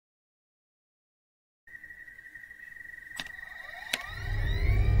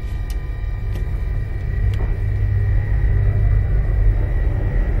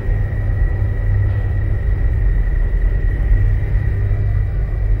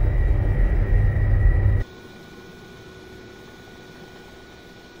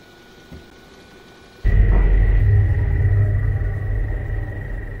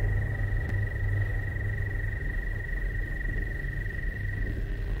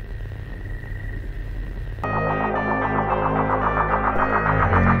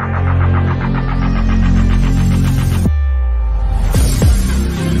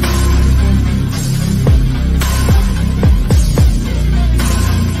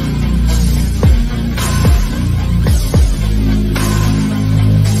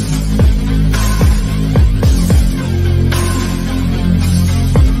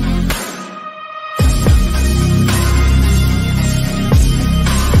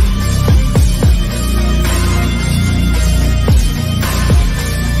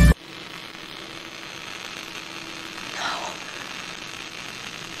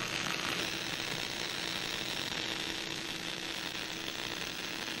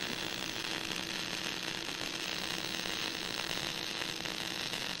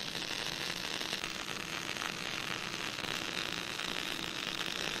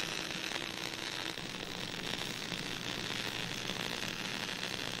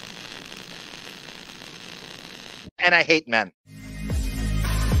and I hate men.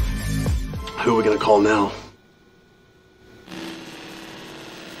 Who are we gonna call now?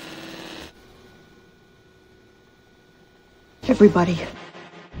 Everybody.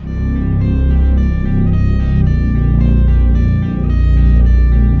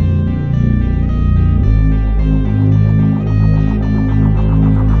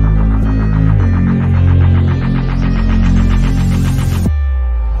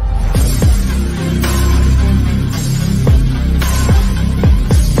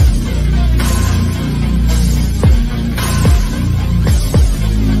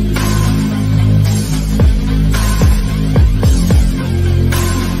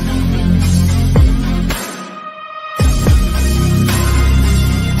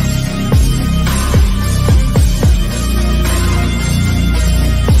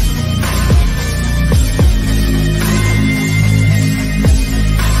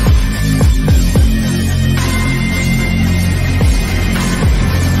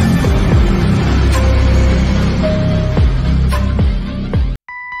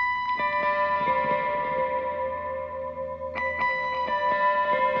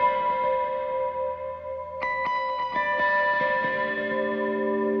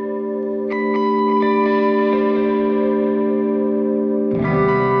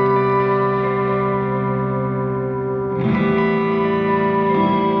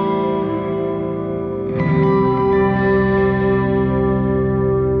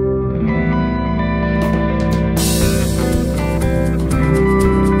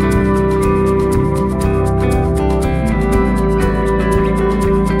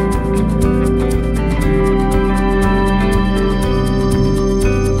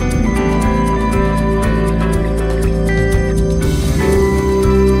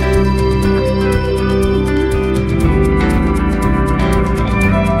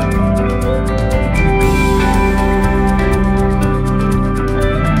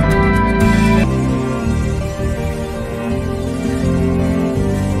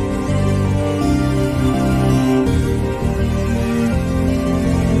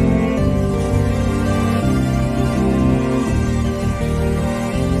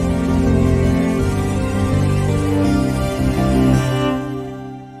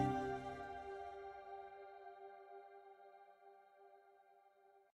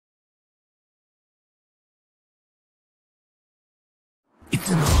 It's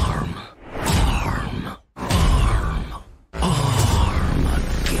an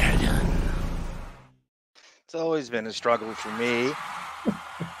Armageddon. It's always been a struggle for me.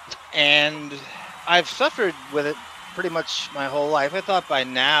 And I've suffered with it pretty much my whole life. I thought by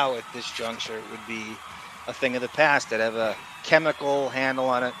now at this juncture it would be a thing of the past. I'd have a chemical handle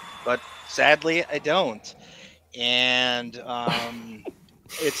on it, but sadly I don't. And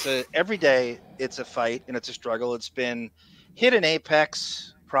every day it's a fight and it's a struggle. It's been hit an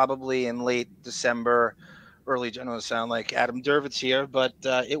apex probably in late December, early. I don't want to sound like Adam Dervitt's here, but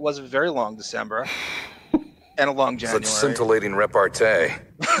it was a very long December and a long January. Such scintillating repartee.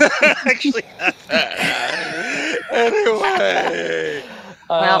 Actually, anyway.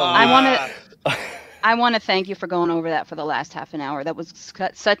 Well, I want to thank you for going over that for the last half an hour. That was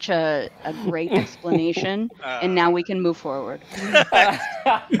such a great explanation, and now we can move forward.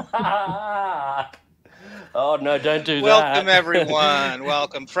 Oh, no, don't do that. Welcome, everyone.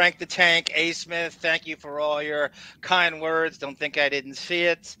 Welcome. Frank the Tank, A. Smith, thank you for all your kind words. Don't think I didn't see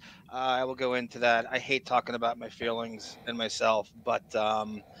it. I will go into that. I hate talking about my feelings and myself, but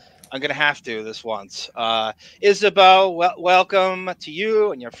I'm going to have to this once. Isabel, welcome to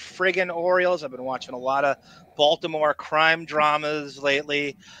you and your friggin' Orioles. I've been watching a lot of Baltimore crime dramas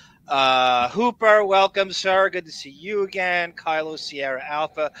lately. Hooper, welcome, sir. Good to see you again. Kylo Sierra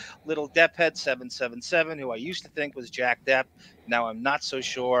Alpha, Little Depphead 777, who I used to think was Jack Depp. Now I'm not so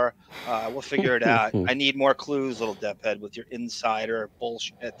sure. We'll figure it out. I need more clues, Little Depphead, with your insider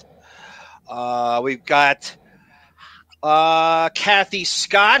bullshit. We've got Kathy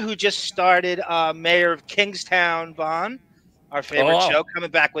Scott, who just started Mayor of Kingstown, Vaughn, our favorite show,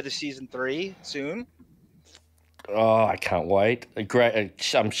 coming back with a season 3 soon. Oh, I can't wait. Great.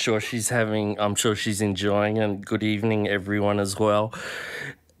 I'm sure she's enjoying, and good evening, everyone, as well.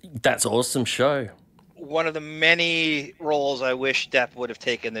 That's an awesome show. One of the many roles I wish Depp would have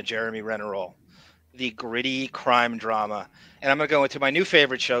taken the Jeremy Renner role, the gritty crime drama. And I'm going to go into my new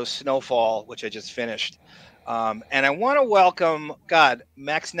favorite show, Snowfall, which I just finished. And I want to welcome,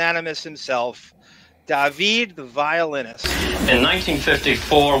 MAX-naminiously himself, Davyd the Violinist. In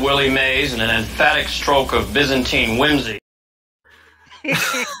 1954, Willie Mays, in an emphatic stroke of Byzantine whimsy.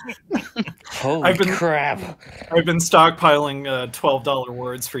 Holy crap. I've been stockpiling $12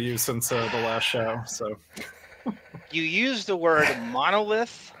 words for you since the last show. So You used the word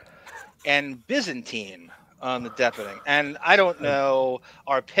monolith and Byzantine on the Deppening, and I don't know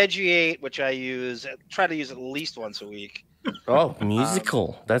arpeggiate, which I try to use at least once a week. Oh,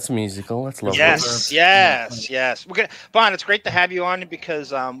 musical. That's musical. That's lovely. Yes. We're gonna, Bon, it's great to have you on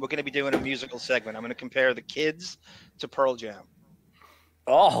because we're gonna be doing a musical segment. I'm gonna compare the Kids to Pearl Jam.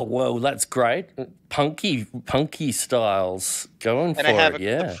 Oh, well, that's great. Punky styles. Going And for I have it, a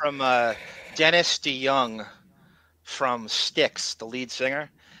yeah. clip from Dennis DeYoung from Styx, the lead singer,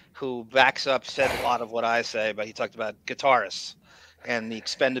 who said a lot of what I say, but he talked about guitarists and the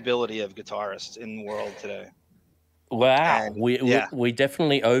expendability of guitarists in the world today. Wow, And, we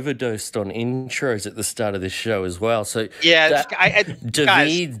definitely overdosed on intros at the start of this show as well. So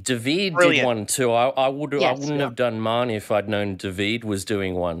Davyd did one too. I wouldn't have done mine if I'd known Davyd was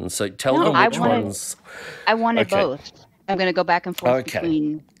doing one. So tell them which ones. I wanted both. I'm going to go back and forth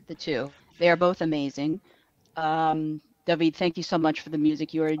between the two. They are both amazing. Davyd, thank you so much for the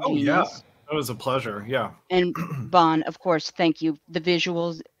music. You are a genius. Yeah, that was a pleasure. Yeah. And Bon, of course, thank you. The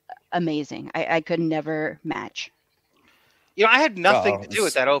visuals, amazing. I could never match. You know, I had nothing to do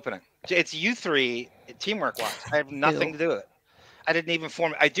with that opening. It's you three, teamwork-wise. I have nothing to do with it. I didn't even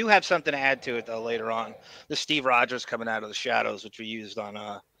form it. I do have something to add to it, though, later on. The Steve Rogers coming out of the shadows, which we used on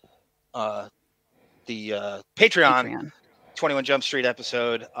the Patreon 21 Jump Street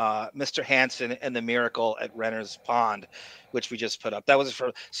episode, Mr. Hansen and the Miracle at Renner's Pond, which we just put up. That was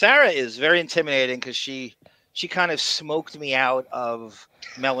for Sara. Is very intimidating because she kind of smoked me out of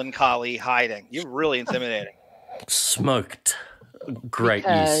melancholy hiding. You're really intimidating. Smoked. Great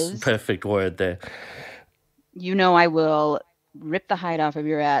use. Perfect word there. You know I will rip the hide off of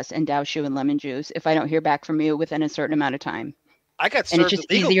your ass and douse you in lemon juice if I don't hear back from you within a certain amount of time. I got served, and it's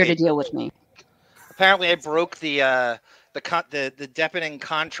just easier to deal with me. Apparently, I broke the Deppening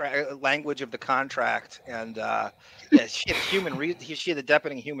contract language of the contract, and she had the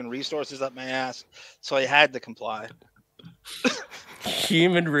Deppening human resources up my ass, so I had to comply.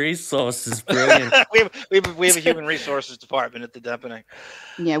 Human resources, brilliant. we have a human resources department at the Deppening.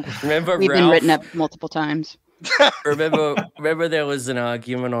 Yeah, remember we've been written up multiple times. remember there was an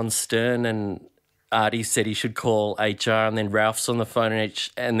argument on Stern, and Artie said he should call HR, and then Ralph's on the phone,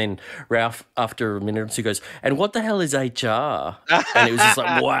 and then Ralph, after a minute or two, goes, "And what the hell is HR?" And it was just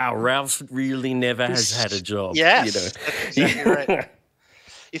like, wow, Ralph really never has had a job. Yes, you know? That's exactly right.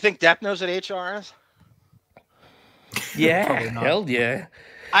 You think Depp knows what HR is? Yeah, hell yeah.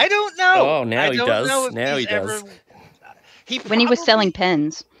 I don't know. Oh, now he does. Now he does. When he was selling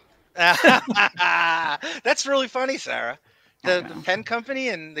pens. That's really funny, Sara. The pen company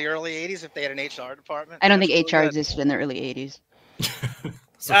in the early 80s, if they had an HR department. I don't think HR existed in the early 80s.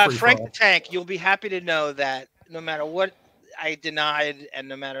 Frank the Tank, you'll be happy to know that no matter what I denied and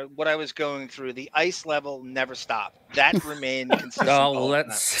no matter what I was going through, the ice level never stopped. That remained consistent. Oh, well,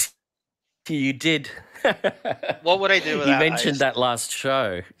 that's... You did. What would I do with that? You mentioned that last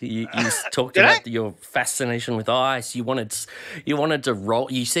show. You talked about your fascination with ice. You wanted to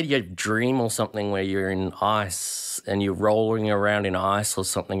roll. You said you had a dream or something where you're in ice and you're rolling around in ice or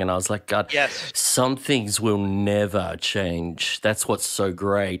something. And I was like, God, yes. Some things will never change. That's what's so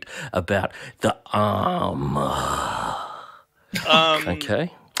great about the arm.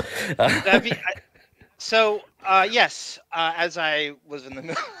 Okay. Yes, as I was in the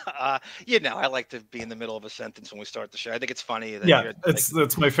middle, I like to be in the middle of a sentence when we start the show. I think it's funny. That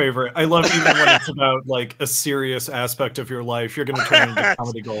that's my favorite. I love even when it's about like a serious aspect of your life. You're going to turn into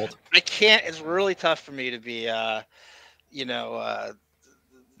comedy gold. I can't. It's really tough for me to be,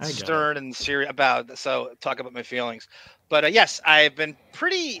 stern and serious about. So talk about my feelings. But yes, I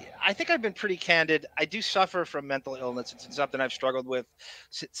think I've been pretty candid. I do suffer from mental illness. It's something I've struggled with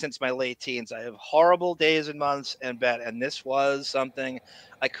since my late teens. I have horrible days and months and this was something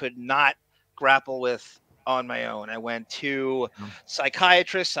I could not grapple with on my own. I went to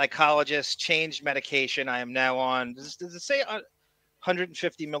psychiatrist, psychologist, changed medication. I am now on, does it say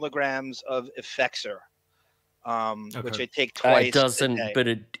 150 milligrams of Effexor, which I take twice. It doesn't, but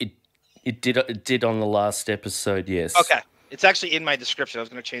it did on the last episode, yes. Okay. It's actually in my description. I was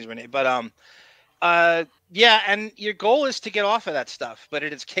going to change my name. But and your goal is to get off of that stuff, but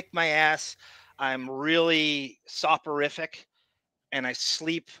it has kicked my ass. I'm really soporific, and I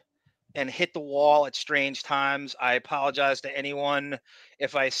sleep and hit the wall at strange times. I apologize to anyone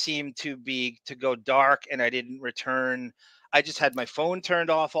if I seem to go dark and I didn't return. I just had my phone turned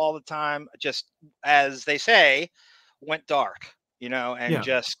off all the time, just as they say, went dark.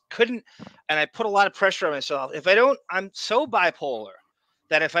 Just couldn't. And I put a lot of pressure on myself. I'm so bipolar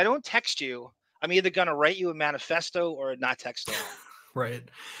that if I don't text you, I'm either going to write you a manifesto or not text you. Right.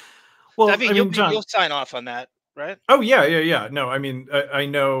 Well, Davyd, you'll sign off on that. right? Oh yeah. No, I mean, I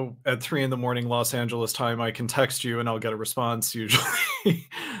know at 3 a.m. Los Angeles time, I can text you and I'll get a response usually.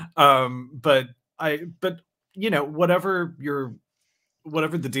 But you know, whatever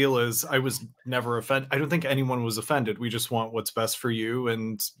the deal is, I was never offended. I don't think anyone was offended. We just want what's best for you,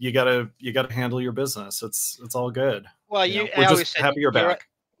 and you gotta handle your business. It's all good. Well, You know, I we're always just said happy you're back.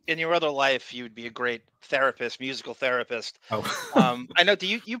 in your other life, you'd be a great therapist, musical therapist. Oh. I know. Do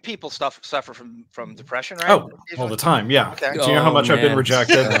you people suffer from depression, right? Oh, all the time. Yeah. Okay. Do you know how much I've been man.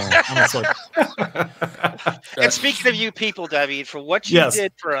 rejected? Honestly. And speaking of you people, Davyd, for what you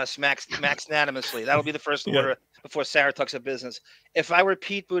did for us, MAX-naminiously, that'll be the first order before Sara talks of business. If I were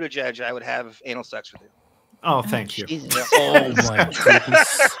Pete Buttigieg, I would have anal sex with you. Oh, thank you. Jesus. Oh my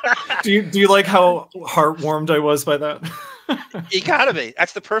goodness. Do you like how heartwarmed I was by that? You gotta be.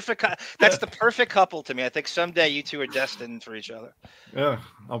 That's the perfect. That's the perfect couple to me. I think someday you two are destined for each other. Yeah,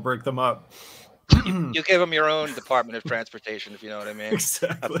 I'll break them up. You give them your own Department of Transportation, if you know what I mean.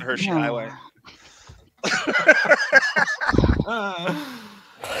 Exactly. Up the Hershey Highway.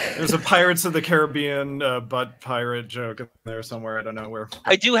 There's a Pirates of the Caribbean butt pirate joke in there somewhere. I don't know where.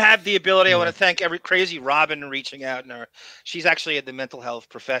 I do have the ability. I want to thank every crazy Robin reaching out, and she's actually in the mental health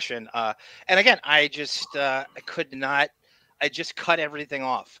profession. And again, I just I could not. I just cut everything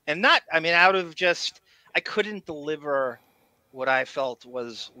off, and not. I mean, out of just I couldn't deliver what I felt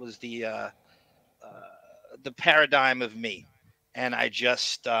was the paradigm of me, and I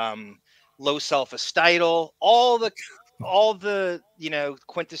just low self-esteem, all the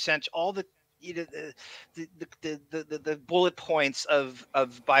quintessential, all the the bullet points of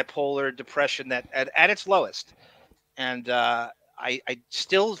bipolar depression that at its lowest, and I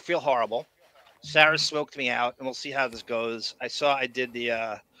still feel horrible. Sara smoked me out, and we'll see how this goes. I did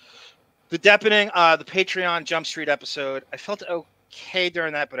the Deppening, the Patreon Jump Street episode. I felt okay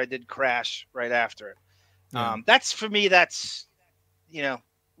during that, but I did crash right after it. That's for me. That's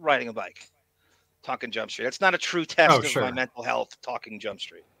riding a bike, talking Jump Street. It's not a true test of my mental health. Talking Jump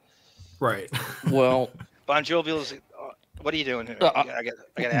Street. Right. Well, Bon Jovial's. What are you doing here? I got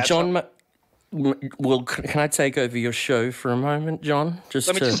to add John. something. Well, can I take over your show for a moment, John?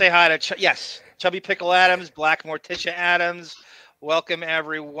 Let me just say hi to Chubby Pickle Adams, Black Morticia Adams. Welcome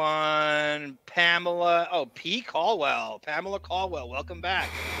everyone. Pamela. Oh, P. Caldwell. Pamela Caldwell. Welcome back.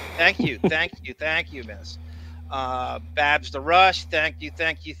 Thank you, miss. Babs the Rush. Thank you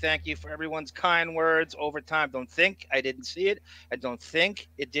for everyone's kind words. Overtime. Don't think I didn't see it. I don't think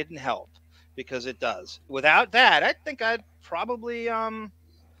it didn't help, because it does. Without that, I think I'd probably have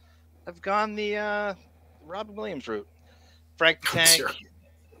gone the Robin Williams route. Frank the Tank. Sure.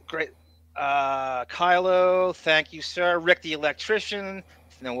 Great. Kylo, thank you, sir. Rick the Electrician,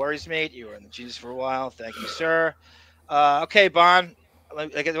 no worries, mate. You were in the Jesus for a while. Thank you, sir. Okay, Bon, do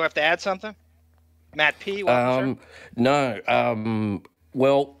I have to add something? Matt P. Welcome, sir. No.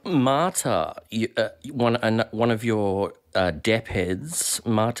 Well, Marta, one of your Depp heads,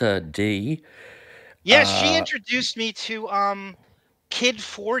 Marta D. Yeah, she introduced me to Kid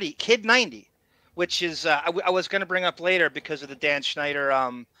 90, which is I was going to bring up later because of the Dan Schneider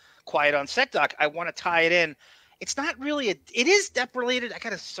Quiet on Set doc. I want to tie it in. It's not really it is Depp related. I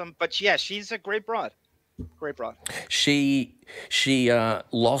got but yeah, she's a great broad. Great broad. She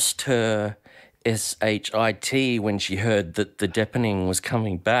lost her SHIT when she heard that the Deppening was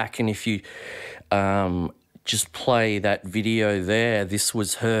coming back, and if you just play that video there, this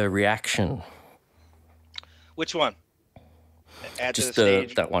was her reaction. Which one? Add just to the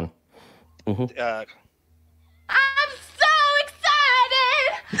stage. That one. Mm-hmm. I'm so excited!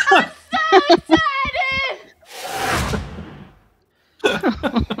 I'm so excited!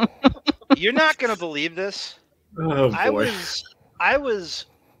 You're not going to believe this. Oh, boy. I was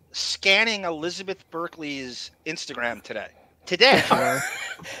scanning Elizabeth Berkley's Instagram today.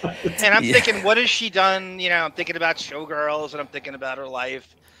 And I'm thinking, what has she done? I'm thinking about Showgirls, and I'm thinking about her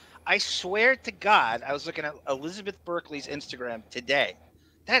life. I swear to God, I was looking at Elizabeth Berkley's Instagram today.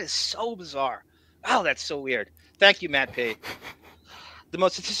 That is so bizarre. Oh, that's so weird. Thank you, Matt P. The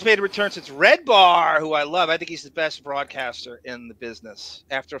most anticipated return since Red Bar, who I love. I think he's the best broadcaster in the business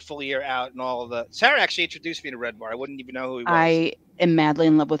after a full year out and all of the. Sara actually introduced me to Red Bar. I wouldn't even know who he was. I am madly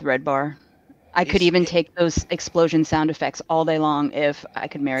in love with Red Bar. I could even take those explosion sound effects all day long if I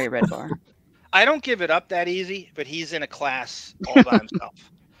could marry Red Bar. I don't give it up that easy, but he's in a class all by himself.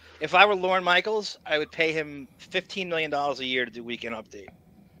 If I were Lorne Michaels, I would pay him $15 million a year to do Weekend Update.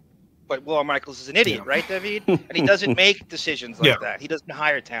 But Lorne Michaels is an idiot, right, Davyd? And he doesn't make decisions like that. He doesn't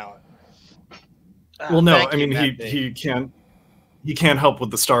hire talent. Well, no, I mean he can't help with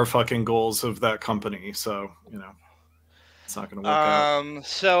the star fucking goals of that company, so it's not going to work out.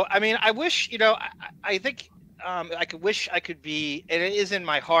 So I mean, I wish I think I could wish I could be, and it is in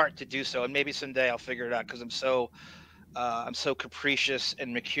my heart to do so, and maybe someday I'll figure it out because I'm so capricious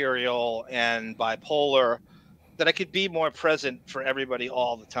and mercurial and bipolar that I could be more present for everybody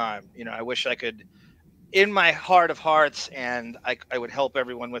all the time. You know, I wish I could, in my heart of hearts, and I would help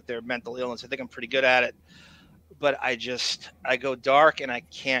everyone with their mental illness. I think I'm pretty good at it, but I go dark and I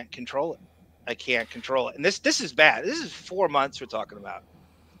can't control it. I can't control it. And this is bad. This is 4 months we're talking about.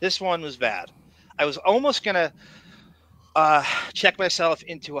 This one was bad. I was almost going to check myself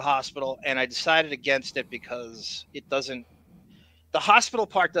into a hospital, and I decided against it because the hospital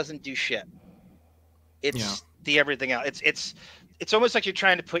part doesn't do shit. It's the everything else. It's almost like you're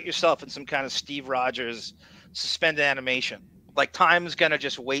trying to put yourself in some kind of Steve Rogers suspended animation. Like time's going to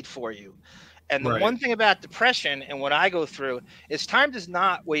just wait for you. And the one thing about depression and what I go through is time does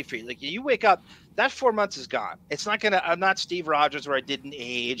not wait for you. Like you wake up, that 4 months is gone. It's not going to, I'm not Steve Rogers where I didn't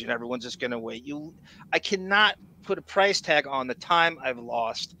age and everyone's just going to wait. I cannot put a price tag on the time I've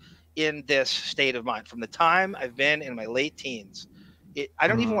lost in this state of mind from the time I've been in my late teens. I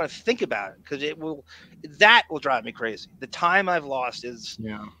don't even want to think about it because that will drive me crazy. The time I've lost is,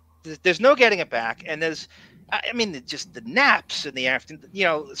 there's no getting it back. And just the naps in the afternoon, you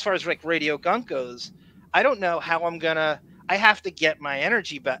know, as far as like radio gunk goes, I don't know how I have to get my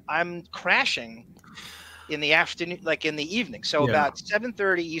energy back. I'm crashing in the afternoon, like in the evening. So about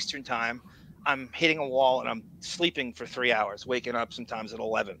 7:30 Eastern time, I'm hitting a wall and I'm sleeping for 3 hours, waking up sometimes at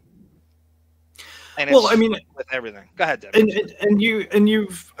 11. And with everything. Go ahead, Davyd. And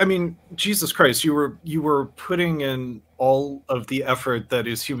you've, I mean, Jesus Christ, you were putting in all of the effort that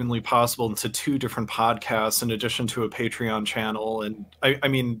is humanly possible into 2 different podcasts in addition to a Patreon channel. And I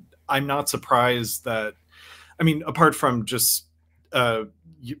mean, I'm not surprised that, I mean, apart from just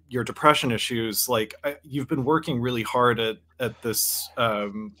your depression issues, like you've been working really hard at this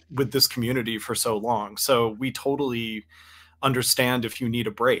with this community for so long. So we totally understand if you need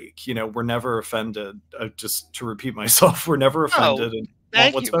a break. You know, we're never offended. Just to repeat myself, we're never offended. And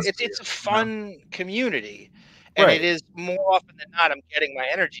thank you. It's a fun community, and it is more often than not. I'm getting my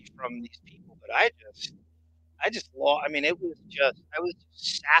energy from these people, but I just lost. I mean, I was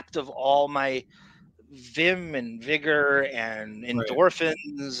sapped of all my vim and vigor and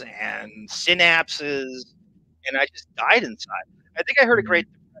endorphins and synapses, and I just died inside. I think I heard a great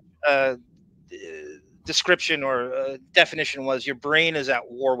description or definition was your brain is at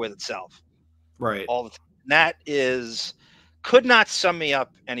war with itself. Right. All the time. And that could not sum me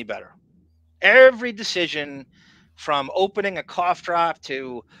up any better. Every decision from opening a cough drop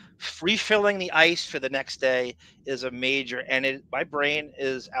to refilling the ice for the next day is a major, and my brain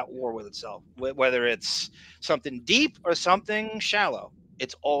is at war with itself, whether it's something deep or something shallow.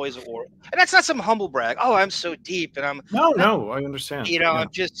 It's always a war. And that's not some humble brag. Oh, I'm so deep. And no, I understand. You know,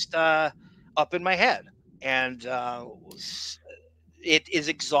 I'm just up in my head. And it is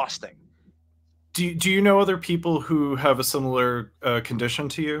exhausting. Do you know other people who have a similar condition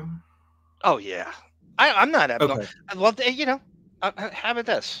to you? Oh, yeah. I'm not abnormal. Okay. I love to, you know, how about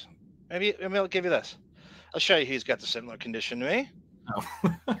this? Maybe I'll give you this. I'll show you who's got the similar condition to me. Oh.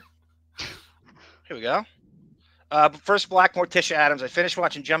 Here we go. First, Black Morticia Adams. I finished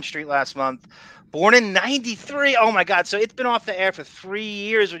watching Jump Street last month. Born in '93. Oh, my God. So it's been off the air for 3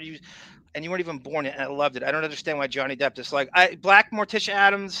 years. And you weren't even born yet, and I loved it. I don't understand why Johnny Depp disliked Black Morticia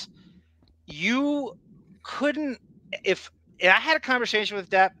Adams. You couldn't, if I had a conversation with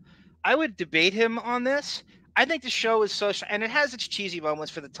Depp, I would debate him on this. I think the show is so, and it has its cheesy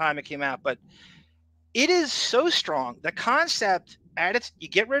moments for the time it came out, but it is so strong. The concept you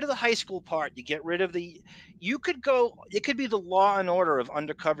get rid of the high school part, you get rid of it could be the Law and Order of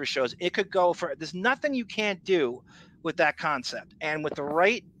undercover shows. It could go there's nothing you can't do with that concept. And with the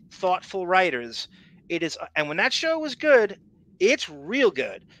right thoughtful writers, it is. And when that show was good, it's real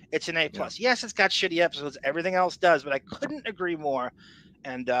good. It's an A+. Yes, it's got shitty episodes. Everything else does, but I couldn't agree more.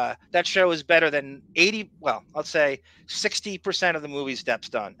 And that show is better than 60% of the movies Depp's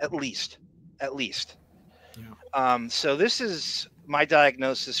done, at least. Yeah. So this is my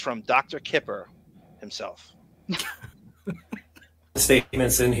diagnosis from Dr. Kipper himself. The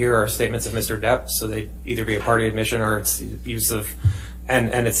statements in here are statements of Mr. Depp, so they either be a party admission or it's use of,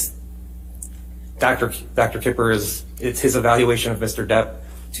 and it's Dr. Kipper it's his evaluation of Mr. Depp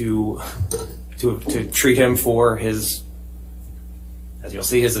to treat him for his, as you'll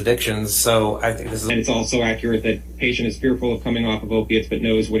see, his addictions. So I think this is. And it's also accurate that patient is fearful of coming off of opiates but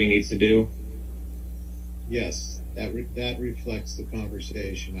knows what he needs to do. Yes, that reflects the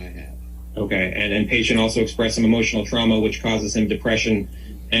conversation I had. Okay, and then patient also expressed some emotional trauma which causes him depression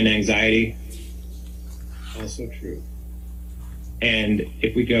and anxiety. Also true. And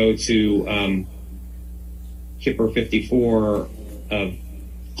if we go to Kipper 54 of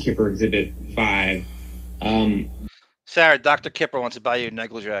Kipper Exhibit 5. Sarah, Dr. Kipper wants to buy you a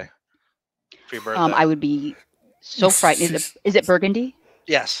negligee for your birthday. I would be so frightened. Is it burgundy?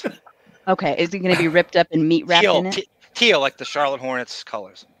 Yes. Okay. Is it going to be ripped up and meat wrapped in it? Teal, like the Charlotte Hornets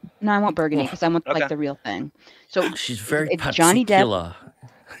colors. No, I want burgundy because I want like the real thing. So she's very Johnny Depp.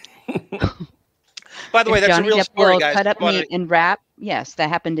 By the way, that's Johnny a real Depp story, will guys. Cut up meat and wrap. Yes, that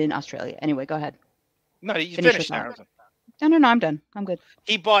happened in Australia. Anyway, go ahead. No, you finished now. No, I'm done. I'm good.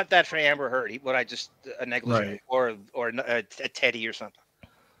 He bought that for Amber Heard. A negligee or a teddy or something.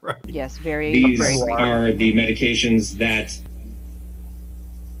 Right. Yes, very. These are the medications that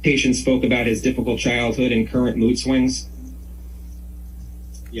patient spoke about his difficult childhood and current mood swings.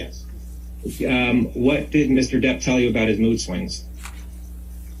 Yes. What did Mr. Depp tell you about his mood swings?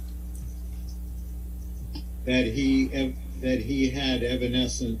 That he had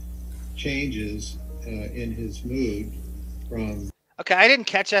evanescent changes in his mood from. Okay, I didn't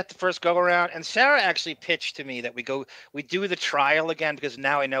catch that the first go around, and Sarah actually pitched to me that we do the trial again because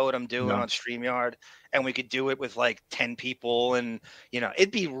now I know what I'm doing on StreamYard, and we could do it with like 10 people, and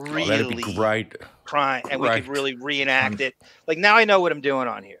it'd be really that'd be great. Crying, and we could really reenact it. Like now I know what I'm doing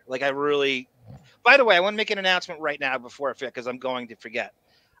on here. Like I really. By the way, I want to make an announcement right now before I forget because I'm going to forget.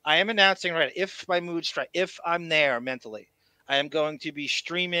 I am announcing if my mood strike, if I'm there mentally, I am going to be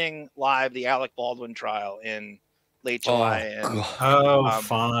streaming live the Alec Baldwin trial in late July.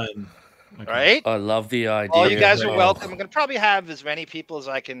 Fun. Okay. Right? I love the idea. All you guys are welcome. I'm going to probably have as many people as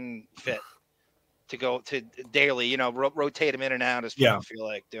I can fit to go to daily, rotate them in and out as people feel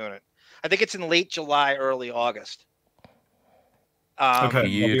like doing it. I think it's in late July, early August. Out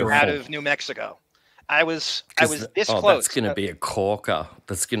of New Mexico. I was this close. That's going to be a corker.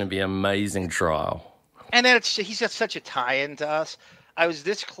 That's going to be an amazing trial. And then he's got such a tie-in to us. I was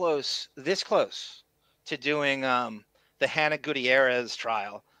this close to doing the Hannah Gutierrez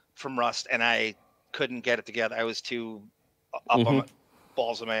trial from Rust, and I couldn't get it together. I was too up on my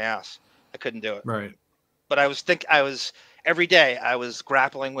balls of my ass. I couldn't do it. Right. But every day I was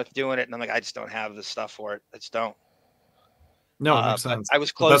grappling with doing it, and I'm like, I just don't have the stuff for it. I just don't. No, it makes sense. I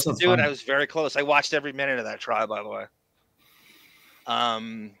was close to do it. I was very close. I watched every minute of that trial, by the way.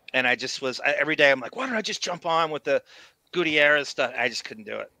 And I just was every day. I'm like, why don't I just jump on with the Gutierrez stuff? I just couldn't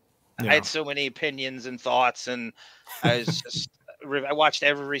do it. I had so many opinions and thoughts, and I was just I watched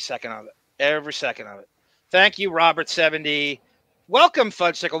every second of it. Every second of it. Thank you, Robert70. Welcome,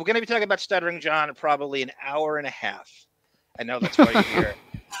 Fudgesicle. We're going to be talking about Stuttering John in probably an hour and a half. I know that's why you're here.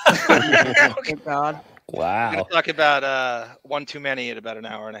 Oh, God. Wow. We're going to talk about One Too Many in about an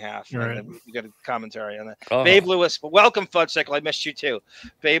hour and a half. Right. And we got a commentary on that. Babe Lewis, welcome, Fudgesicle. I missed you too.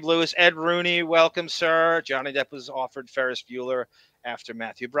 Babe Lewis, Ed Rooney, welcome, sir. Johnny Depp was offered Ferris Bueller after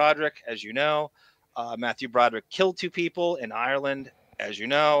Matthew Broderick, as you know. Matthew Broderick killed 2 people in Ireland, as you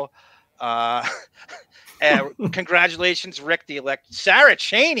know. Congratulations, Rick the Elect. Sarah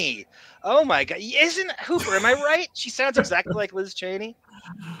Cheney. Oh my God. Isn't Hooper, am I right? She sounds exactly like Liz Cheney.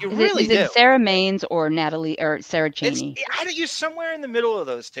 You really do. Is it Sarah Maines or Natalie or Sarah Cheney? You're somewhere in the middle of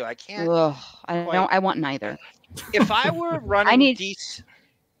those two. I can't. Ugh, I want neither. If I were running DC.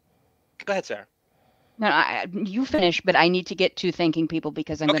 Go ahead, Sarah. No, you finish, but I need to get to thanking people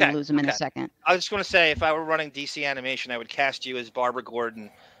because I'm going to lose them in a second. I was just going to say, if I were running DC Animation, I would cast you as Barbara Gordon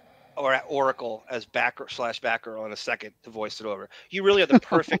or at Oracle as Batgirl in a second to voice it over. You really are the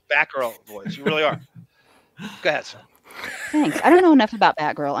perfect Batgirl voice. You really are. Go ahead, sir. Thanks. I don't know enough about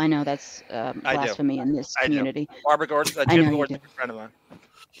Batgirl. I know that's blasphemy in this community. Barbara Gordon, Jim Gordon, a friend of mine.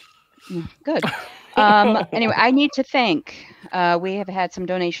 Good. Anyway, I need to thank, we have had some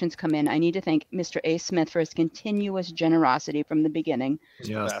donations come in. I need to thank Mr. A. Smith for his continuous generosity from the beginning.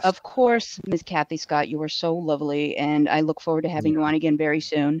 Yes. Of course, Ms. Kathy Scott, you are so lovely, and I look forward to having you on again very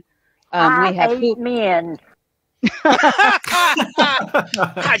soon. We have men.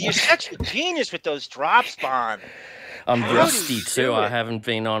 God, you're such a genius with those drops, Bon. I'm rusty too. I haven't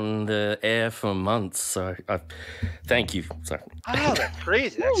been on the air for months, so thank you. Sorry. Oh, that's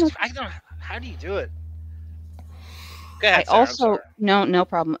crazy. I don't know. How do you do it? Go ahead, Sarah, no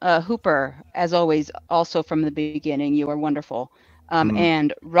problem. Hooper, as always, also from the beginning, you are wonderful.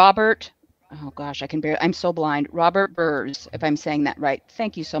 And Robert, oh gosh, I'm so blind. Robert Burrs, if I'm saying that right.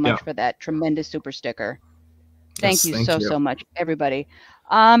 Thank you so much for that tremendous super sticker. Thank you so much, everybody.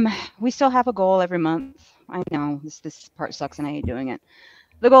 We still have a goal every month. I know this part sucks and I hate doing it.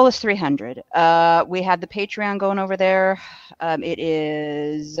 The goal is 300. We have the Patreon going over there. It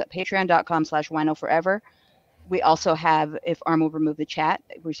is patreon.com/Wino Forever. We also have, if Arm will remove the chat,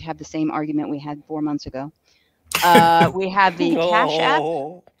 we have the same argument we had 4 months ago. We have the Cash App.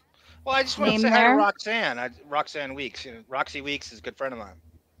 Well, I just want to Name say hi to there? Roxanne. Roxanne Weeks. Roxy Weeks is a good friend of mine.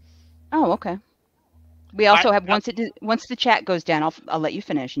 Oh, okay. We also have once the chat goes down, I'll let you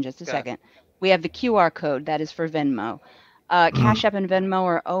finish in just a second. We have the QR code that is for Venmo. Cash App and Venmo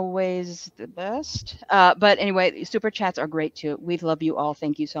are always the best. But anyway, super chats are great too. We love you all.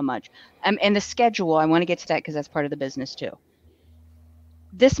 Thank you so much. And the schedule, I want to get to that because that's part of the business too.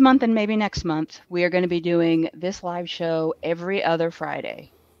 This month and maybe next month, we are going to be doing this live show every other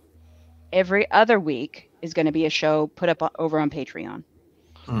Friday. Every other week is going to be a show put up over on Patreon.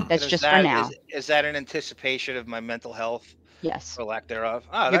 That's just for now. Is that an anticipation of my mental health? Yes. Or lack thereof?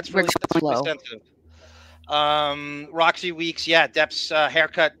 Oh, that's really sensitive. Roxy Weeks, yeah, Depp's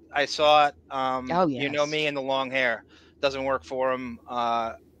haircut. I saw it. Oh, yes. You know me and the long hair doesn't work for him.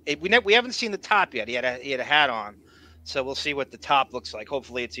 We haven't seen the top yet. He had a hat on, so we'll see what the top looks like.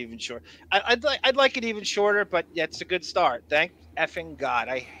 Hopefully, it's even short. I'd like it even shorter, but yeah, it's a good start. Thank effing God.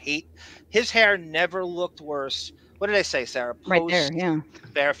 I hate his hair. Never looked worse. What did I say, Sarah? Right there, yeah.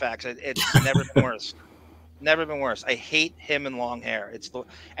 Fairfax. It's never been worse. Never been worse. I hate him in long hair.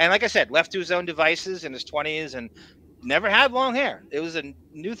 And like I said, left to his own devices in his 20s and never had long hair. It was a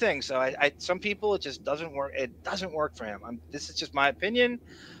new thing. So some people, it just doesn't work. It doesn't work for him. This is just my opinion.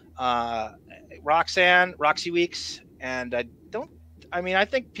 Roxy Weeks, and I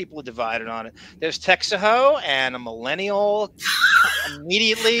think people are divided on it. There's Texaho and a millennial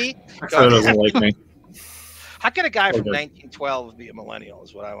immediately. Doesn't like me. How can a guy from 1912 be a millennial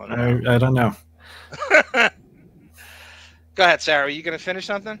is what I want to know. I don't know. Go ahead, Sarah. Are you going to finish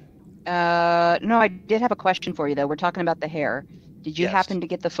something? No, I did have a question for you, though. We're talking about the hair. Did you happen to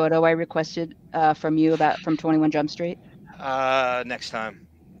get the photo I requested from you from 21 Jump Street? Next time.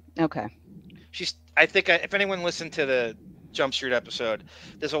 Okay. I think if anyone listened to the Jump Street episode,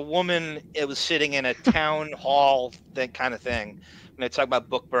 there's a woman, it was sitting in a town hall kind of thing when they talk about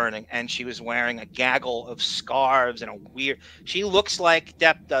book burning, and she was wearing a gaggle of scarves and she looks like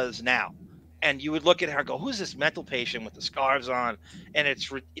Depp does now. And you would look at her and go, who's this mental patient with the scarves on? And it's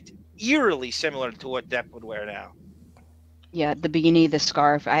eerily similar to what Depp would wear now. Yeah, the beanie, the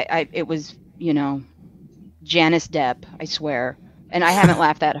scarf. It was, Janice Depp, I swear. And I haven't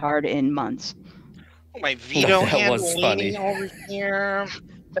laughed that hard in months. Oh, my Vito hand leaning over here.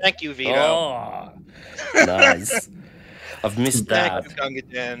 Thank you, Vito. Oh, nice. I've missed that. Thank you,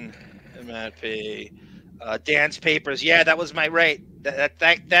 Gungadin and Matt P. Dance Papers. Yeah, that was my rate.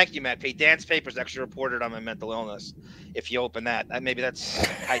 Thank you, Matt P. Dance Papers actually reported on my mental illness. If you open that, maybe that's.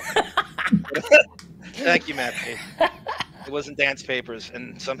 Thank you, Matt P. It wasn't Dance Papers,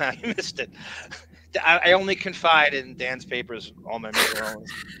 and somehow you missed it. I only confide in Dance Papers all my mental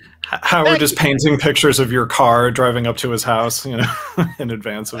illness. Howard is painting pictures of your car driving up to his house, in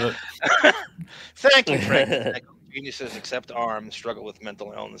advance of it. Thank you, Frank. Geniuses except arms struggle with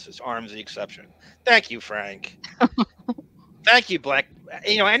mental illnesses. Arms the exception. Thank you, Frank. Thank you, Black.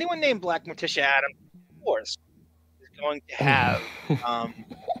 Anyone named Black Morticia Adams, of course, is going to have,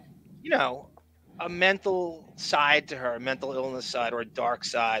 a mental side to her, a mental illness side, or a dark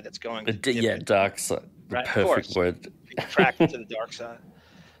side that's going to dark side. Right, perfect word. Attracted to the dark side.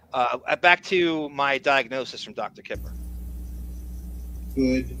 Back to my diagnosis from Dr. Kipper.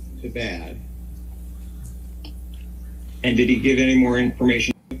 Good to bad. And did he give any more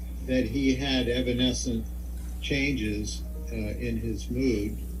information? That he had evanescent changes in his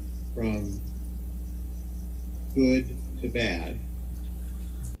mood from good to bad.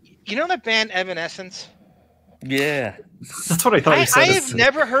 You know that band Evanescence? Yeah. That's what I thought you said. I have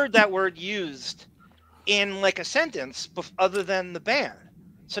never heard that word used in like a sentence other than the band.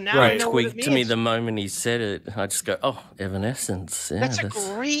 So now I know what it means. To me the moment he said it. I just go, oh, Evanescence. Yeah, that's a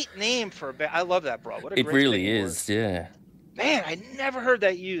great name for a band. I love that, bro. What a it great really is, yeah. Man, I never heard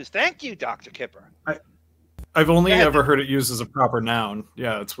that used. Thank you, Dr. Kipper. I've only ever heard it used as a proper noun.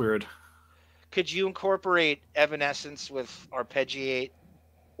 Yeah, it's weird. Could you incorporate Evanescence with arpeggiate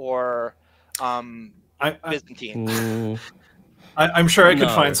or Byzantine? I'm sure I could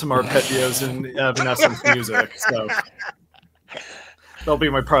find some arpeggios in Evanescence music. So that'll be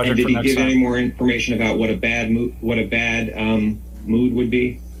my project. And did for he next give time. any more information about what a bad mood would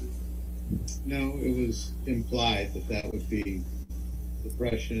be? No, it was implied that would be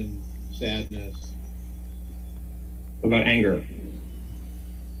depression, sadness. What about anger?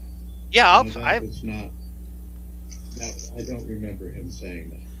 Yeah, No, that was not. I don't remember him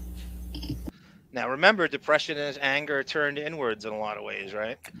saying that. Now, remember, depression is anger turned inwards in a lot of ways,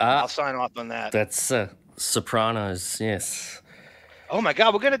 right? I'll sign off on that. That's Sopranos, yes. Oh, my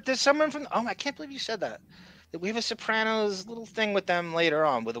God. There's someone from... Oh, I can't believe you said that. We have a Sopranos little thing with them later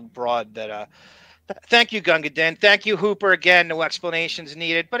on with a broad that Thank you, Gunga Din. Thank you, Hooper. Again, no explanations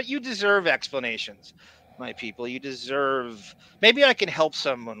needed, but you deserve explanations, my people. You deserve. Maybe I can help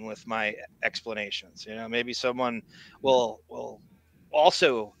someone with my explanations. You know, maybe someone will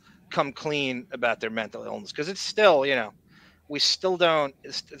also come clean about their mental illness, because it's still, you know, we still don't.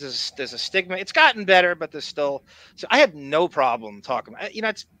 There's a stigma. It's gotten better, but there's still. So I have no problem talking. You know,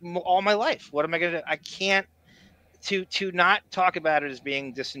 it's all my life. What am I gonna do? I can't to not talk about it as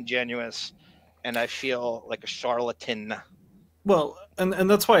being disingenuous, and I feel like a charlatan. Well, and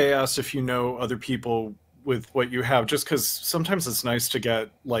that's why I asked if you know other people with what you have, just because sometimes it's nice to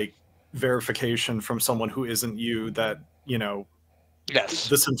get like verification from someone who isn't you that, you know, Yes.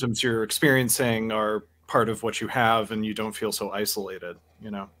 the symptoms you're experiencing are part of what you have and you don't feel so isolated,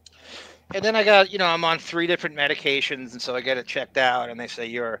 you know. And then I got, you know, I'm on 3 different medications, and so I get it checked out, and they say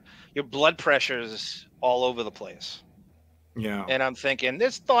your blood pressure's all over the place. Yeah. And I'm thinking,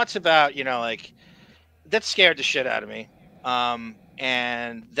 there's thoughts about, you know, like, that scared the shit out of me.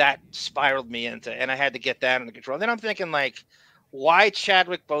 And that spiraled me into, and I had to get that under control. Then I'm thinking, like, why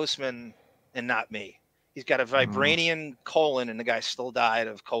Chadwick Boseman and not me? He's got a vibranium colon, and the guy still died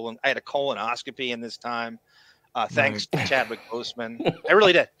of colon. I had a colonoscopy in this time. Thanks to Chadwick Boseman. I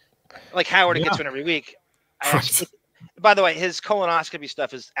really did. Like Howard, it gets one every week. I actually, by the way, his colonoscopy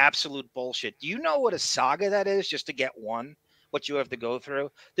stuff is absolute bullshit. Do you know what a saga that is just to get one? What you have to go through?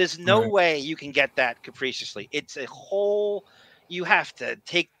 There's no way you can get that capriciously. It's a whole. You have to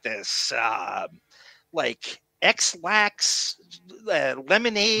take this like X-Lax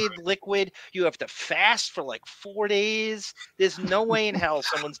lemonade liquid. You have to fast for like 4 days. There's no way in hell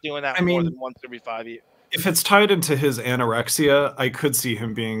someone's doing that more than once every 5 years. If it's tied into his anorexia, I could see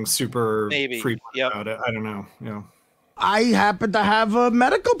him being super frequent about it. I don't know. Yeah. I happen to have a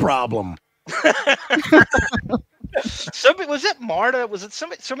medical problem. Somebody, was it Marta? Was it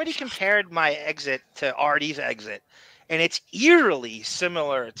somebody compared my exit to Artie's exit, and it's eerily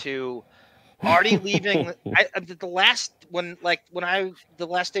similar to Artie leaving. The last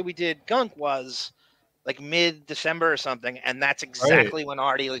day we did Gunk was like mid-December or something, and that's exactly when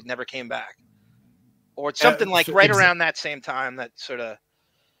Artie like never came back. Or something like right around that same time, that sort of.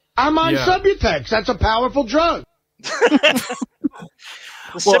 I'm on Subutex. That's a powerful drug. The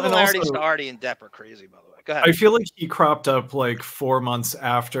similarities to Artie and Depp are crazy, by the way. Go ahead. I feel like he cropped up like 4 months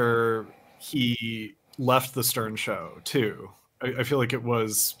after he left the Stern Show, too. I feel like it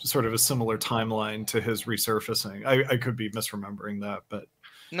was sort of a similar timeline to his resurfacing. I could be misremembering that, but.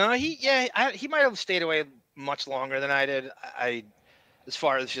 No, he might have stayed away much longer than I did. As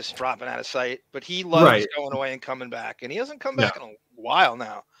far as just dropping out of sight, but he loves going away and coming back, and he hasn't come back in a while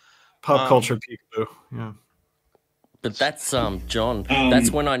now. Pop culture peekaboo, yeah. But that's John.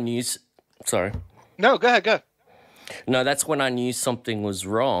 That's when I knew. Sorry. No, go ahead. Go. No, that's when I knew something was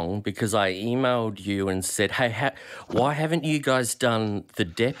wrong, because I emailed you and said, "Hey, why haven't you guys done the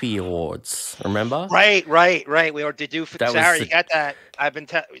Deppy Awards? Remember?" Right. We were to do for Sara. You got that? I've been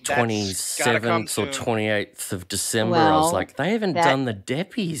 27th or 28th of December. I was like, they haven't done the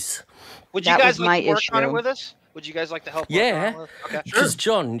Deppies. Would you guys like to work on it with us? Would you guys like to help? Yeah, because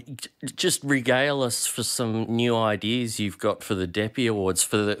John, just regale us for some new ideas you've got for the Deppy Awards,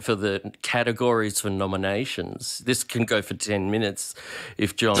 for the categories for nominations. This can go for 10 minutes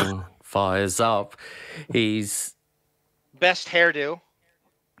if John fires up. He's best hairdo.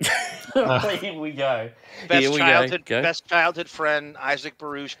 Here we go. Best childhood friend: Isaac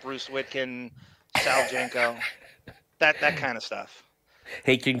Baruch, Bruce Witkin, Sal Jenko. That kind of stuff.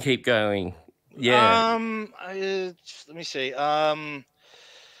 He can keep going. Yeah. Let me see.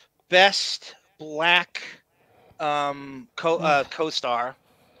 Best black co-star.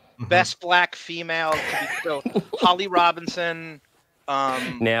 Best black female. Holly Robinson.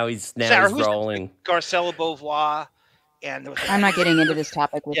 Now he's Sara, rolling. Garcella Beauvoir. And I'm not getting into this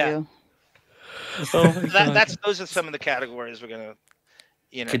topic with you. Those are some of the categories we're gonna.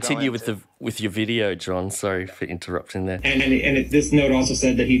 Continue with your video, John. Sorry for interrupting there. And this note also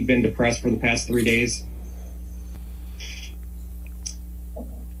said that he'd been depressed for the past 3 days.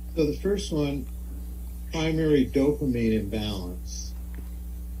 So the first one, primary dopamine imbalance.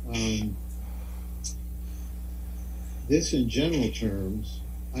 This in general terms,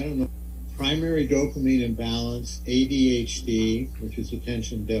 I don't know. Primary dopamine imbalance, ADHD, which is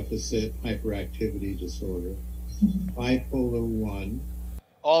attention deficit hyperactivity disorder, bipolar 1.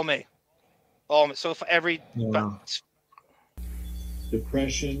 All me. So for every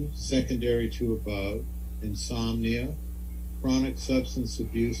depression, secondary to above, insomnia, chronic substance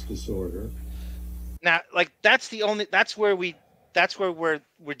abuse disorder. Now, like that's where we're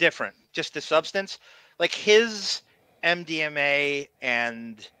different. Just the substance, like his MDMA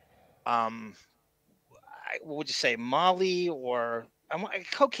and what would you say, Molly or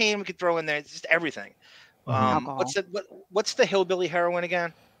cocaine? We could throw in there. It's just everything. Alcohol. What's the hillbilly heroin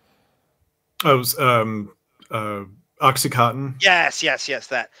again? Oh, Oxycontin. Yes.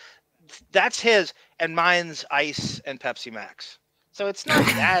 That's his, and mine's Ice and Pepsi Max. So it's not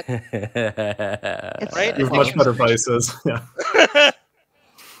that, right? You have much better vices. Yeah.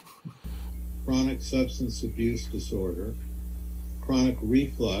 Chronic substance abuse disorder, chronic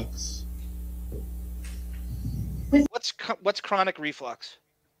reflux. What's chronic reflux?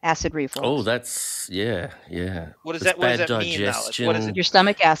 Acid reflux. Oh, that's yeah. What does That's that bad mean, Alice? digestion. What is it? Your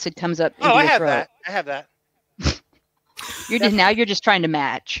stomach acid comes up into Oh, I your have throat. that. I have that. You're just trying to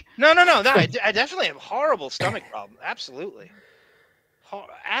match. No. I definitely have horrible stomach problem. Absolutely.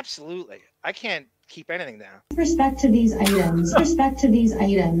 Absolutely. I can't keep anything down. With respect to these items,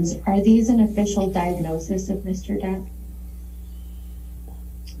 are these an official diagnosis of Mr. Depp?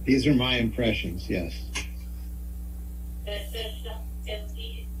 These are my impressions, yes.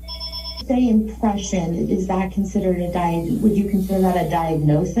 Say impression, is that considered would you consider that a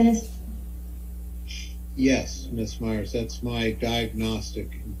diagnosis? Yes, Miss Myers, that's my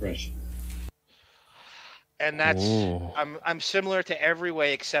diagnostic impression. And that's I'm similar to every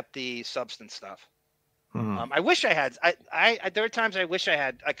way except the substance stuff. I wish I had. There are times I wish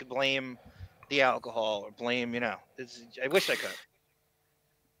I could blame the alcohol or blame. I wish I could.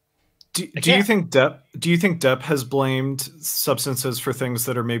 Do you think Depp has blamed substances for things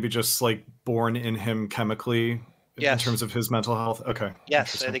that are maybe just like born in him chemically in terms of his mental health? Okay.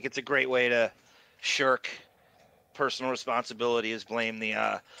 Yes, I think it's a great way to shirk personal responsibility is blame the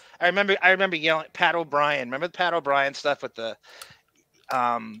I remember yelling Pat O'Brien. Remember the Pat O'Brien stuff with the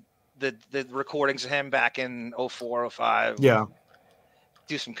recordings of him back in 04, 05. Yeah.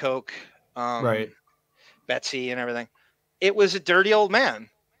 Do some coke. Right. Betsy and everything. It was a dirty old man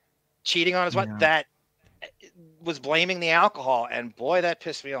cheating on his wife that was blaming the alcohol, and boy, that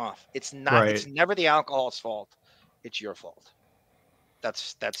pissed me off. It's not. Right. It's never the alcohol's fault. It's your fault.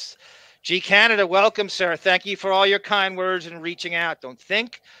 That's. G Canada, welcome, sir. Thank you for all your kind words and reaching out. Don't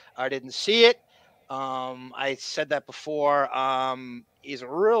think I didn't see it. I said that before. He's a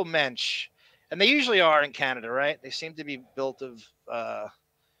real mensch, and they usually are in Canada, right? They seem to be built of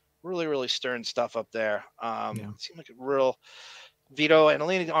really, really stern stuff up there. It seemed like a real Vito and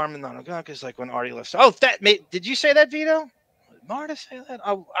Alina Armin on because like when Artie left. Oh, did you say that, Vito? Did Marta say that?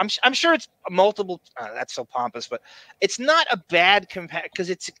 Oh, I'm sure it's multiple. That's so pompous, but it's not a bad because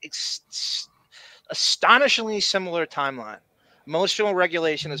it's astonishingly similar timeline. Emotional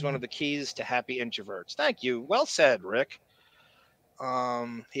regulation is one of the keys to happy introverts. Thank you. Well said, Rick.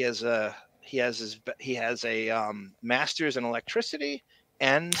 He has a master's in electricity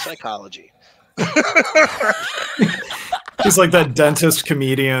and psychology. He's like that dentist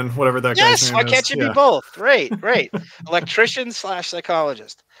comedian, whatever that guy's name is. Yes, why can't you be both? Great. Electrician /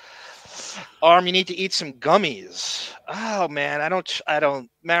 psychologist. You need to eat some gummies. Oh man, I don't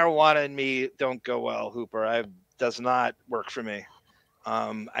marijuana and me don't go well, Hooper. It does not work for me.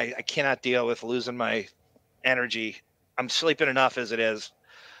 I cannot deal with losing my energy. I'm sleeping enough as it is.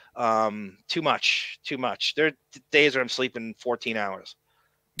 Too much. There are days where I'm sleeping 14 hours.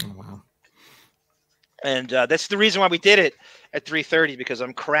 Oh, wow. And that's the reason why we did it at 3:30, because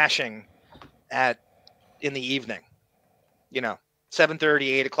I'm crashing in the evening, 7:30,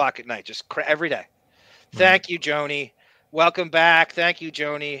 8 o'clock at night, just every day. Thank you, Joni. Welcome back. Thank you,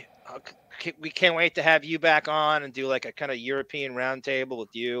 Joni. We can't wait to have you back on and do like a kind of European roundtable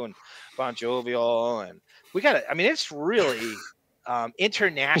with you and Bon Jovial. And we got it. I mean, it's really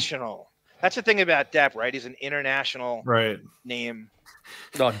international. That's the thing about Depp, right? He's an international name.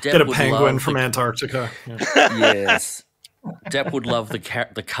 Oh, get a penguin from Antarctica. Yeah. Yes. Depp would love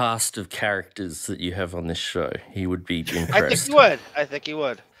the cast of characters that you have on this show. He would be impressed. I think he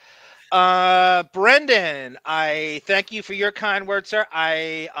would. Brendan, I thank you for your kind words, sir.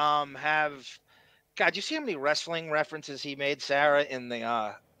 I have God, you see how many wrestling references he made, Sarah, in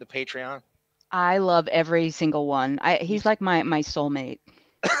the Patreon? I love every single one. He's like my soulmate.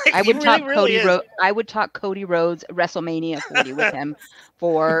 I would talk Cody Rhodes WrestleMania 40 with him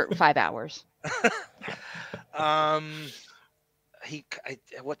for 5 hours.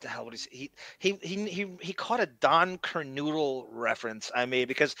 What the hell was he caught a Don Kernoodle reference I made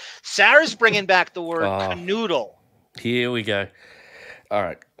because Sarah's bringing back the word canoodle. Here we go. All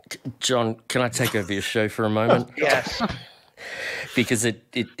right, John, can I take over your show for a moment? Yes. Because it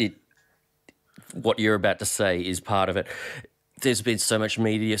what you're about to say is part of it. There's been so much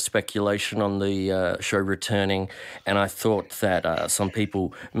media speculation on the show returning, and I thought that some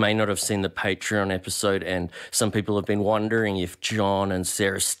people may not have seen the Patreon episode, and some people have been wondering if John and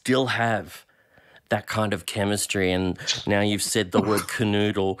Sarah still have that kind of chemistry. And now you've said the word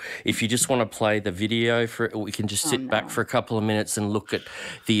canoodle. If you just want to play the video for it, we can just sit back for a couple of minutes and look at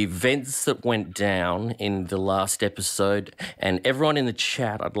the events that went down in the last episode. And everyone in the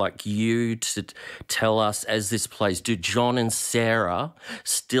chat, I'd like you to tell us as this plays, do John and Sara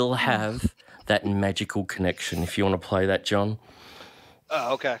still have that magical connection? If you want to play that, John.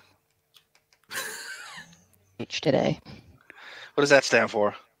 Oh, okay. Today. What does that stand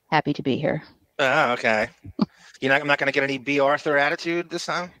for? Happy to be here. Oh, okay. I'm not going to get any B. Arthur attitude this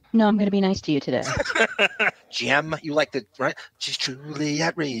time? No, I'm going to be nice to you today. Gem, you like the, right? She's truly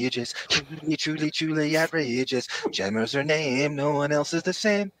outrageous. Truly, truly, truly outrageous. Gem is her name. No one else is the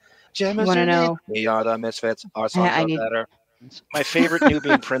same. Gem is her name. We are the misfits. Our songs are better. My favorite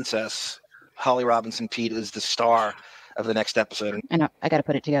Nubian princess, Holly Robinson Peete, is the star of the next episode. I know. I got to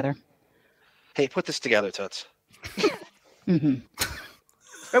put it together. Hey, put this together, Toots. Mm-hmm.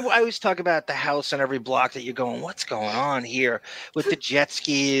 I always talk about the house on every block that you're going, what's going on here with the jet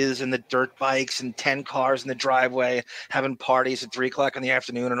skis and the dirt bikes and 10 cars in the driveway, having parties at 3 o'clock in the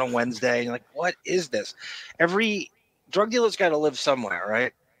afternoon on a Wednesday. And you're like, what is this? Every drug dealer's got to live somewhere,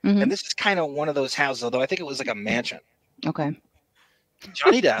 right? Mm-hmm. And this is kind of one of those houses, although I think it was like a mansion. Okay.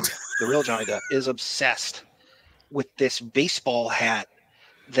 Johnny Depp, the real Johnny Depp, is obsessed with this baseball hat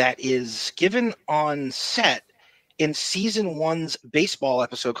that is given on set in season 1's baseball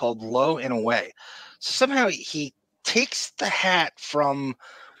episode called Low and Away. So somehow he takes the hat from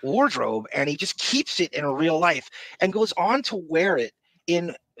wardrobe and he just keeps it in real life and goes on to wear it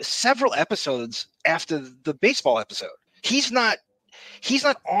in several episodes after the baseball episode. He's not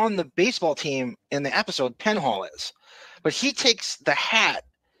on the baseball team in the episode. Penhall is, but he takes the hat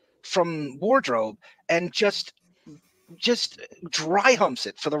from wardrobe and just dry humps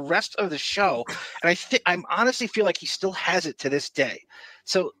it for the rest of the show. And I honestly feel like he still has it to this day.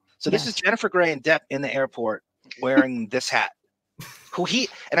 So this is Jennifer Grey and Depp in the airport wearing this hat. And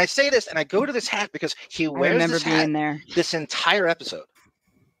I say this and I go to this hat because he wears this hat this entire episode.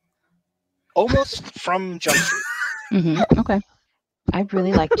 Almost from Jump Street. Mm-hmm. Okay. I'd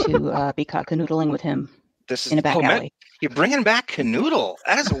really like to be caught canoodling with him in a back alley. Man, you're bringing back canoodle.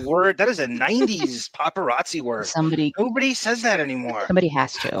 That is a word. That is a 90s paparazzi word. Nobody says that anymore. Somebody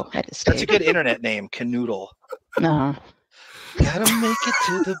has to. That's a good internet name, canoodle. Uh-huh. Gotta make it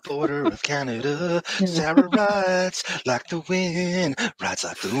to the border of Canada. Sara rides like the wind, rides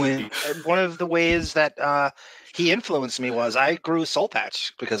like the wind. And one of the ways that he influenced me was I grew soul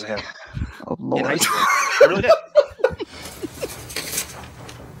patch because of him. Oh, Lord. I really did.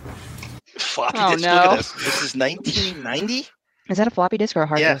 Floppy disk. No. Look at this. This is 1990. Is that a floppy disk or a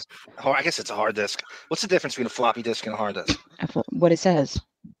hard disk? Oh, I guess it's a hard disk. What's the difference between a floppy disk and a hard disk? What it says.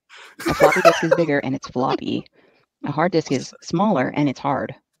 A floppy disk is bigger and it's floppy. A hard disk is smaller and it's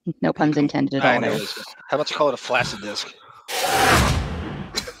hard. No puns intended at all there. How about you call it a flaccid disk?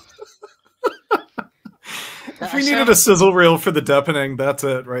 If we needed a sizzle reel for the deppening, that's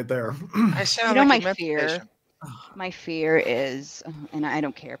it right there. I sound like my fear. My fear is, and I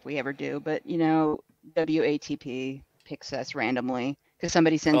don't care if we ever do, but WATP picks us randomly because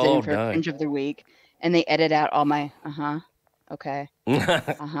somebody sends it in for a cringe of the week, and they edit out all my okay,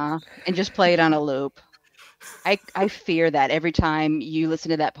 and just play it on a loop. I fear that every time you listen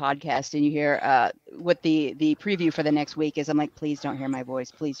to that podcast and you hear what the preview for the next week is, I'm like, please don't hear my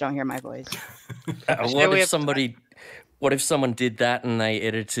voice. Please don't hear my voice. What if someone did that and they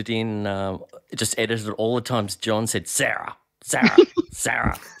edited in, just edited all the times John said, Sara, Sara,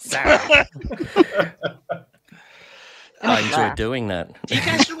 Sara, Sara. I enjoy doing that. Do you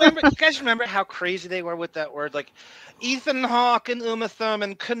guys remember how crazy they were with that word? Like Ethan Hawke and Uma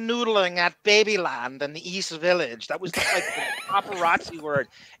Thurman canoodling at Babyland in the East Village. That was like the paparazzi word.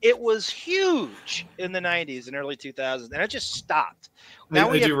 It was huge in the 90s and early 2000s, and it just stopped. Now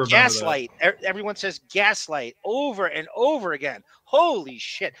we have gaslight. Everyone says gaslight over and over again. Holy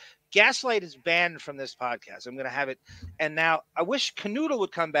shit. Gaslight is banned from this podcast. I'm going to have it. And now I wish canoodle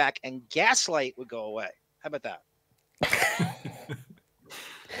would come back and gaslight would go away. How about that?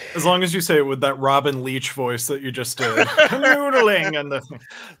 As long as you say it with that Robin Leach voice that you just did. Canoodling and the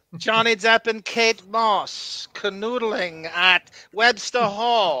Johnny Depp and Kate Moss canoodling at Webster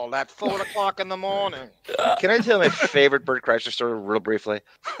Hall at 4 o'clock in the morning. Can I tell my favorite Bert Kreischer story real briefly?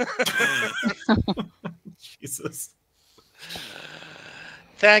 Jesus.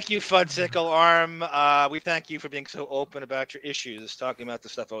 Thank you, Fudsicle Arm. We thank you for being so open about your issues. Talking about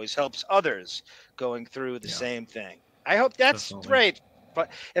this stuff always helps others going through the same thing. I hope that's great. But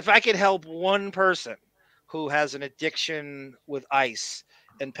if I could help one person who has an addiction with ice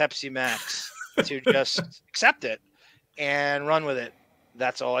and Pepsi Max to just accept it and run with it,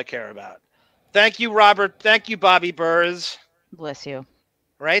 that's all I care about. Thank you, Robert. Thank you, Bobby Burrs. Bless you.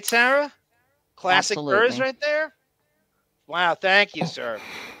 Right, Sarah? Classic Burrs Absolutely. right there. Wow, thank you, sir.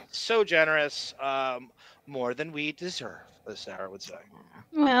 So generous. More than we deserve, as Sarah would say.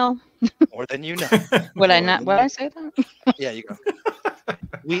 Well, More than you know. would I More not? than Would you- I say that? Yeah, you go.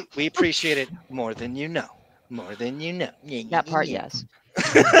 We appreciate it more than you know. More than you know. That part, yes.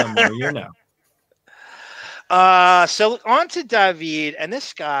 The more you know. So on to Davyd, and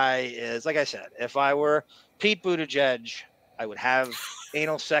this guy is, like I said, if I were Pete Buttigieg, I would have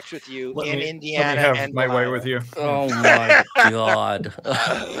anal sex with you in Indiana let me have and my way Ohio. with you. Oh my god.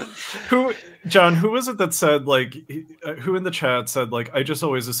 John, who was it that said, like, who in the chat said, like, I just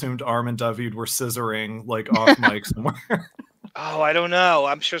always assumed Arm and Davyd were scissoring, like, off mic somewhere? Oh, I don't know.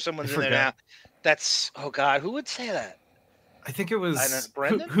 I'm sure someone's I in there now. forget. That's, oh God, who would say that? I think it was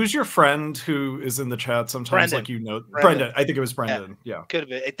Brendan? who's your friend who is in the chat sometimes? Brendan. Like, you know, Brendan. Brendan. I think it was Brendan. Yeah. Could have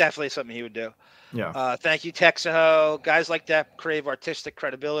been. It definitely is something he would do. Yeah. Thank you, Texaho. Guys like that crave artistic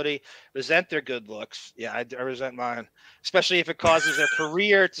credibility, resent their good looks. Yeah, I resent mine, especially if it causes their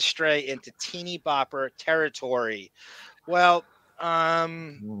career to stray into teeny bopper territory. Well,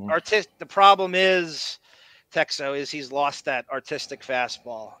 the problem is, Texo, is he's lost that artistic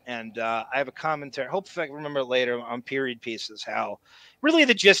fastball. And I have a commentary. Hopefully I can remember it later on period pieces, how really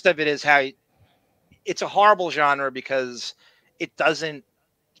the gist of it is how it's a horrible genre because it doesn't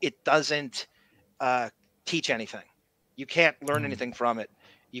teach anything. You can't learn anything from it.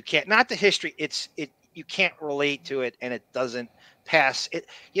 You can't, not the history. You can't relate to it, and it doesn't pass it.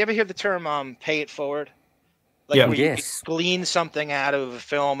 You ever hear the term pay it forward? Like, yeah. where you Yes. glean something out of a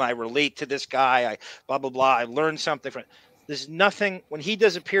film. I relate to this guy. I blah blah blah. I learned something from it. There's nothing when he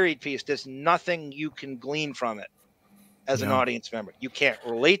does a period piece. There's nothing you can glean from it as an audience member. You can't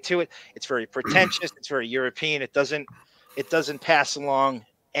relate to it. It's very pretentious. It's very European. It doesn't pass along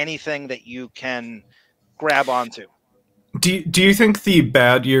anything that you can grab onto. Do you think the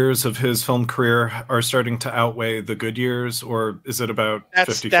bad years of his film career are starting to outweigh the good years, or is it about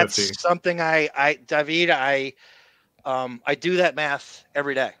 50-50? That's something Davyd, I do that math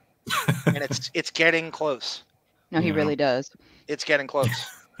every day, and it's getting close. No, he really does. It's getting close.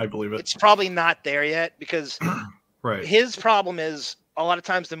 I believe it. It's probably not there yet because right. His problem is a lot of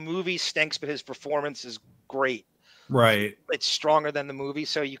times the movie stinks, but his performance is great. Right. It's stronger than the movie,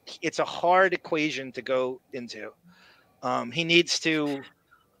 so it's a hard equation to go into. He needs to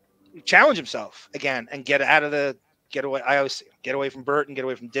challenge himself again and get away. I always say, get away from Burton, get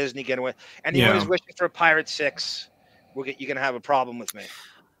away from Disney, get away. Anyone who's wishing for a Pirate 6, you're going to have a problem with me.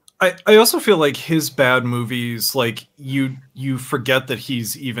 I also feel like his bad movies, like you forget that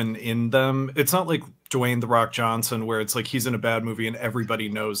he's even in them. It's not like Dwayne "The Rock" Johnson, where it's like he's in a bad movie and everybody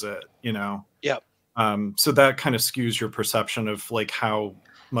knows it, you know? Yep. So that kind of skews your perception of like how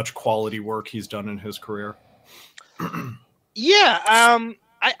much quality work he's done in his career. Yeah.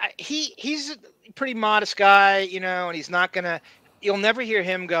 He's a pretty modest guy, you know, and he's not going to, you'll never hear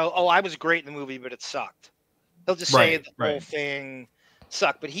him go, oh, I was great in the movie, but it sucked. He'll just say the whole thing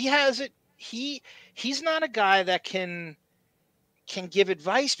sucked, but he has it. He's not a guy that can give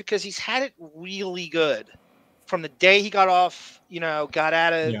advice because he's had it really good from the day he got off, you know, got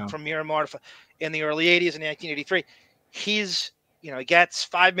out of from Miramar in the early 80s in 1983. He's, you know, he gets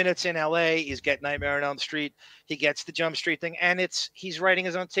 5 minutes in LA. He's get Nightmare on Elm Street. He gets the Jump Street thing, and he's writing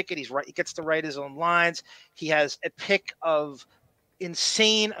his own ticket. He gets to write his own lines. He has a pick of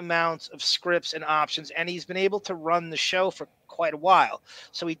insane amounts of scripts and options, and he's been able to run the show for quite a while.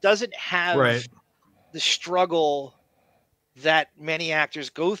 So he doesn't have the struggle that many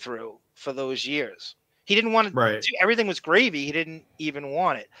actors go through for those years. He didn't want to do, everything was gravy. He didn't even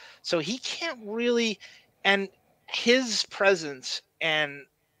want it. So he can't really, and his presence and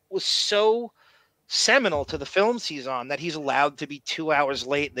was so seminal to the films he's on that he's allowed to be 2 hours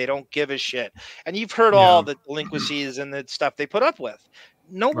late. They don't give a shit. And you've heard all the delinquencies and the stuff they put up with.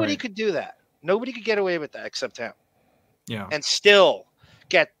 Nobody could do that. Nobody could get away with that except him. Yeah. And still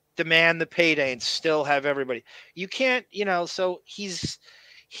demand the payday and still have everybody. You can't, you know, so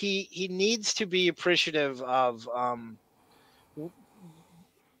he needs to be appreciative of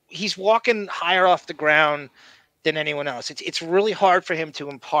he's walking higher off the ground than anyone else. It's really hard for him to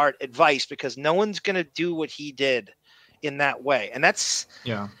impart advice because no one's going to do what he did in that way. And that's,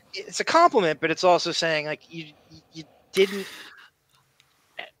 it's a compliment, but it's also saying like, you didn't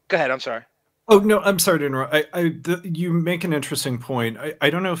go ahead. I'm sorry. Oh no, I'm sorry to interrupt. You make an interesting point. I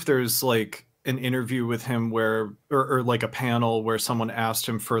don't know if there's like an interview with him where, or like a panel where someone asked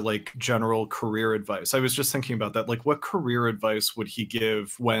him for like general career advice. I was just thinking about that. Like what career advice would he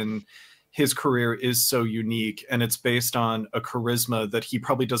give when his career is so unique, and it's based on a charisma that he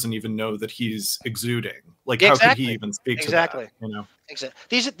probably doesn't even know that he's exuding. Like, how could he even speak to that? You know,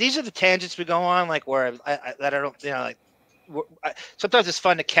 exactly. These are the tangents we go on, like where I don't, you know, like sometimes it's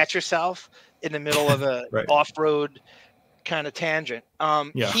fun to catch yourself in the middle of a off-road kind of tangent.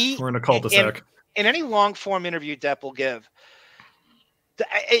 We're in a cul-de-sac. In any long-form interview Depp will give,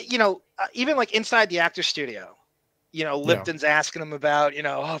 you know, even like inside the actor studio, you know, Lipton's asking him about, you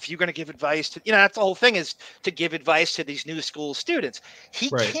know, if you're going to give advice to, you know, that's the whole thing, is to give advice to these new school students. He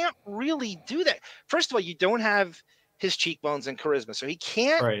can't really do that. First of all, you don't have his cheekbones and charisma, so he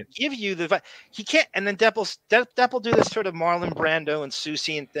can't give you the advice. He can't. And then Depp will do this sort of Marlon Brando and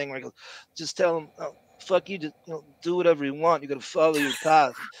Susie thing where he goes, just tell him, oh, fuck you, just, you know, do whatever you want. You got to follow your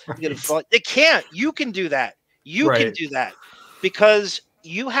path. You got to follow. They can't. You can do that. You can do that because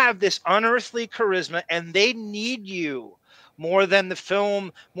you have this unearthly charisma, and they need you more than the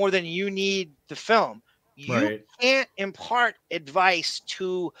film, more than you need the film. You can't impart advice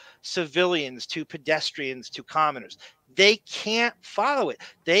to civilians, to pedestrians, to commoners. They can't follow it.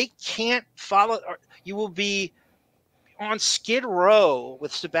 They can't follow it. You will be on Skid Row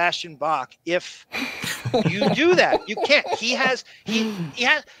with Sebastian Bach if you do that. You can't. He has.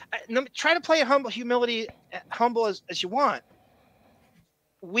 Try to play humble as you want.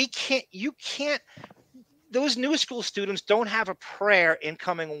 We can't. You can't. Those new school students don't have a prayer in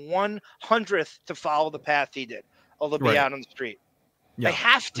coming 100th to follow the path he did, or they'll be out on the street. They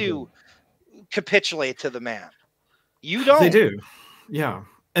have to capitulate to the man. You don't. They do. Yeah.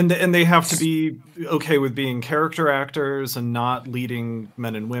 And they have to be okay with being character actors and not leading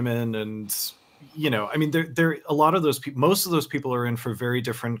men and women. And, you know, I mean, there a lot of those people, most of those people are in for very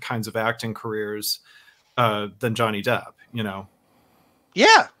different kinds of acting careers than Johnny Depp, you know?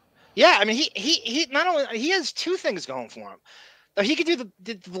 Yeah. Yeah. I mean, he not only, he has two things going for him. He could do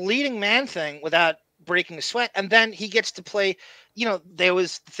the leading man thing without breaking a sweat. And then he gets to play, you know, there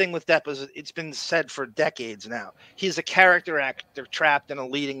was the thing with Depp, it's been said for decades now. He's a character actor trapped in a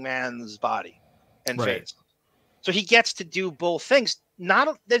leading man's body and face. So he gets to do both things.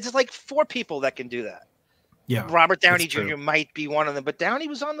 There's like 4 people that can do that. Yeah. Robert Downey Jr. might be one of them, but Downey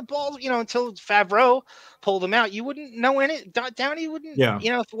was on the ball, you know, until Favreau pulled him out. You wouldn't know Downey wouldn't,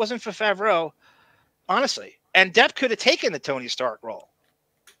 you know, if it wasn't for Favreau, honestly. And Depp could have taken the Tony Stark role.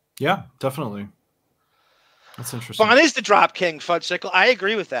 Yeah, definitely. That's interesting. Bond is the drop king, Fudgesicle. I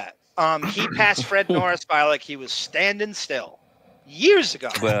agree with that. He passed Fred Norris by like he was standing still years ago.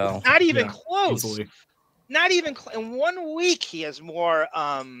 Well, not even close. Easily. Not even in 1 week, he has more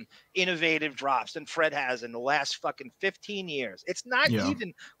innovative drops than Fred has in the last fucking 15 years. It's not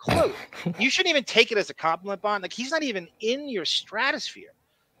even close. You shouldn't even take it as a compliment, Bond. Like, he's not even in your stratosphere.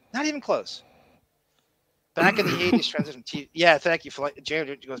 Not even close. Back in the 80s, transition TV. Yeah, thank you for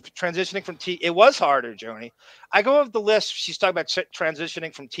transitioning from TV. It was harder, Joni. I go over the list. She's talking about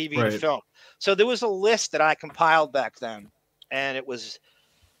transitioning from TV to film. So there was a list that I compiled back then, and it was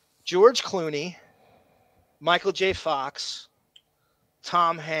George Clooney, Michael J. Fox,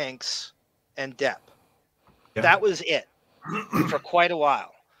 Tom Hanks, and Depp. Yeah. That was it for quite a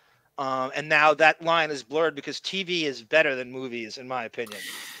while. And now that line is blurred because TV is better than movies, in my opinion.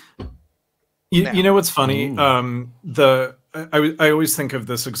 You know what's funny? I always think of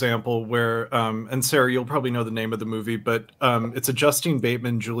this example where, and Sarah, you'll probably know the name of the movie, but it's a Justine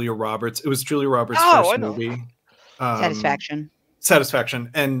Bateman, Julia Roberts. It was Julia Roberts' first movie.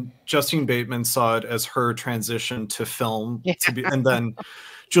 Satisfaction. And Justine Bateman saw it as her transition to film, and then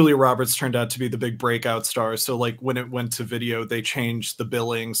Julia Roberts turned out to be the big breakout star. So like when it went to video, they changed the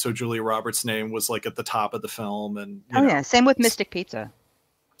billing. So Julia Roberts' name was like at the top of the film. And yeah. Same with Mystic Pizza.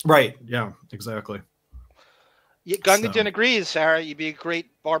 Right. Yeah, exactly. Gungadin agrees, Sarah. You'd be a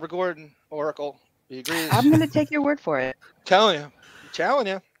great Barbara Gordon Oracle. He agrees. I'm going to take your word for it. I'm telling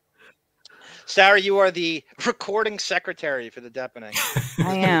you. Sarah, you are the recording secretary for the Deppening.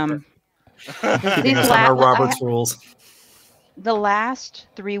 I am. Our Robert's rules. The last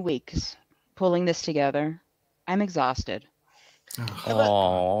 3 weeks pulling this together, I'm exhausted.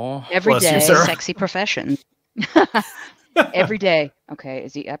 Aww. Every day, sexy profession. Every day. Okay,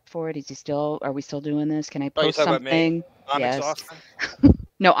 is he up for it? Is he still? Are we still doing this? Can I post something? I'm exhausted.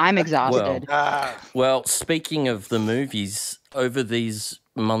 No, I'm exhausted. Well, speaking of the movies, over these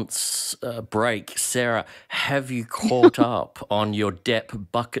months break, Sarah, have you caught up on your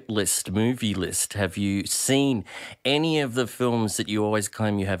Depp bucket list, movie list? Have you seen any of the films that you always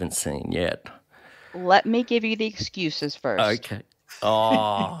claim you haven't seen yet? Let me give you the excuses first. Okay.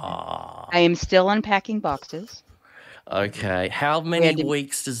 Oh. I am still unpacking boxes. Okay. How many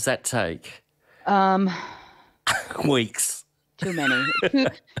weeks does that take? Um, Weeks. Too many.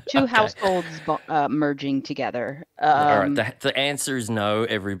 Two households merging together. All right. The answer is no,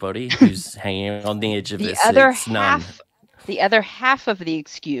 everybody who's hanging on the edge of their seats. None. The other half of the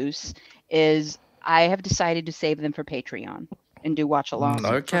excuse is I have decided to save them for Patreon and do watch-alongs.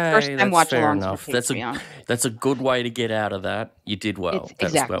 Okay, First time that's fair watch-alongs enough. for Patreon. That's a good way to get out of that. You did well.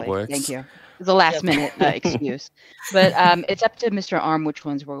 Exactly. That works. Thank you. It's a last-minute excuse. But it's up to Mr. Arm which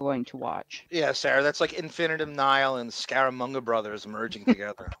ones we're going to watch. Yeah, Sarah, that's like Infinitum Nile and Scaramanga Brothers merging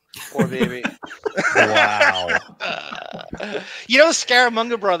together. Poor baby. Wow. You know,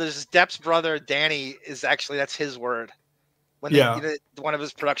 Scaramanga Brothers, Depp's brother, Danny, is actually, that's his word. When one of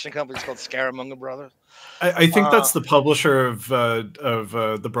his production companies called Scaramanga Brothers. I think that's the publisher of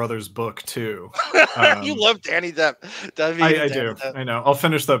the Brothers book too. You love Danny Depp. I do. Depp. I know. I'll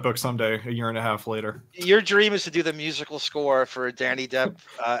finish that book someday, a year and a half later. Your dream is to do the musical score for Danny Depp.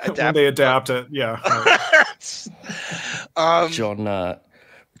 When they adapt it, yeah. Right. John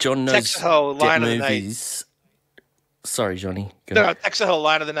knows line movies. Sorry, Johnny. No, Texaho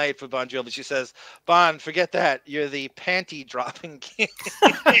line of the night for Bon Jovi. She says, "Bon, forget that. You're the panty dropping king."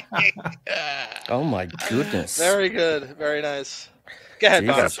 Oh my goodness! Very good. Very nice. Go ahead,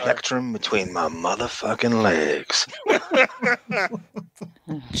 Bon. Spectrum between my motherfucking legs.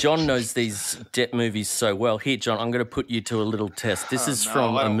 John knows these Depp movies so well. Here, John, I'm going to put you to a little test. This is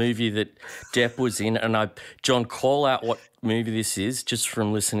from a movie that Depp was in, and John, call out what movie this is just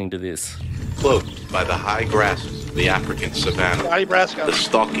from listening to this. Cloaked by the high grasses of the African savanna, the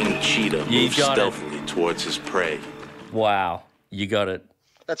stalking cheetah moves stealthily towards his prey. Wow, you got it.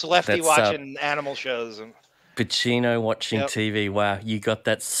 That's Lefty watching animal shows. Pacino watching TV. Wow, you got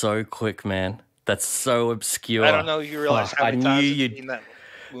that so quick, man. That's so obscure. I don't know if you realize how many times you've seen that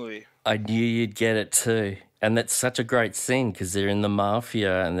movie. I knew you'd get it too. And that's such a great scene because they're in the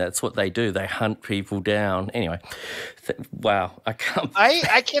mafia and that's what they do. They hunt people down. Anyway, wow. I can't.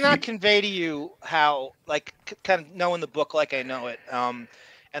 I cannot convey to you how, like, kind of knowing the book like I know it, and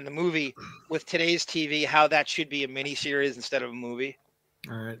the movie with today's TV, how that should be a miniseries instead of a movie.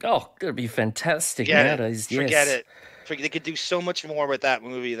 All right. Oh, it'd be fantastic nowadays. Forget it. They could do so much more with that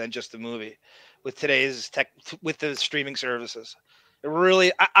movie than just a movie with today's tech, with the streaming services. It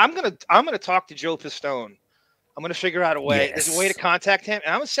really, I'm gonna talk to Joe Pistone. I'm gonna figure out a way. Yes. There's a way to contact him,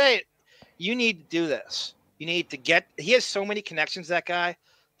 and I'm gonna say, you need to do this. You need to get. He has so many connections. That guy,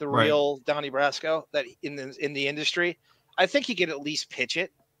 the real Donnie Brasco, that in the industry. I think he could at least pitch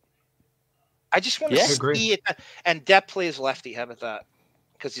it. I just want to see it. And Depp plays Lefty. How about that?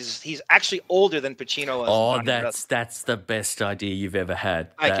 Because he's actually older than Pacino is. Oh, that's the best idea you've ever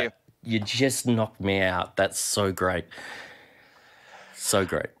had. Thank you. You just knocked me out. That's so great. So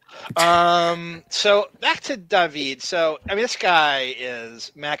great. So back to Davyd. So I mean, this guy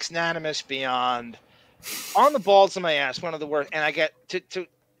is magnanimous beyond, on the balls of my ass, one of the worst. And I get to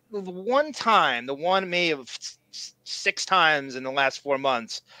the one time, the one may have 6 times in the last 4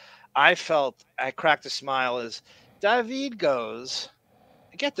 months, I felt I cracked a smile as Davyd goes,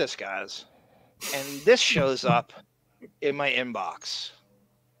 get this, guys, and this shows up in my inbox.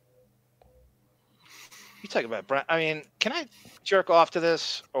 You talk about Brent. I mean, can I jerk off to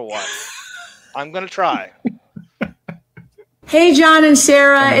this or what? I'm gonna try. Hey, John and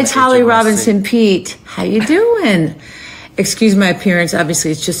Sarah, it's Holly Robinson Pete. How you doing? Excuse my appearance.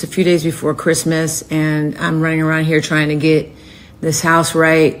 Obviously, it's just a few days before Christmas, and I'm running around here trying to get this house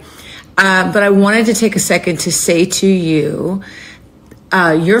right. But I wanted to take a second to say to you,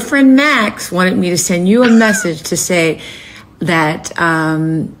 your friend Max wanted me to send you a message to say that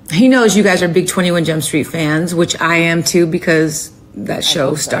he knows you guys are big 21 Jump Street fans, which I am too, because that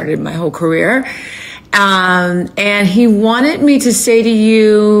show started my whole career. And he wanted me to say to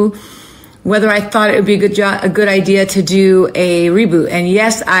you whether I thought it would be a good idea to do a reboot. And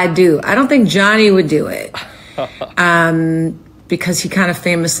yes, I do. I don't think Johnny would do it. Because he kind of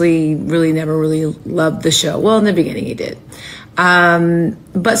famously never really loved the show. Well, in the beginning he did.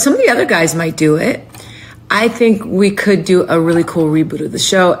 But some of the other guys might do it. I think we could do a really cool reboot of the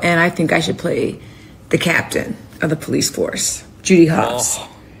show, and I think I should play the captain of the police force, Judy Hoffs. Oh.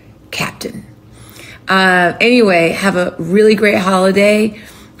 Captain. Anyway, have a really great holiday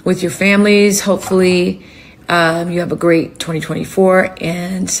with your families. Hopefully, you have a great 2024,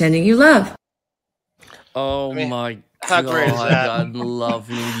 and sending you love. Oh, my how great is that? I'm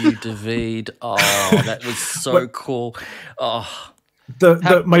loving you, Davyd. Oh, that was so cool. Oh.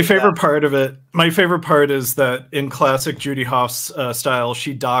 My favorite part of it, my favorite part is that in classic Judy Hoffs style,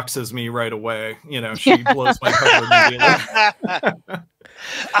 she doxes me right away. You know, she blows my cover immediately.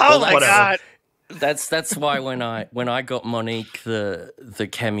 Oh my God. That's why when I got Monique the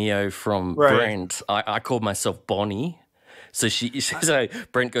cameo from Brent, I called myself Bonnie. So so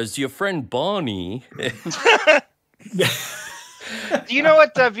Brent goes, "Your friend Barney." Do you know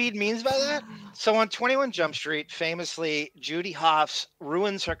what Davyd means by that? So on 21 Jump Street, famously, Judy Hoffs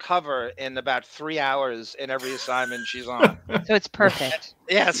ruins her cover in about 3 hours in every assignment she's on. So it's perfect.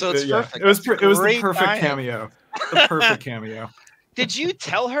 Yeah, so it's perfect. It was That's it was the great perfect timing. cameo. The perfect cameo. Did you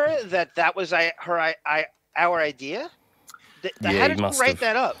tell her that was our idea? How did you write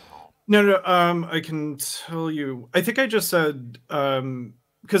that up? No. I can tell you. I think I just said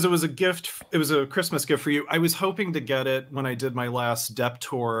because it was a gift. It was a Christmas gift for you. I was hoping to get it when I did my last Depp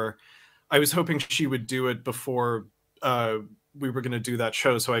tour. I was hoping she would do it before we were going to do that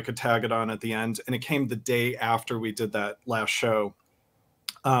show, so I could tag it on at the end. And it came the day after we did that last show.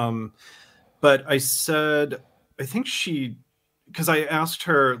 But I said, I think she, because I asked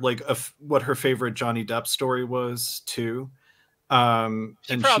her like what her favorite Johnny Depp story was too. She and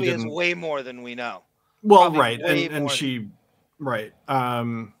probably she is way more than we know. Well, Probably right, way and more she, right. Let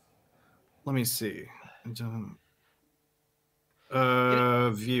me see.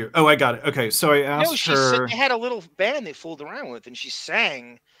 View. Oh, I got it. Okay, so I asked her. They had a little band they fooled around with, and she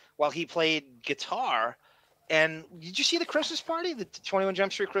sang while he played guitar. And did you see the Christmas party, the 21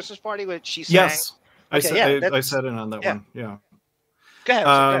 Jump Street Christmas party, where she sang? Yes, I said it on that one. Yeah. Go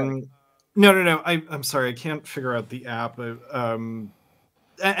ahead. No. I'm sorry, I can't figure out the app.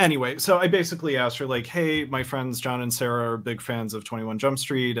 Anyway, so I basically asked her like, "Hey, my friends John and Sarah are big fans of 21 Jump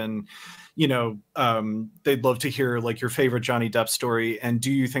Street, and they'd love to hear like your favorite Johnny Depp story. And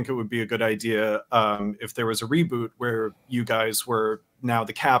do you think it would be a good idea if there was a reboot where you guys were now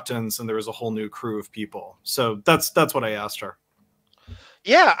the captains and there was a whole new crew of people?" So that's what I asked her.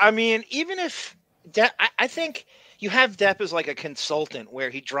 Yeah, I mean, even if I think you have Depp as like a consultant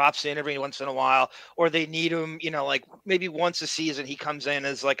where he drops in every once in a while, or they need him, like maybe once a season he comes in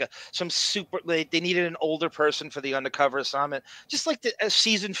as like they needed an older person for the undercover assignment, just like a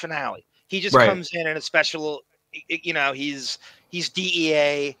season finale. He just comes in a special, he's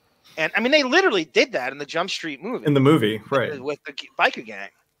DEA. And I mean, they literally did that in the Jump Street movie. In the movie, right. With the biker gang.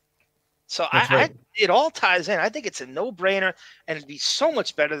 So it all ties in. I think it's a no-brainer, and it'd be so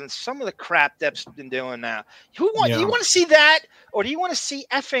much better than some of the crap Depp's been doing now. Do you want to see that, or do you want to see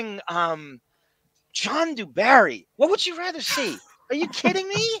effing John DuBarry? What would you rather see? Are you kidding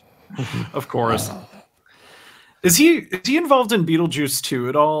me? Of course. Is he involved in Beetlejuice 2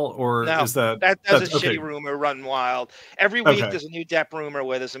 at all, or no, is that's a shitty rumor running wild? Every week there's a new Depp rumor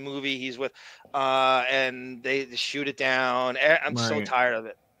where there's a movie he's with, and they shoot it down. I'm so tired of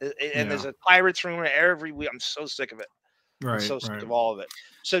it. And there's a Pirates rumor every week. I'm so sick of it. I'm so sick of all of it.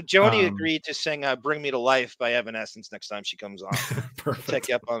 So Joni agreed to sing "Bring Me to Life" by Evanescence next time she comes on. I'll take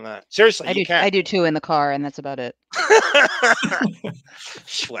you up on that. Seriously, I do too in the car, and that's about it.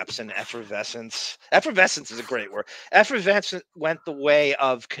 Schweppes and effervescence. Effervescence is a great word. Effervescence went the way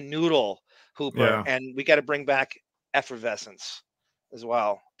of Canoodle Hooper, and we got to bring back effervescence as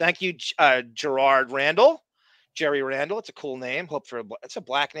well. Thank you, Gerard Randall. Jerry Randall. It's a cool name. It's a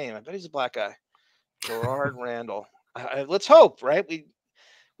black name. I bet he's a black guy. Gerard Randall. Let's hope, right?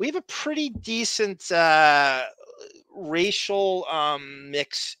 We have a pretty decent racial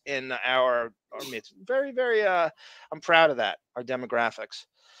mix in our midst. Very, very. I'm proud of that. Our demographics.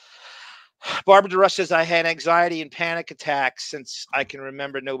 Barbara DeRush says, "I had anxiety and panic attacks since I can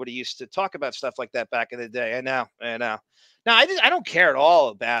remember. Nobody used to talk about stuff like that back in the day." I know. No, I don't care at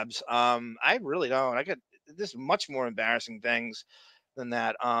all, Babs. I really don't. There's much more embarrassing things than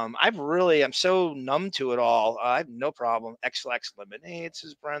that. I'm so numb to it all. I have no problem. X-Lax lemonade,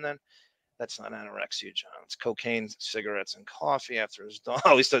 says Brendan. That's not anorexia, John. It's cocaine, cigarettes, and coffee after his dog.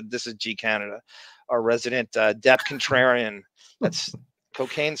 Oh, he said this is G Canada, our resident Depp contrarian. That's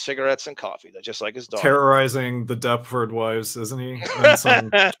cocaine, cigarettes, and coffee. That's just like his dog. Terrorizing the Deppford wives, isn't he?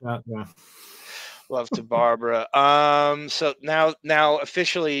 Yeah. Love to Barbara. So now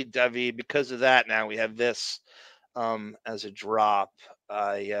officially, Davyd, because of that, now we have this as a drop.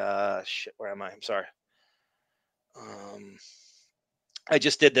 Shit, where am I? I'm sorry. I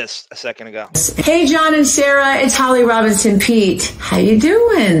just did this a second ago. Hey, John and Sarah, it's Holly Robinson Pete. How you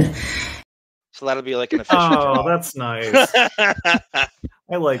doing? So that'll be like an official. Oh, that's nice.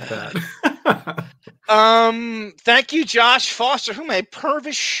 I like that. Thank you, Josh Foster. Who am I?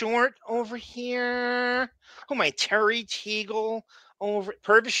 Purvis Short over here. Who am I? Terry Teagle over.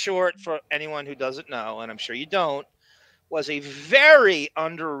 Purvis Short, for anyone who doesn't know, and I'm sure you don't, was a very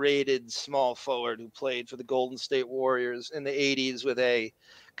underrated small forward who played for the Golden State Warriors in the 80s with a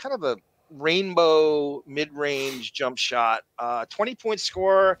kind of a rainbow mid-range jump shot. 20-point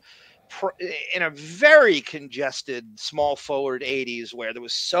scorer, in a very congested small forward 80s where there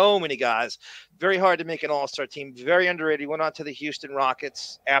was so many guys, very hard to make an all-star team, very underrated. He went on to the Houston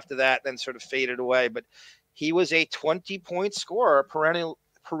Rockets after that, then sort of faded away. But he was a 20-point scorer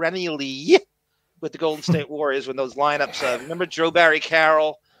perennially with the Golden State Warriors when those lineups. Remember Joe Barry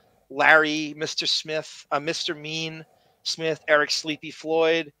Carroll, Larry, Mr. Smith, Mr. Mean Smith, Eric Sleepy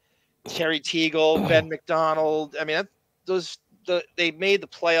Floyd, Terry Teagle, Ben McDonald. I mean, they made the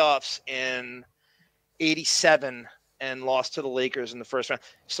playoffs in '87 and lost to the Lakers in the first round.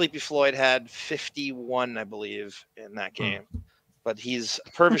 Sleepy Floyd had 51, I believe, in that game. But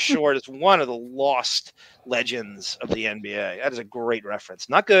Purvis Short is one of the lost legends of the NBA. That is a great reference.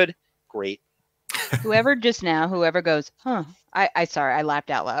 Not good, great. Whoever goes, huh? Sorry, I laughed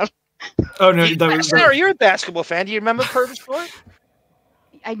out loud. Oh no, Sarah, you're a basketball fan. Do you remember Purvis Short?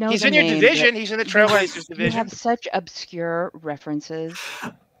 I know he's the in your name, division. He's in the Trailblazers division. You have such obscure references.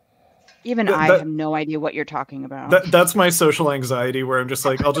 Even I have no idea what you're talking about. That's my social anxiety, where I'm just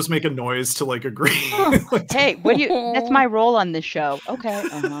like, I'll just make a noise to like agree. Hey, that's my role on this show. Okay.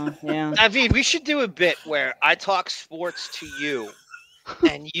 Yeah. Davyd, we should do a bit where I talk sports to you,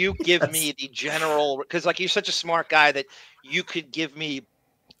 and you give me the general, because like you're such a smart guy that you could give me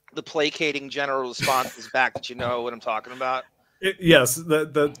the placating general responses back that you know what I'm talking about. Yes,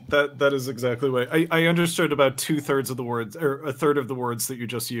 that is exactly what I understood about 2/3 of the words, or a third of the words that you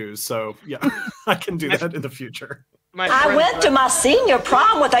just used. So yeah, I can do that in the future. I went to my senior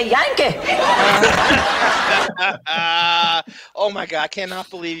prom with a Yankee. Oh my God, I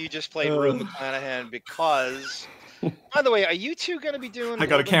cannot believe you just played Rue McClanahan because, by the way, are you two going to be doing? I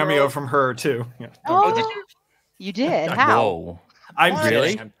got a cameo from her too. Yeah. Oh, did you? You did? How? Whoa. I'm really?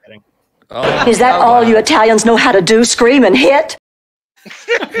 kidding. I'm kidding. Oh. Is that all you Italians know how to do? Scream and hit?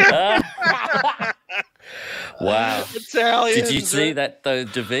 Wow. Italians. Did you see that though,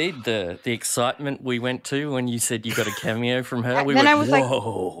 Davyd? The excitement we went to when you said you got a cameo from her? We then went, I was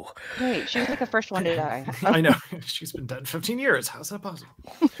whoa. Like, wait, she was like the first one to die. I know. She's been dead 15 years. How's that possible?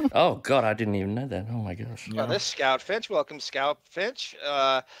 Oh God, I didn't even know that. Oh my gosh. Well, this Scout Finch. Welcome, Scout Finch.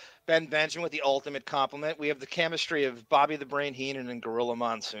 Ben Benjamin with the ultimate compliment. We have the chemistry of Bobby the Brain Heenan and Gorilla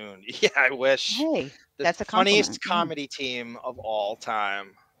Monsoon. Yeah, I wish. Hey, the that's a funniest compliment. comedy team of all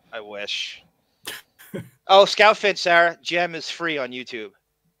time. I wish. Oh, Scout Finch, Sarah. Gem is free on YouTube.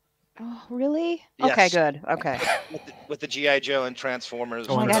 Oh, really? Yes. Okay, good. Okay. With the G.I. Joe and Transformers.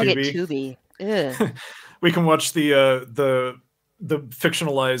 Oh, I gotta get Tubi. Ugh. We can watch the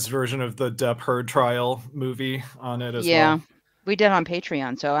fictionalized version of the Depp Heard trial movie on it as well. We did on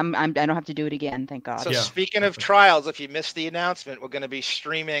Patreon, so I don't have to do it again. Thank God. So speaking of trials, if you missed the announcement, we're going to be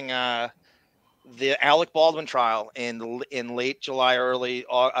streaming the Alec Baldwin trial in late July, early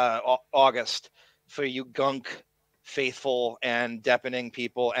August for you gunk faithful and deppening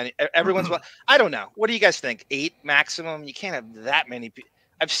people, and everyone's. I don't know. What do you guys think? 8 maximum? You can't have that many people.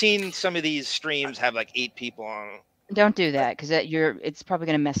 I've seen some of these streams have like 8 people on them. Don't do that because it's probably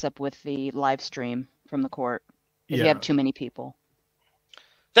going to mess up with the live stream from the court. If you have too many people.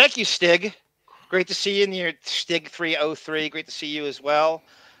 Thank you, Stig. Great to see you in your Stig 303. Great to see you as well.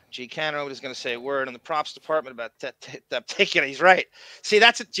 G. Canada is going to say a word in the props department about Depp taking it. He's right. See,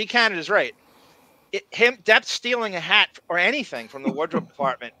 G. Canada's right. Depp stealing a hat or anything from the wardrobe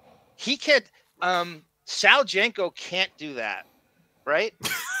department. He can't. Sal Janko can't do that, right?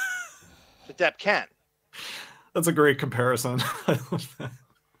 But Depp can. That's a great comparison. I love that.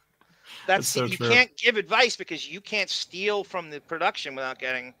 That's so you can't give advice because you can't steal from the production without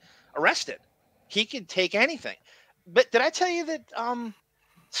getting arrested. He could take anything. But did I tell you that I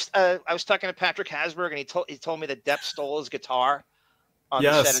was talking to Patrick Hasberg and he told me that Depp stole his guitar on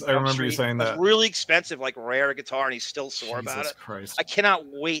the set of I remember Street. You saying that. It was really expensive, like rare guitar, and he's still sore about it. Christ. I cannot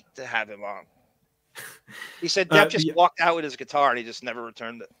wait to have him on. He said Depp just walked out with his guitar and he just never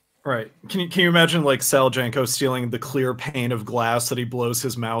returned it. Right. Can you imagine like Sal Janko stealing the clear pane of glass that he blows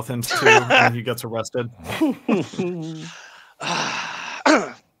his mouth into when he gets arrested?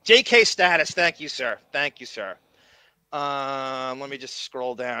 JK status. Thank you, sir. Thank you, sir. Let me just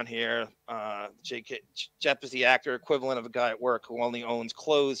scroll down here. JK Jeff is the actor equivalent of a guy at work who only owns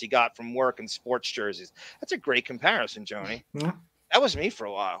clothes he got from work and sports jerseys. That's a great comparison, Joni. Yeah. That was me for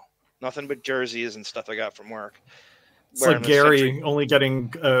a while. Nothing but jerseys and stuff I got from work. It's like Gary only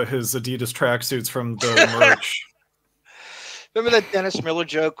getting his Adidas tracksuits from the merch. Remember that Dennis Miller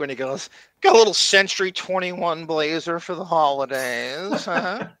joke when he goes, "Got a little Century 21 blazer for the holidays,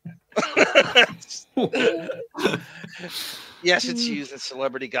 huh?" Yes, it's used in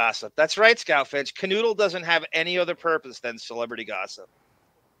celebrity gossip. That's right, Scout Finch. Canoodle doesn't have any other purpose than celebrity gossip.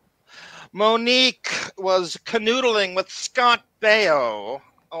 Monique was canoodling with Scott Baio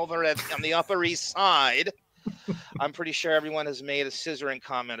over on the Upper East Side. I'm pretty sure everyone has made a scissoring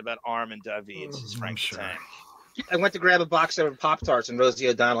comment about Arm and Davyd. This is Frank the Tank. I went to grab a box of Pop-Tarts, and Rosie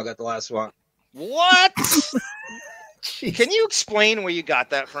O'Donnell got the last one. What? Can you explain where you got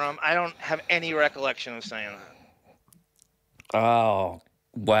that from? I don't have any recollection of saying that. Oh,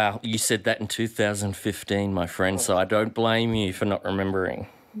 wow. You said that in 2015, my friend, so I don't blame you for not remembering.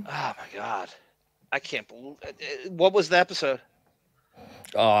 Oh, my God. I can't believe it. What was the episode?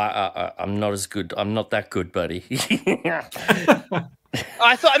 Oh, I'm not as good. I'm not that good, buddy.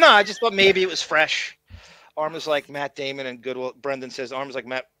 I just thought maybe it was fresh. Arm is like Matt Damon and Goodwill. Brendan says Arm is like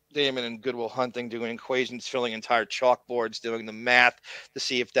Matt Damon and Goodwill Hunting doing equations, filling entire chalkboards, doing the math to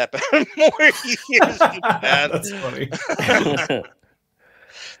see if Depp had more years than that. That's funny.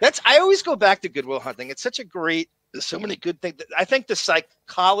 I always go back to Goodwill Hunting. It's such a great, there's so many good things. I think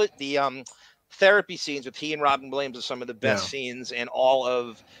the therapy scenes with he and Robin Williams are some of the best scenes in all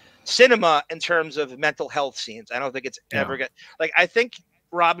of cinema in terms of mental health scenes. I don't think it's ever I think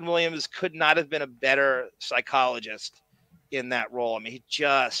Robin Williams could not have been a better psychologist in that role. I mean,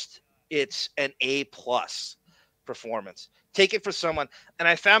 it's an A+ performance. Take it for someone. And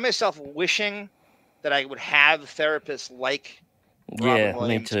I found myself wishing that I would have therapists like Robin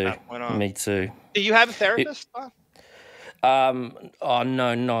Williams. Me too. Do you have a therapist? Oh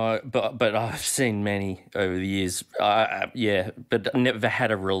no, but I've seen many over the years. But never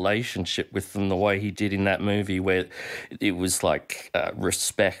had a relationship with them the way he did in that movie, where it was like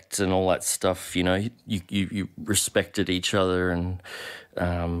respect and all that stuff. You know, you respected each other, and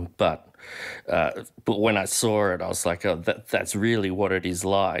but when I saw it, I was like, oh, that's really what it is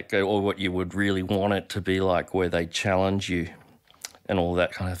like, or what you would really want it to be like, where they challenge you and all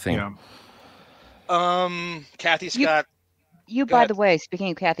that kind of thing. Yeah. Kathy Scott. By the way, speaking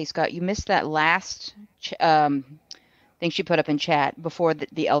of Kathy Scott, you missed that last thing she put up in chat before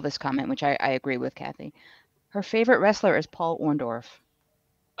the Elvis comment, which I agree with Kathy. Her favorite wrestler is Paul Orndorff.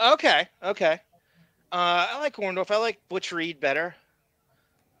 Okay. I like Orndorff. I like Butch Reed better.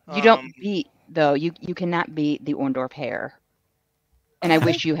 You don't beat, though. You cannot beat the Orndorff hair. And I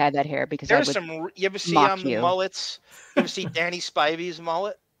wish you had that hair, because there's you ever see the mullets? You ever see Danny Spivey's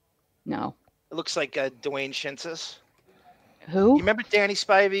mullet? No. It looks like Dwayne Shintz's. Who? You remember Danny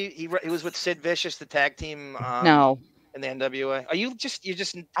Spivey? He was with Sid Vicious, the tag team. No. In the NWA. I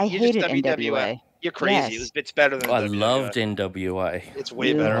hated NWA. You're crazy. Yes. It's better than I NWA. loved NWA. It's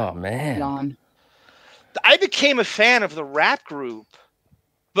way better. Oh man. I became a fan of the rap group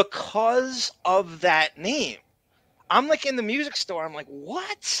because of that name. I'm like in the music store. I'm like,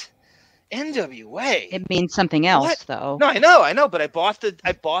 what? NWA. It means something else, though. No, I know. But I bought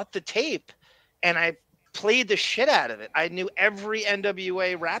the tape, and I played the shit out of it. I knew every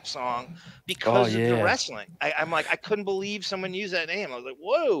NWA rap song because of the wrestling. I'm like, I couldn't believe someone used that name. I was like,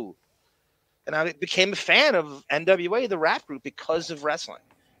 whoa. And I became a fan of NWA, the rap group, because of wrestling.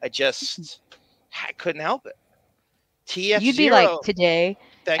 I couldn't help it. TF0. You'd be like today.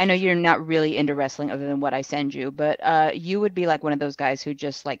 I know you're not really into wrestling other than what I send you, but you would be like one of those guys who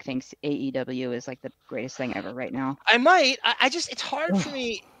just like thinks AEW is like the greatest thing ever right now. I might. It's hard for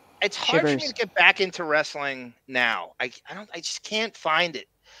me. It's hard for me to get back into wrestling now. I just can't find it.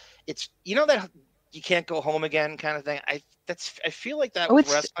 It's that you can't go home again kind of thing. I feel like that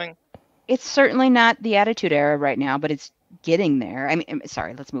with wrestling. It's certainly not the Attitude Era right now, but it's getting there. I mean,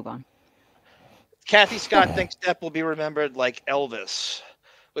 sorry, let's move on. Kathy Scott thinks Depp will be remembered like Elvis,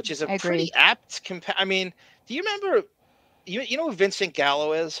 which is a pretty apt I mean, do you remember you know who Vincent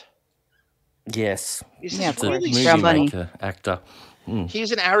Gallo is? Yes. He's a really movie maker, actor.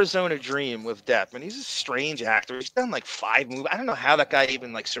 He's an Arizona Dream with Depp, and he's a strange actor. He's done like 5 movies. I don't know how that guy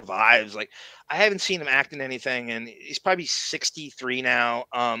even like survives. Like, I haven't seen him act in anything, and he's probably 63 now.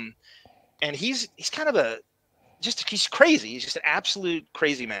 And he's kind of he's crazy. He's just an absolute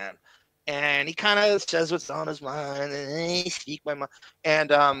crazy man, and he kind of says what's on his mind, and he speak my mind.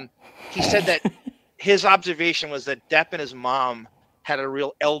 And he said that his observation was that Depp and his mom had a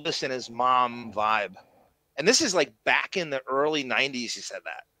real Elvis and his mom vibe. And this is like back in the early 90s, he said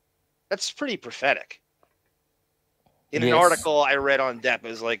that. That's pretty prophetic. In an article I read on Depp, it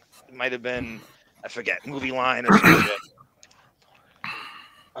was like, it might have been, I forget, Movie Line or something.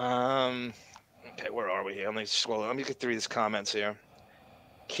 Okay, where are we here? Let me scroll. Let me get through these comments here.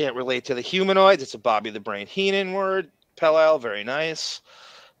 Can't relate to the humanoids. It's a Bobby the Brain Heenan word. Pellel, very nice.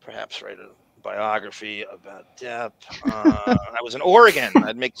 Perhaps write a biography about Depp. I was in Oregon.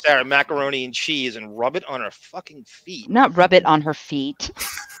 I'd make Sara macaroni and cheese and rub it on her fucking feet. Not rub it on her feet.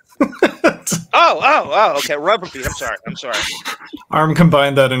 Oh, okay. Rub her feet. I'm sorry. Arm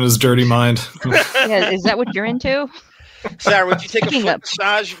combined that in his dirty mind. Yeah, is that what you're into? Sarah, would you take a Speaking foot of-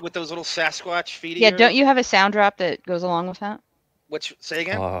 massage with those little Sasquatch feet? of Yeah, yours? don't you have a sound drop that goes along with that? Which say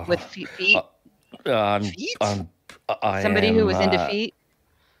again? Oh, With feet? Feet? I Somebody who am, was into feet?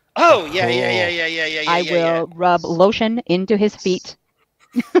 Oh yeah. I will rub lotion into his feet.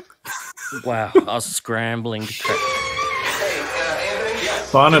 Wow, I was scrambling to crack.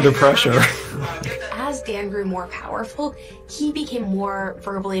 Bon under pressure. As Dan grew more powerful, he became more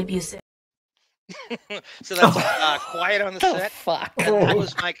verbally abusive. So that's Quiet on the Set. Fuck. And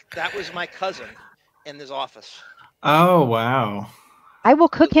that was my cousin in his office. Oh wow. I will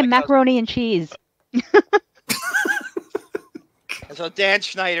cook him macaroni and cheese. And so Dan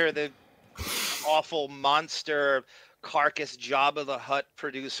Schneider, the awful monster carcass Jabba the Hutt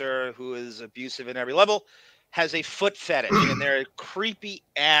producer who is abusive in every level, has a foot fetish, and they're creepy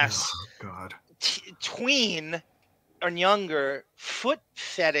ass tween and younger foot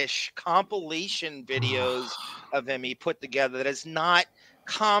fetish compilation videos of him he put together that is not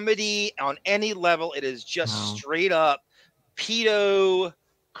comedy on any level. It is just straight up pedo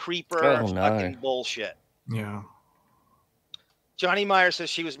creeper fucking bullshit. Yeah. Johnny Meyer says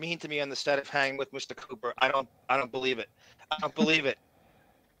she was mean to me on the set of Hanging with Mr. Cooper. I don't believe it. I don't believe it.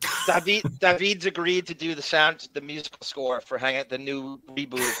 David's agreed to do the musical score for the new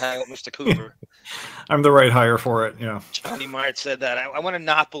reboot of Hanging with Mr. Cooper. I'm the right hire for it. Yeah. Johnny Meyer said that. I want to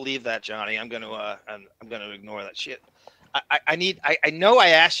not believe that, Johnny. I'm gonna ignore that shit. I know I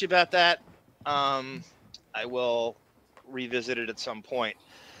asked you about that. I will revisit it at some point.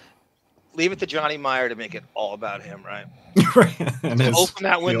 Leave it to Johnny Meyer to make it all about him, right? And open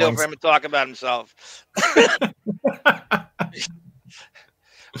that window for him to talk about himself.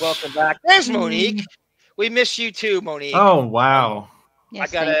 Welcome back. There's Monique. We miss you too, Monique. Oh wow.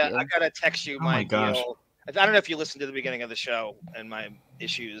 Yes, I gotta text you my gosh. deal. I don't know if you listened to the beginning of the show and my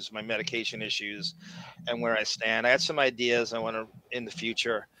issues, my medication issues, and where I stand. I had some ideas I want to in the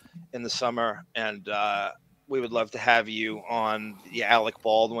future, in the summer, and we would love to have you on the Alec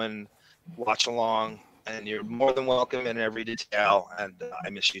Baldwin watch along, and you're more than welcome in every detail. And I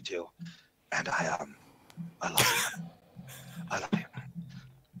miss you too, and I love you. I love you.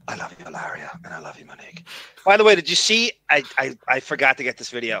 I love you, Ilaria, and I love you, Monique. By the way, did you see? I forgot to get this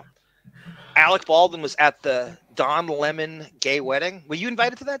video. Alec Baldwin was at the Don Lemon gay wedding. Were you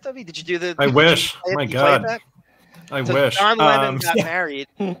invited to that, Davyd? Did you do the? I wish. Oh my God. I wish. Don Lemon got married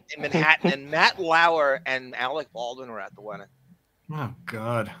in Manhattan, and Matt Lauer and Alec Baldwin were at the wedding. Oh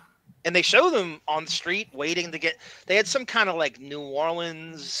God. And they show them on the street waiting to get. They had some kind of like New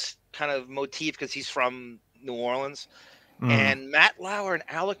Orleans kind of motif because he's from New Orleans. And Matt Lauer and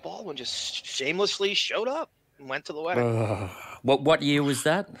Alec Baldwin just shamelessly showed up and went to the wedding. What year was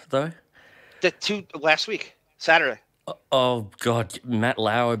that, though? Last week, Saturday. Oh, God. Matt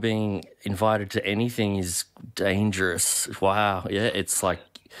Lauer being invited to anything is dangerous. Wow. Yeah, it's like...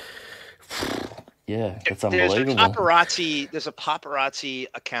 Yeah, that's unbelievable. There's a paparazzi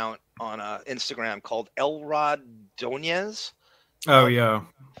account on Instagram called Elrod Donez. Oh, yeah.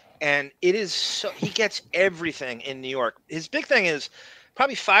 And it is so he gets everything in New York. His big thing is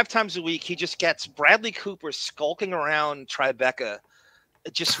probably 5 times a week he just gets Bradley Cooper skulking around Tribeca,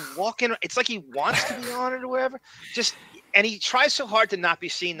 just walking. It's like he wants to be on it or whatever. And he tries so hard to not be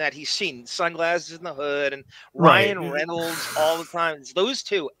seen that he's seen. Sunglasses in the hood and Ryan Reynolds all the time. It's those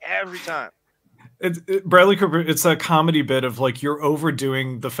two every time. Bradley Cooper, it's a comedy bit of like you're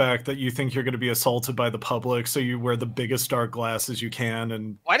overdoing the fact that you think you're going to be assaulted by the public, so you wear the biggest dark glasses you can.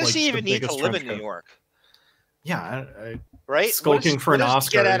 And why does he even need to live in New York? Yeah, right. Skulking for an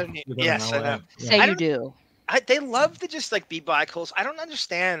Oscar. Yes, I know. Say you do. They love to just like be bicles. I don't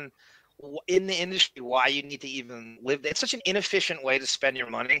understand in the industry why you need to even live there. It's such an inefficient way to spend your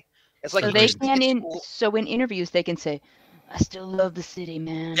money. It's like so in interviews they can say, I still love the city,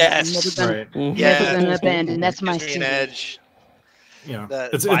 man. Yes. Never gonna abandon. That's my city. Edge. Yeah.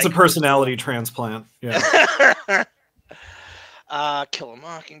 It's a personality transplant. Yeah. Kill a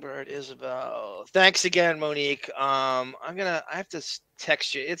Mockingbird, Isabel. Thanks again, Monique. I have to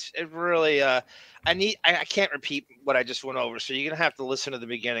text you. It really I can't repeat what I just went over, so you're gonna have to listen to the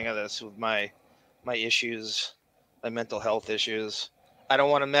beginning of this with my issues, my mental health issues. I don't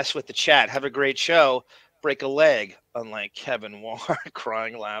want to mess with the chat. Have a great show. Break a leg, unlike Kevin War,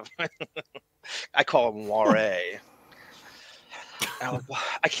 crying laughing. I call him Warray.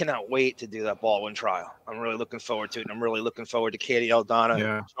 I cannot wait to do that Baldwin trial. I'm really looking forward to it. And I'm really looking forward to Katie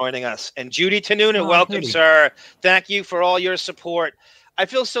Aldana joining us. And Judy Tenuta, welcome, Katie. Sir. Thank you for all your support. I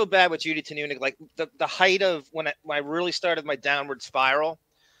feel so bad with Judy Tenuta. Like the height of when I really started my downward spiral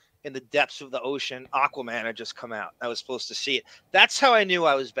in the depths of the ocean, Aquaman had just come out. I was supposed to see it. That's how I knew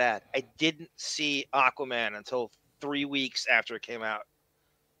I was bad. I didn't see Aquaman until 3 weeks after it came out.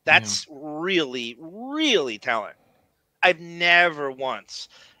 That's really, really telling. I've never once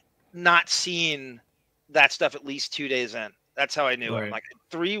not seen that stuff at least 2 days in. That's how I knew it. I'm like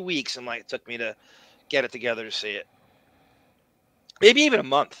 3 weeks. It took me to get it together to see it. Maybe even a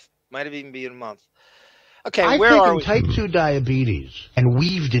month. Might have even been a month. Okay, where are we? Type 2 diabetes and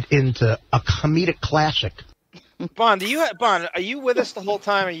weaved it into a comedic classic. Bond, are you with us the whole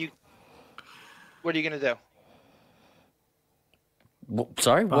time? What are you going to do?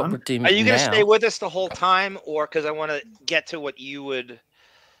 Sorry, what would are you going to stay with us the whole time, or because I want to get to what you would?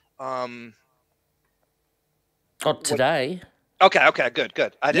 Today. Okay, good.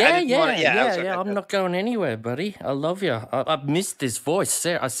 Yeah. I'm not going anywhere, buddy. I love you. I've missed this voice.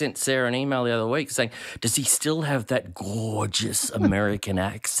 Sarah, I sent Sarah an email the other week saying, "Does he still have that gorgeous American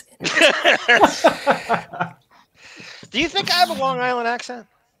accent?" Do you think I have a Long Island accent?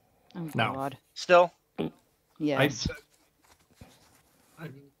 Oh, no. God. Still? Yes.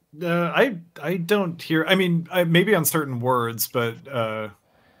 I don't hear. I mean, maybe on certain words, but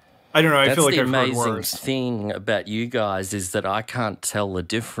I don't know. I feel like I've heard worse. That's the amazing thing about you guys is that I can't tell the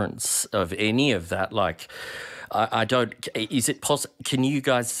difference of any of that. Like, I don't. Is it possible? Can you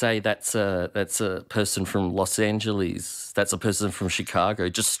guys say that's a person from Los Angeles? That's a person from Chicago,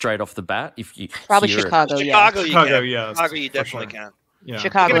 just straight off the bat. If you probably hear Chicago, it. Chicago, yeah. Chicago, you definitely can. Yeah.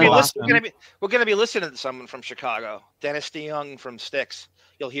 Chicago. We're gonna be listening to someone from Chicago. Dennis DeYoung from Styx.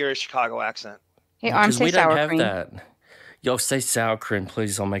 You'll hear his Chicago accent. Hey, Arm, say sour cream. We don't have that. Y'all say sour cream,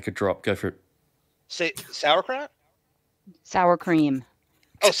 please. I'll make a drop. Go for it. Say sauerkraut? Sour cream.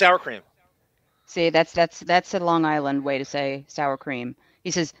 Oh, sour cream. See, that's a Long Island way to say sour cream.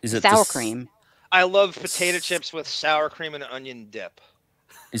 He says sour cream. I love potato chips with sour cream and onion dip.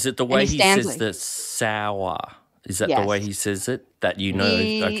 Is it the way he says the sour? Is that the way he says it? That you know?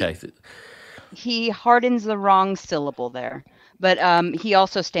 Okay. He hardens the wrong syllable there, but he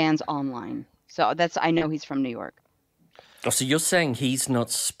also stands online. So I know he's from New York. Oh, so you're saying he's not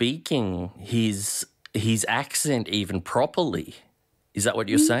speaking his accent even properly? Is that what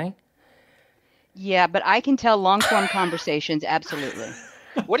you're saying? Yeah, but I can tell long-form conversations, absolutely.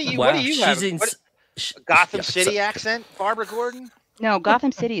 What do you have? Gotham City accent? Barbara Gordon? No,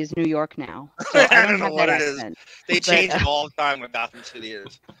 Gotham City is New York now. So I don't have what that it accent. is. They change it all the time what Gotham City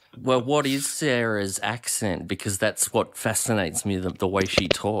is. Well, what is Sarah's accent? Because that's what fascinates me, the way she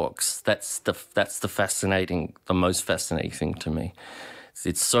talks. That's the most fascinating thing to me.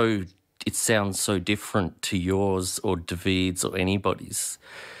 It sounds so different to yours or Davyd's or anybody's.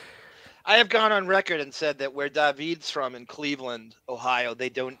 I have gone on record and said that where Davyd's from in Cleveland, Ohio, they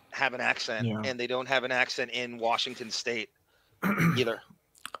don't have an accent, and they don't have an accent in Washington State either.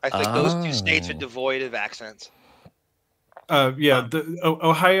 I think those two states are devoid of accents.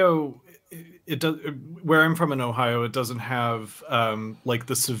 Ohio, it does. Where I'm from in Ohio, it doesn't have like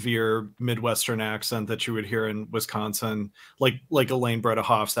the severe Midwestern accent that you would hear in Wisconsin, like Elaine Breda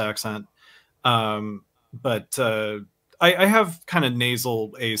Hoff's accent. But I have kind of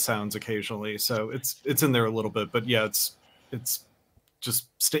nasal A sounds occasionally, so it's in there a little bit. But yeah, it's just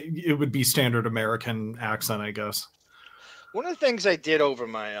it would be standard American accent, I guess. One of the things I did over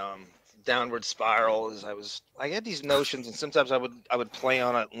my downward spiral is I had these notions, and sometimes I would play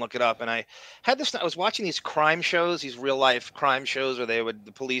on it and look it up, and I was watching these crime shows, these real life crime shows where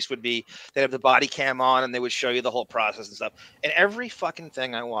the police they'd have the body cam on and they would show you the whole process and stuff, and every fucking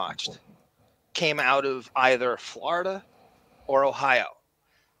thing I watched came out of either Florida or Ohio.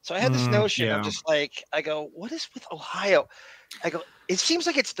 So I had this notion of just like, I go, what is with Ohio? I go, it seems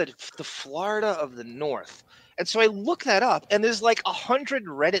like it's the Florida of the North. And so I look that up, and there's like 100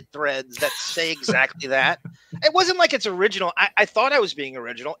 Reddit threads that say exactly that. It wasn't like it's original. I thought I was being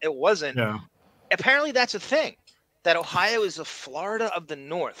original. It wasn't. Yeah. Apparently that's a thing, that Ohio is the Florida of the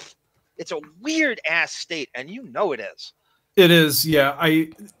North. It's a weird ass state, and you know it is. It is, yeah.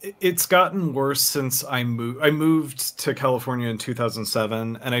 It's gotten worse since I moved. I moved to California in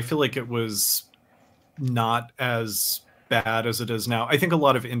 2007, and I feel like it was not as bad as it is now. I think a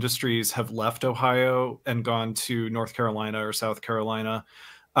lot of industries have left Ohio and gone to North Carolina or South Carolina.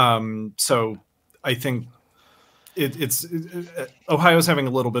 So I think Ohio's having a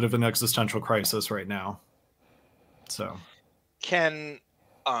little bit of an existential crisis right now. So can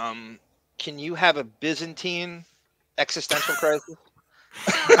you have a Byzantine existential crisis?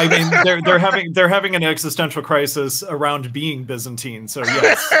 I mean, they're having an existential crisis around being Byzantine. So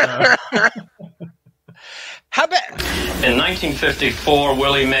yes. How about in 1954,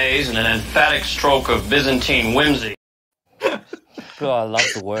 Willie Mays, in an emphatic stroke of Byzantine whimsy. Oh, I love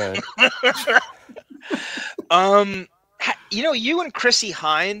the word. You and Chrissy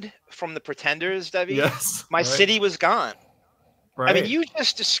Hind from The Pretenders, Davyd. Yes. My city was gone. Right. I mean, you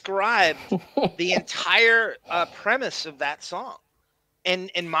just described the entire premise of that song in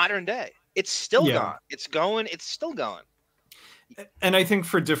modern day. It's still gone. It's going. It's still going. And I think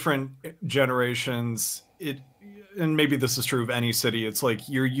for different generations, and maybe this is true of any city, it's like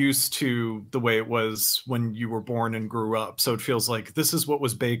you're used to the way it was when you were born and grew up. So it feels like this is what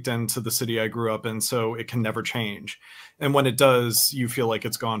was baked into the city I grew up in, so it can never change. And when it does, you feel like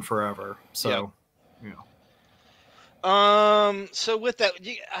it's gone forever. So, So with that,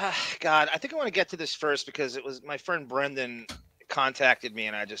 God, I think I want to get to this first because it was my friend Brendan contacted me,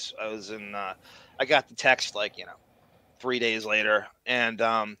 and I got the text like 3 days later, and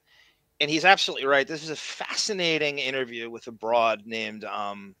he's absolutely right. This is a fascinating interview with a broad named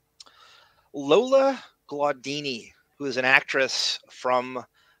Lola Glaudini, who is an actress from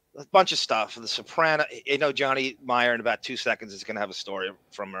a bunch of stuff. The Sopranos. Johnny Meyer in about 2 seconds is going to have a story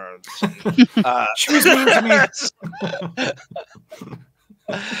from her. She was mean to me.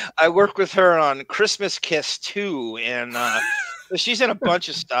 I work with her on Christmas Kiss 2, and she's in a bunch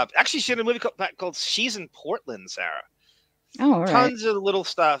of stuff. Actually, she's in a movie called She's in Portland, Sarah. Oh, all right. Tons of little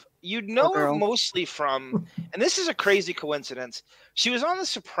stuff. You'd know her mostly from, and this is a crazy coincidence, she was on The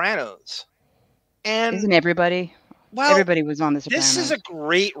Sopranos. And isn't everybody? Well, everybody was on The Sopranos. This is a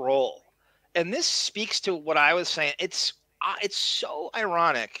great role. And this speaks to what I was saying. It's so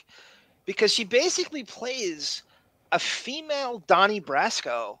ironic because she basically plays a female Donnie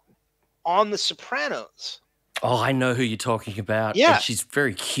Brasco on The Sopranos. Oh, I know who you're talking about. Yeah. And she's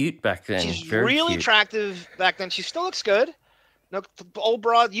very cute back then. She's very really cute. attractive back then. She still looks good. No, old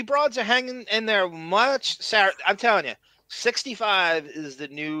broad, you broads are hanging in there much. Sarah, I'm telling you, 65 is the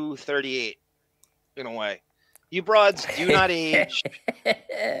new 38 in a way. You broads do not age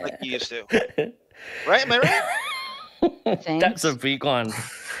like you used to. Right? Am I right? That's a big one.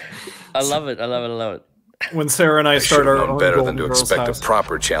 I love it. I love it. I love it. When Sarah and I start our own better Golden than to Girls expect house. a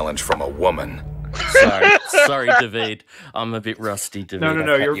proper challenge from a woman. Sorry, Davyd. I'm a bit rusty, Davyd. No.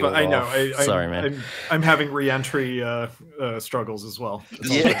 I know. Sorry, man. I'm having re-entry struggles as well.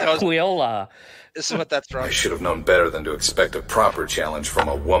 Yeah, we all are. This is what that's from. I should have known better than to expect a proper challenge from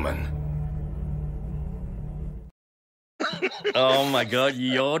a woman. Oh my God,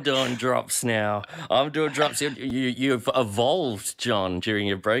 you're doing drops now. I'm doing drops. You've evolved, John, during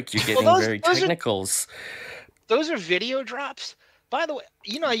your break. You're getting very technicals. Those are video drops. By the way,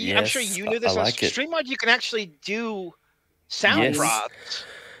 I'm sure you knew this. I like it. StreamYard, you can actually do sound drops,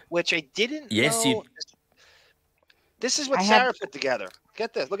 which I didn't know. This is what Sarah put together.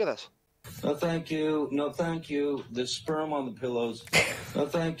 Get this. Look at this. No, thank you. No, thank you. The sperm on the pillows. No,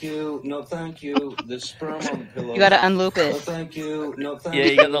 thank you. No, thank you. The sperm on the pillows. You got to unloop it. No, thank you. No, thank you. Yeah,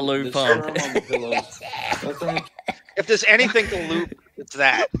 you got the loop on. The sperm on the pillows. No, thank you. If there's anything to loop, it's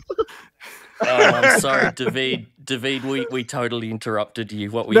that. Oh, I'm sorry, Davyd. Davyd, we totally interrupted you.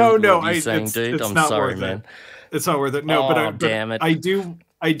 What were you saying, dude? I'm sorry, man. It's not worth it. No, but damn it.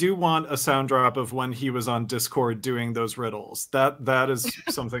 I do want a sound drop of when he was on Discord doing those riddles. That is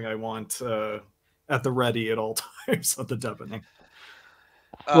something I want at the ready at all times on the Deppening.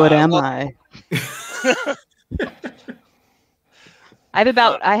 What am I?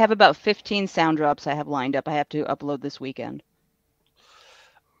 I have about 15 sound drops I have lined up. I have to upload this weekend.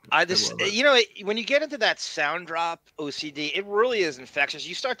 When you get into that sound drop OCD, it really is infectious.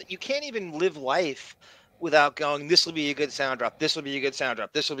 You can't even live life without going, this will be a good sound drop. This will be a good sound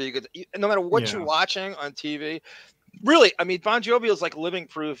drop. This will be a good. No matter what you're watching on TV, really, I mean, Bon Jovial is like living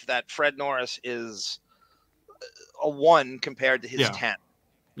proof that Fred Norris is a 1 compared to his 10,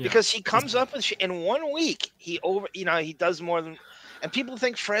 because he comes up with in 1 week. He does more than, and people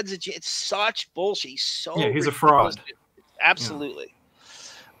think Fred's it's such bullshit. He's a fraud. Absolutely.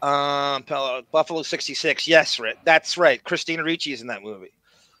 Buffalo 66. Yes, that's right. Christina Ricci is in that movie.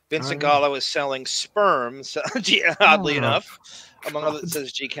 Vincent Gallo is selling sperm, oddly enough, among other. It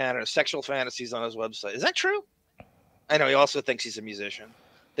says G. Canada, sexual fantasies on his website. Is that true? I know he also thinks he's a musician.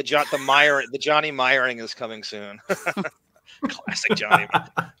 The Johnny Meyering is coming soon. Classic Johnny,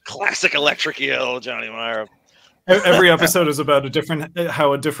 classic Electric Eel Johnny Meyer. Every episode is about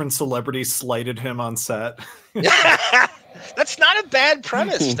how a different celebrity slighted him on set. That's not a bad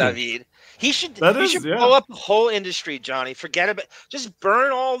premise, Davyd. He should blow up the whole industry, Johnny. Forget about. Just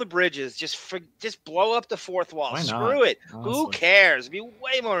burn all the bridges. Just blow up the fourth wall. Screw it. Honestly. Who cares? It'd be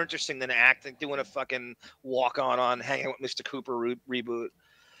way more interesting than doing a fucking walk-on Hanging with Mr. Cooper reboot.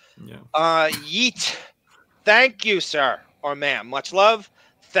 Yeah. Yeet. Thank you, sir or ma'am. Much love.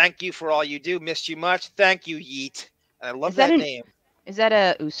 Thank you for all you do. Missed you much. Thank you, Yeet. And I love that name. Is that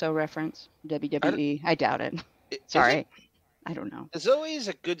a Uso reference? WWE? I doubt it. Sorry. I don't know. There's always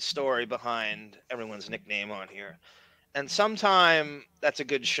a good story behind everyone's nickname on here. And sometime that's a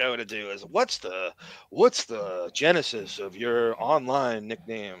good show to do is what's the genesis of your online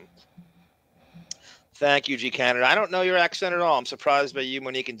nickname? Thank you, G Canada. I don't know your accent at all. I'm surprised by you,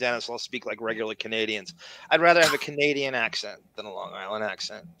 Monique and Dennis. I'll speak like regular Canadians. I'd rather have a Canadian accent than a Long Island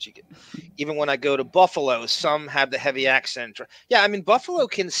accent. Even when I go to Buffalo, some have the heavy accent. Yeah, I mean, Buffalo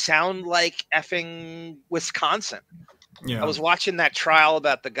can sound like effing Wisconsin. Yeah. I was watching that trial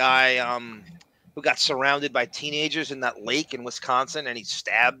about the guy who got surrounded by teenagers in that lake in Wisconsin, and he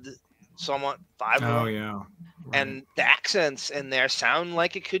stabbed someone, 5 of them. Oh, yeah. Right. And the accents in there sound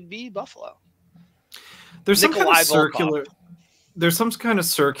like it could be Buffalo. There's some kind of circular. There's some kind of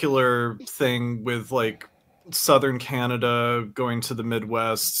circular thing with like Southern Canada going to the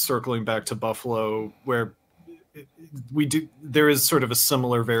Midwest, circling back to Buffalo, where we do. There is sort of a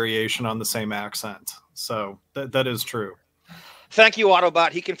similar variation on the same accent. So that is true. Thank you, Autobot.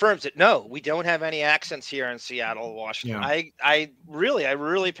 He confirms it. No, we don't have any accents here in Seattle, Washington. Yeah. I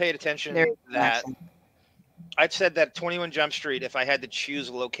really paid attention to that. I'd said that 21 Jump Street, if I had to choose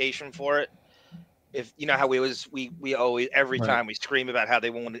a location for it, if you know how we always every time we scream about how they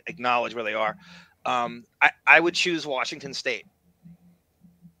won't acknowledge where they are, I would choose Washington State.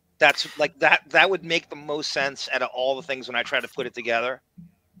 That's like that would make the most sense out of all the things when I try to put it together.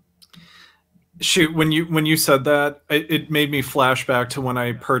 Shoot, when you said that, it made me flash back to when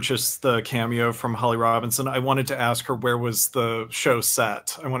I purchased the Cameo from Holly Robinson. I wanted to ask her where was the show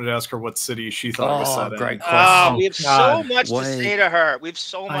set. I wanted to ask her what city she thought it was set great in. question. We have so much to say to her. We have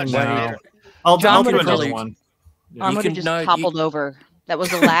so much to say to her. I'll do John another one. John would have just toppled over. That was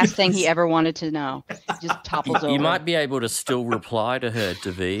the last thing he ever wanted to know. Just topples over. You might be able to still reply to her,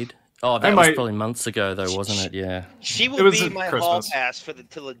 Davyd. Oh, that was probably months ago, though, wasn't it? Yeah. She will be my hall pass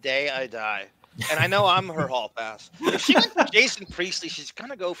till the day I die. And I know I'm her hall pass. If she went for Jason Priestley, she's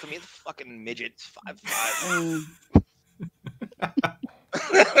gonna go for me. The fucking midget, 5'5".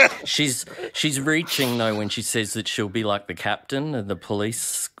 She's reaching though when she says that she'll be like the captain of the police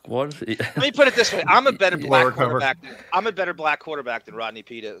squad. Let me put it this way: I'm a better black quarterback. I'm a better black quarterback than Rodney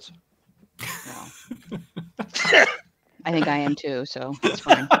Peete is. I think I am too, so it's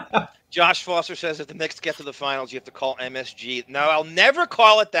fine. Josh Foster says if the Knicks get to the finals, you have to call MSG. No, I'll never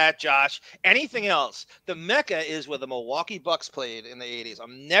call it that, Josh. Anything else? The Mecca is where the Milwaukee Bucks played in the 80s.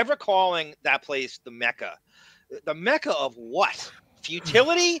 I'm never calling that place the Mecca. The Mecca of what?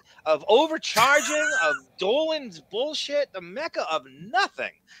 Futility, of overcharging, of Dolan's bullshit, the Mecca of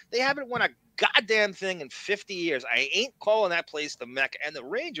nothing. They haven't won a goddamn thing in 50 years. I ain't calling that place the Mecca. And the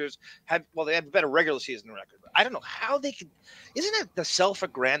Rangers they have a better regular season record. But I don't know how they could. Isn't it the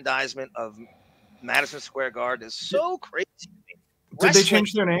self-aggrandizement of Madison Square Garden is so crazy to me? Did they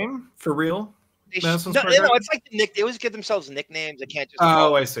change their name for real? Madison Square no, Garden? it's like they always give themselves nicknames. They can't just.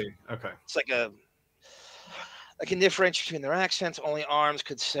 Oh, I see. Okay. It's like I can differentiate between their accents. Only Arms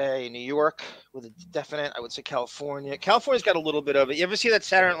could say New York with a definite. I would say California. California's got a little bit of it. You ever see that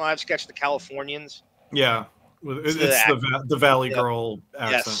Saturday Night Live sketch, The Californians? Yeah, it's the Valley Girl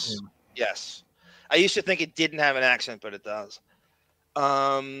accent. Yes, yes. I used to think it didn't have an accent, but it does.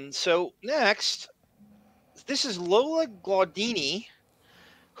 So next, this is Lola Glaudini,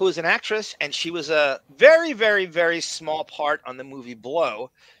 who is an actress, and she was a very, very, very small part on the movie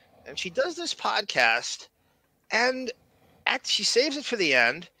Blow, and she does this podcast. And she saves it for the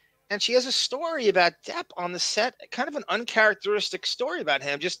end, and she has a story about Depp on the set, kind of an uncharacteristic story about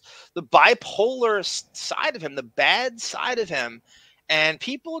him, just the bipolar side of him, the bad side of him. And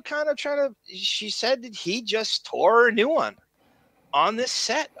people kind of she said that he just tore a new one on this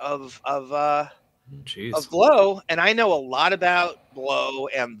set of Blow. And I know a lot about Blow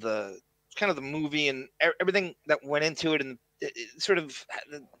and the kind of the movie and everything that went into it, and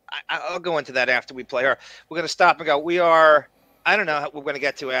I'll go into that after we play her. We're going to stop and go. I don't know what we're going to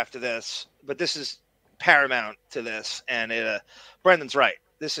get to after this, but this is paramount to this. And Brendan's right.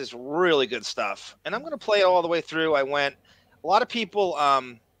 This is really good stuff. And I'm going to play it all the way through. A lot of people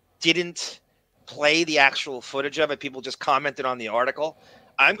didn't play the actual footage of it. People just commented on the article.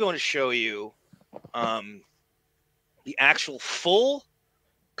 I'm going to show you the actual full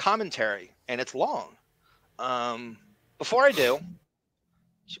commentary, and it's long. Before I do,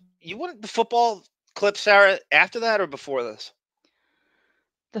 you want the football clip, Sarah, after that or before this?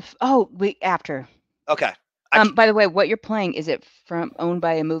 After. Okay. By the way, what you're playing, is it owned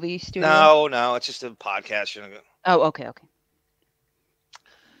by a movie studio? No, it's just a podcast. Oh, okay.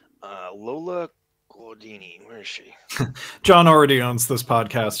 Lola Glaudini, where is she? John already owns this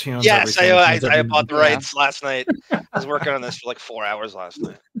podcast. He owns everything. I bought the rights last night. I was working on this for like 4 hours last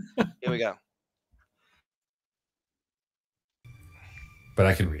night. Here we go. but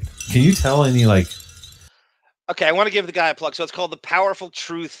I can read. Can you tell any like? Okay, I want to give the guy a plug. So it's called the Powerful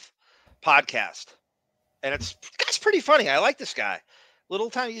Truth Podcast, and it's pretty funny. I like this guy. Little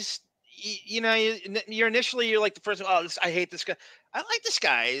tiny, you're initially you're like the first. Oh, I hate this guy. I like this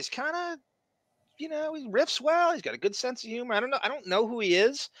guy. He's kind of, he riffs well. He's got a good sense of humor. I don't know who he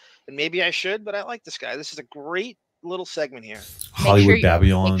is, and maybe I should, but I like this guy. This is a great little segment here. Hollywood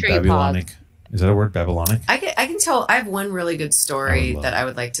Babylonic. Is that a word, Babylonic? I can tell. I have one really good story that I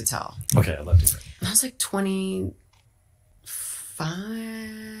would like to tell. Okay, I'd love to hear it. I was like 25,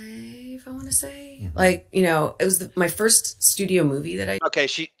 I want to say. Like, it was my first studio movie that I. Okay,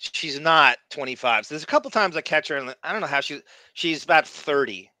 she's not 25. So there's a couple times I catch her, and I don't know how she's about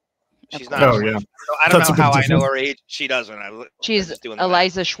 30. She's not. Oh, yeah. I don't know how I know her age. She doesn't. She's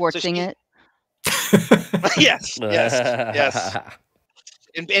Eliza Schwartzing it. Yes.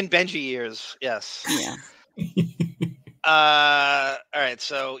 In Benji years, yes. Yeah. All right.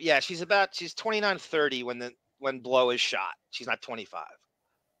 So yeah, she's 29, 30 when Blow is shot. She's not 25.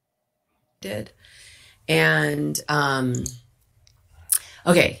 Did. And okay,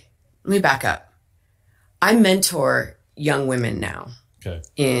 let me back up. I mentor young women now. Okay.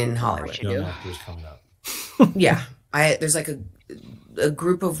 In Hollywood. Young actors coming up. Yeah. There's like a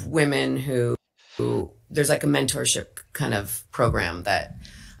group of women who there's like a mentorship kind of program that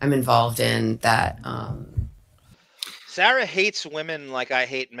I'm involved in that Sara hates women like I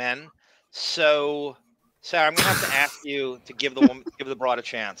hate men. So Sara, I'm gonna have to ask you to give the broad a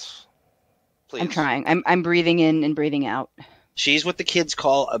chance. Please. I'm trying. I'm breathing in and breathing out. She's what the kids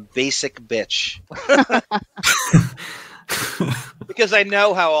call a basic bitch. Because I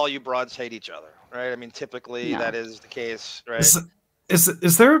know how all you broads hate each other, right? I mean, typically that is the case, right?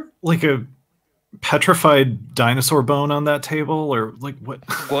 Is there like a petrified dinosaur bone on that table, or like what?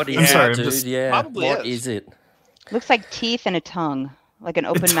 What is I'm sorry, dude? Yeah. Probably What is it? Looks like teeth and a tongue, like an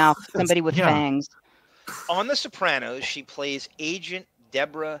open mouth, somebody with fangs. On The Sopranos, she plays Agent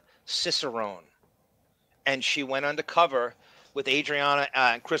Deborah Cicerone, and she went undercover with Adriana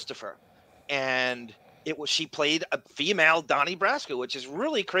and Christopher, and she played a female Donnie Brasco, which is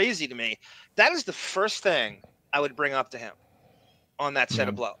really crazy to me. That is the first thing I would bring up to him on that set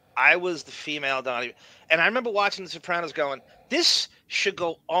of Blow. I was the female Donnie, and I remember watching The Sopranos going, this should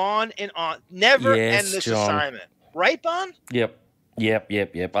go on and on, never end this assignment. Right, Bon? Yep. I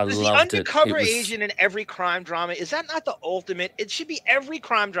loved it. The undercover agent in every crime drama, is that not the ultimate? It should be every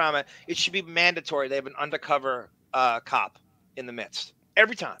crime drama. It should be mandatory. They have an undercover cop in the midst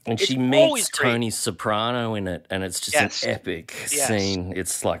every time. And she meets Tony Soprano in it, and it's just an epic scene.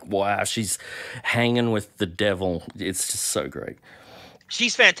 It's like, wow, she's hanging with the devil. It's just so great.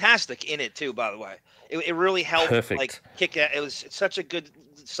 She's fantastic in it too, by the way. It really helped. Perfect. Like kick it. It's such a good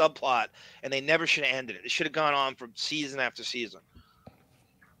subplot, and they never should have ended it. It should have gone on for season after season.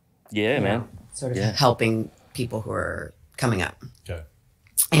 Yeah, man. Sort of helping people who are coming up. Okay.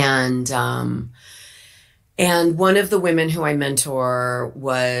 And one of the women who I mentor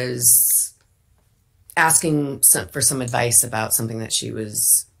was asking for some advice about something that she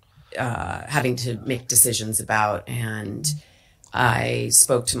was having to make decisions about. And I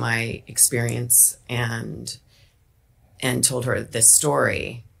spoke to my experience and told her this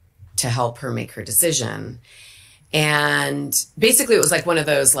story to help her make her decision. And basically it was like one of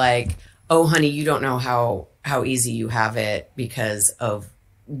those like, oh, honey, you don't know how easy you have it because of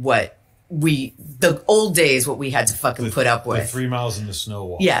the old days, what we had to fucking put up with. 3 miles in the snow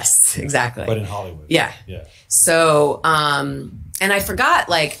wall. Yes, exactly. But in Hollywood. Yeah. Yeah. So, and I forgot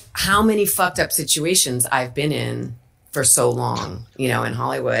like how many fucked up situations I've been in for so long, in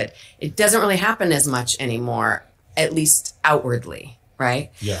Hollywood. It doesn't really happen as much anymore, at least outwardly.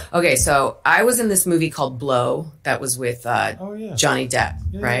 Right? Yeah. Okay, so I was in this movie called Blow that was with Johnny Depp,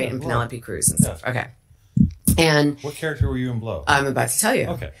 right? And Penelope Cruz and stuff. Okay. And what character were you in Blow? I'm about to tell you.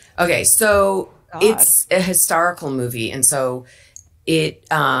 Okay. Okay, so it's a historical movie, and so it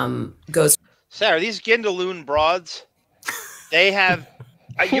goes. Sara, these gindaloon broads, they have.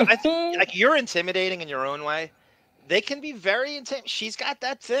 I think like you're intimidating in your own way. They can be very intimidating. She's got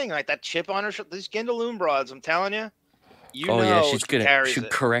that thing, like that chip on her shoulder. These gindaloon broads, I'm telling you. She's should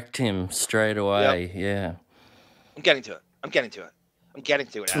correct him straight away. Yep. Yeah. I'm getting to it.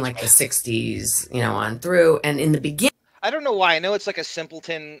 From like the 60s, on through. And in the beginning. I don't know why. I know it's like a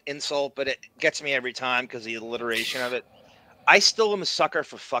simpleton insult, but it gets me every time because the alliteration of it. I still am a sucker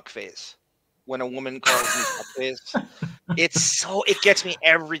for fuckface. When a woman calls me fuckface, it gets me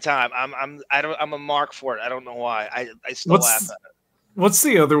every time. I'm a mark for it. I don't know why. I still laugh at it. What's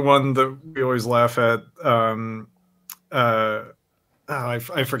the other one that we always laugh at? I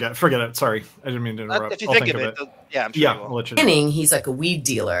forget it. Sorry, I didn't mean to interrupt. If you I'll think of it, yeah, I'm sure you will. I'll let you know. Beginning, he's like a weed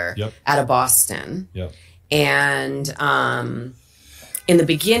dealer out of Boston. Yep. And in the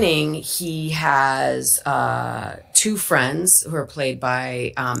beginning, he has 2 friends who are played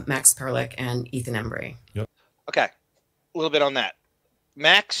by Max Perlich and Ethan Embry. Yep. Okay, a little bit on that.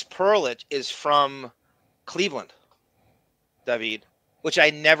 Max Perlich is from Cleveland, Davyd, which I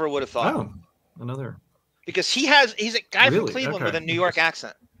never would have thought. Oh, another. Because he's a guy from Really? Cleveland Okay. with a New York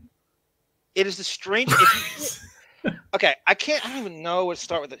accent. It is the strangest. Okay, I don't even know where to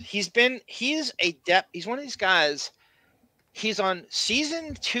start with it. He's one of these guys. He's on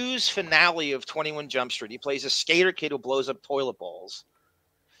season 2's finale of 21 Jump Street. He plays a skater kid who blows up toilet bowls.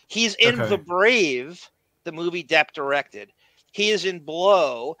 He's in The Brave, the movie Depp directed. He is in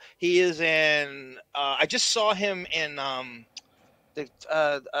Blow. He is in. I just saw him in the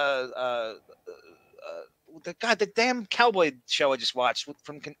damn cowboy show I just watched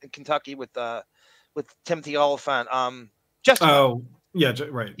from Kentucky with Timothy Oliphant. Justified. Oh, yeah,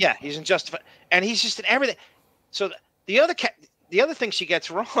 right. Yeah, he's in Justified, and he's just in everything. So the other thing she gets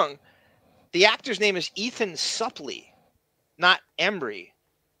wrong, the actor's name is Ethan Suplee, not Embry,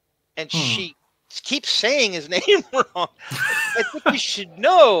 and she keeps saying his name wrong. I think you should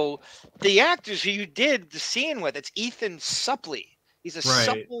know the actors who you did the scene with. It's Ethan Suplee. He's a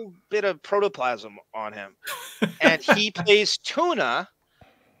supple bit of protoplasm on him, and he plays Tuna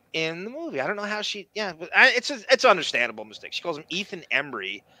in the movie. I don't know how she. Yeah, but it's an understandable mistake. She calls him Ethan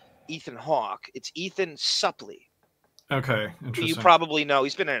Embry, Ethan Hawke. It's Ethan Suplee. Okay, interesting. You probably know.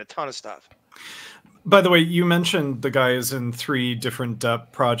 He's been in a ton of stuff. By the way, you mentioned the guy is in 3 different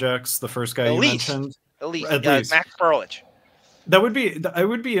Depp projects. The first guy you mentioned, at least Max Perlich. I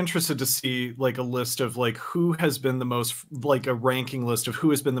would be interested to see like a list of like who has been the most, like a ranking list of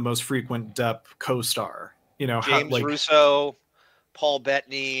who has been the most frequent Depp co-star. You know, James Russo, Paul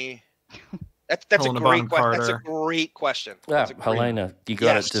Bettany. That's a great question. That's a great question. Yeah, Helena, you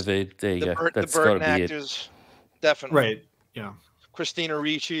got it, Davyd. There you go. That's got to be actors, definitely. Right. Yeah. Christina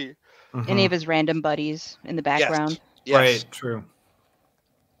Ricci. Any of his random buddies in the background. Yes. Right. True.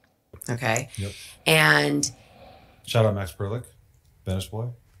 Okay. Yep. And shout out Max Perlich, Venice Boy.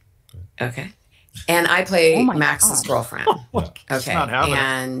 Okay. And I play Max's girlfriend. Okay.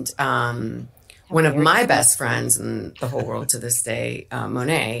 And one of my best friends in the whole world to this day,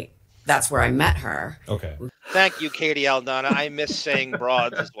 Monet, that's where I met her. Okay. Thank you, Katie Aldana. I miss saying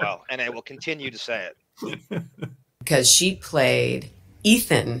broads as well, and I will continue to say it. Because she played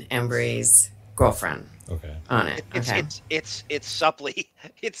Ethan Embry's girlfriend. Okay. On it. It's Suplee.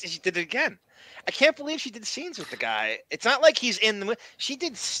 She did it again. I can't believe she did scenes with the guy. It's not like he's in the. She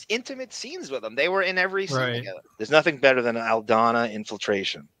did intimate scenes with him. They were in every scene together. There's nothing better than Aldana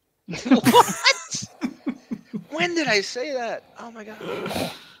infiltration. What? When did I say that? Oh my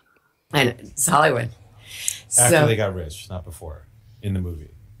god! And it's Hollywood. After they got rich, not before, in the movie.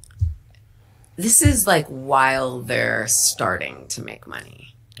 This is like while they're starting to make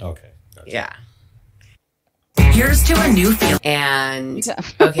money. Okay. Gotcha. Yeah. Here's to a new feeling. And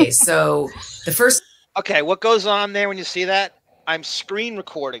okay, so the first. Okay, what goes on there when you see that? I'm screen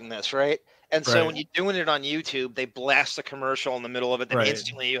recording this, right? And so when you're doing it on YouTube, they blast a commercial in the middle of it, then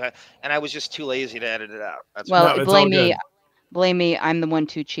instantly you have. And I was just too lazy to edit it out. That's blame me. Blame me. I'm the one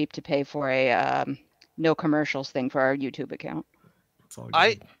too cheap to pay for a no commercials thing for our YouTube account. It's all good.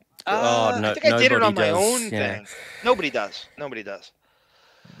 I think I did it on my own thing. Nobody does.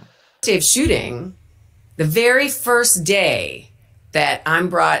 Day of shooting, the very first day that I'm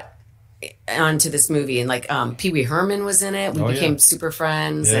brought onto this movie, and like Pee Wee Herman was in it. We became super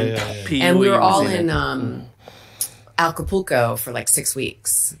friends, and we were all in Acapulco for like 6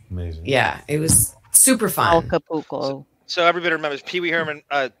 weeks. Amazing. Yeah, it was super fun. Acapulco. So everybody remembers Pee Wee Herman.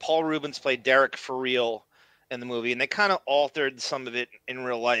 Paul Rubens played Derek for real in the movie, and they kind of altered some of it in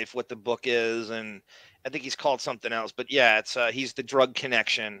real life, what the book is, and I think he's called something else. But yeah, it's he's the drug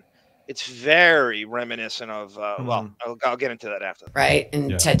connection. It's very reminiscent of. Well, I'll get into that after. Right,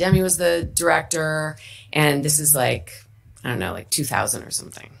 and Ted Demme was the director, and this is like I don't know, like 2000 or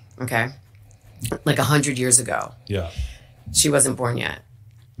something. Okay, like 100 years ago. Yeah, she wasn't born yet,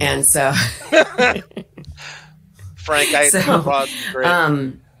 and so. Frank, great.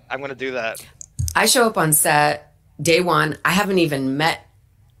 I'm going to do that. I show up on set day one. I haven't even met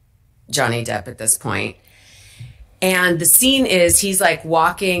Johnny Depp at this point. And the scene is he's like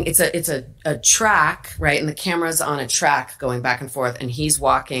walking. It's a track, right? And the camera's on a track going back and forth. And he's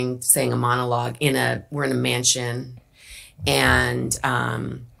walking, saying a monologue we're in a mansion. And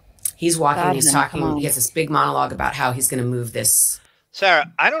he's walking, he's talking. He has this big monologue about how he's going to move this.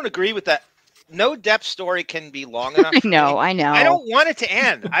 Sarah, I don't agree with that. no Depp story can be long enough. I know. I don't want it to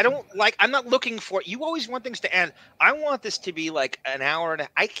end. I'm not looking for. You always want things to end. I want this to be like an hour and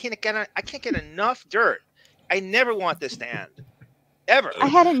I can't get enough dirt. I never want this to end. Ever. I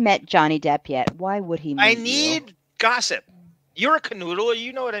hadn't met Johnny Depp yet. Why would he meet I you? need gossip. You're a canoodler.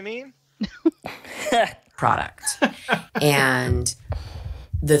 You know what I mean? Product. And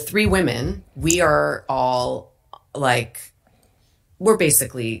the three women, we are all like, we're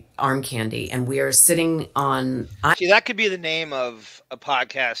basically arm candy, and we are sitting on. See, that could be the name of a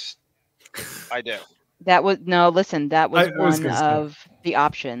podcast. I do. That was listen. That was was one of the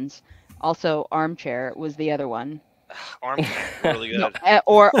options. Also, Armchair was the other one. Armchair, really good.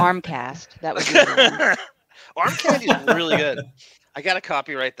 Or Armcast. That was the other one. Arm Candy is really good. I got to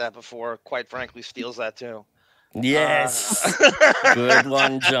copyright that before, quite frankly, steals that too. Yes. Good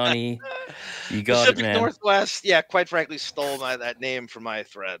one, Johnny. You got Pacific it, man. Northwest, yeah, quite frankly, stole that name from my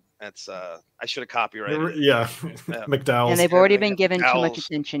thread. That's I should have copyrighted it. Yeah. McDowell's. And they've already been given too much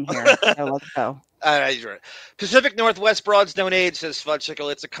attention here. So let's go. He's right. Pacific Northwest broads don't age, says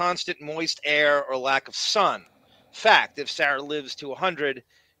Fudgesicle. It's a constant moist air or lack of sun. Fact, if Sara lives to 100,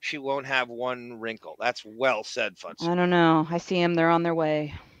 she won't have one wrinkle. That's well said, Fudgesicle. I don't know. I see them. They're on their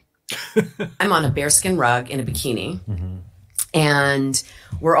way. I'm on a bearskin rug in a bikini, and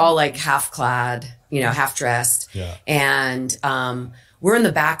we're all like half clad, half dressed. Yeah. And we're in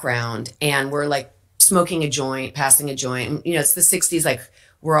the background, and we're like smoking a joint, passing a joint. And, it's the 60s, like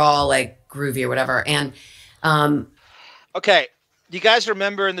we're all like groovy or whatever. And okay, do you guys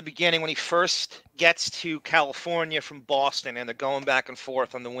remember in the beginning when he first gets to California from Boston, and they're going back and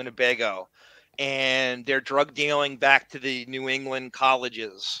forth on the Winnebago, and they're drug dealing back to the New England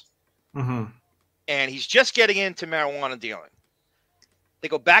colleges? And he's just getting into marijuana dealing. They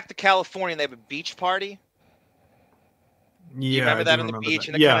go back to California and they have a beach party. You remember that on the beach?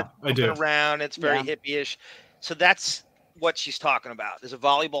 That. And they're kind of I do. Around. It's very hippie-ish. So that's what she's talking about. There's a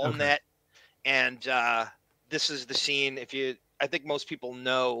volleyball net, and this is the scene. I think most people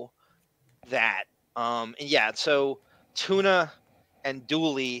know that. And yeah, so Tuna and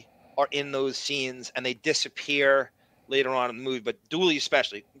Dooley are in those scenes, and they disappear later on in the movie, but Dooley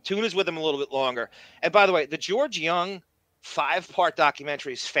especially. Tuna's with him a little bit longer. And by the way, the George Young 5-part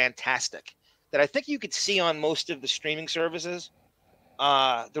documentary is fantastic that I think you could see on most of the streaming services.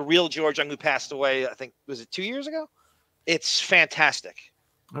 The real George Young, who passed away, I think, was it 2 years ago? It's fantastic.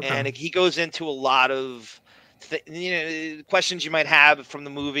 And he goes into a lot of questions you might have from the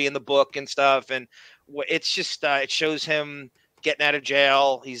movie and the book and stuff. And it's just, it shows him getting out of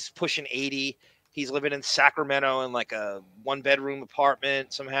jail. He's pushing 80. He's living in Sacramento in like a 1-bedroom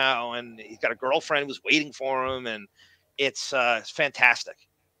apartment somehow, and he's got a girlfriend who's waiting for him, and it's fantastic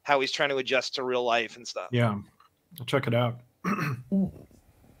how he's trying to adjust to real life and stuff. Yeah, I'll check it out.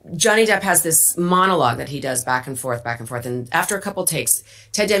 Johnny Depp has this monologue that he does back and forth, and after a couple takes,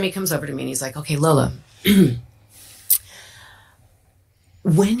 Ted Demme comes over to me and he's like, "Okay, Lola."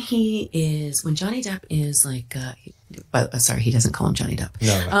 When Johnny Depp is like, sorry, he doesn't call him Johnny Depp.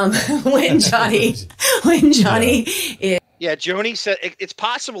 No. When Johnny is. Yeah, Joni said it's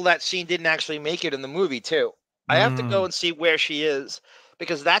possible that scene didn't actually make it in the movie too. I have to go and see where she is,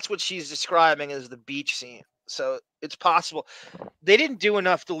 because that's what she's describing as the beach scene. So it's possible. They didn't do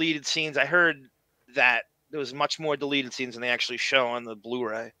enough deleted scenes. I heard that there was much more deleted scenes than they actually show on the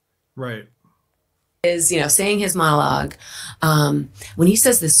Blu-ray. Right. Is, saying his monologue, when he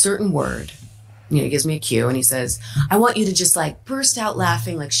says this certain word, he gives me a cue and he says, "I want you to just like burst out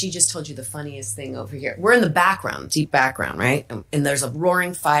laughing like she just told you the funniest thing over here." We're in the background, deep background, right? And there's a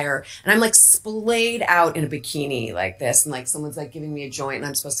roaring fire, and I'm like splayed out in a bikini like this, and like someone's like giving me a joint, and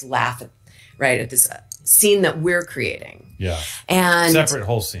I'm supposed to laugh at this scene that we're creating. Yeah. And separate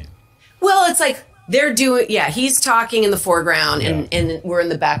whole scene. Well, it's like they're doing, he's talking in the foreground, and we're in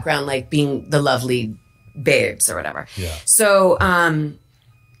the background, like being the lovely babes or whatever. Yeah. So,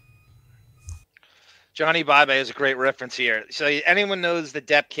 Johnny Bye-Bye is a great reference here. So anyone knows the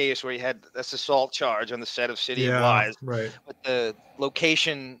Depp case where he had this assault charge on the set of City of Lies, right? With the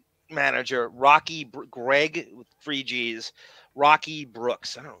location manager, Greg with 3 G's, Rocky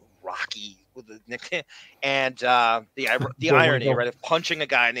Brooks. I don't know, Rocky with the nickname. And the irony, right, of punching a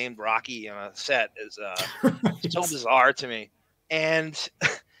guy named Rocky on a set is so bizarre to me. And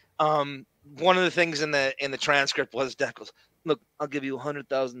one of the things in the transcript was Depp goes, "Look, I'll give you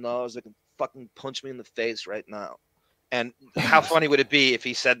 $100,000 that can fucking punch me in the face right now." And how funny would it be if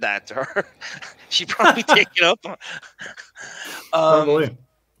he said that to her? She'd probably take it up.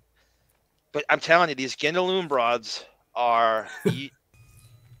 But I'm telling you, these gindaloon broads are.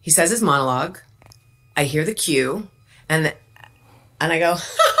 He says his monologue. I hear the cue, and I go,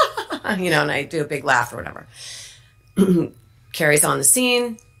 and I do a big laugh or whatever. Carries on the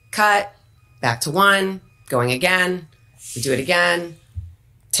scene, cut, back to 1, going again. We do it again.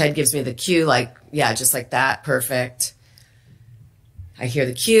 Ted gives me the cue, like, yeah, just like that. Perfect. I hear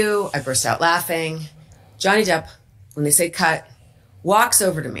the cue. I burst out laughing. Johnny Depp, when they say cut, walks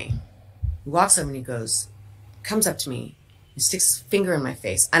over to me. He walks over and he goes, comes up to me. He sticks his finger in my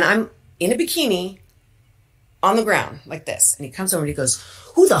face. And I'm in a bikini on the ground like this. And he comes over and he goes,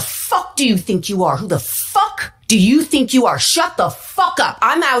 who the fuck do you think you are? Who the fuck do you think you are? Shut the fuck up.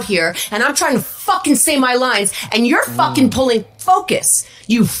 I'm out here and I'm trying to fucking say my lines and you're fucking pulling focus.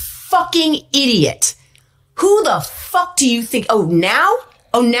 You fucking idiot. Who the fuck do you think? Oh, now?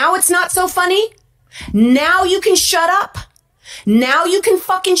 Oh, now it's not so funny? Now you can shut up? Now you can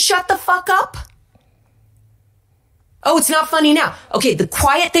fucking shut the fuck up? Oh, it's not funny now. Okay, the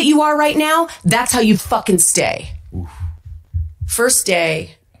quiet that you are right now, that's how you fucking stay. Oof. First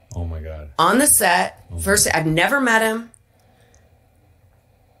day. Oh my God. On the set. First day. I've never met him.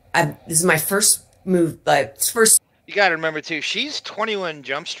 This is my first move. First. You got to remember too, she's 21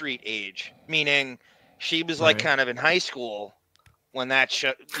 Jump Street age, meaning she was like kind of in high school when that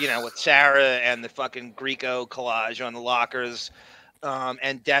show, with Sara and the fucking Greco collage on the lockers.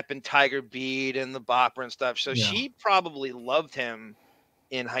 And Depp and Tiger Beat and the Bopper and stuff. So she probably loved him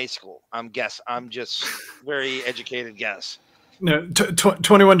in high school. I'm just very educated guess. No,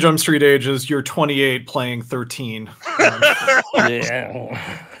 21 Jump Street age is you're 28 playing 13.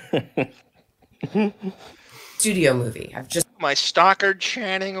 Yeah. Studio movie. I've just my stalker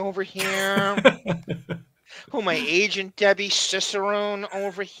Channing over here. My agent Debbie Cicerone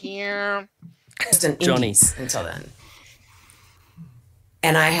over here. Johnny until then.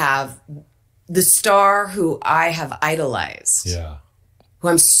 And I have the star who I have idolized. Yeah. Who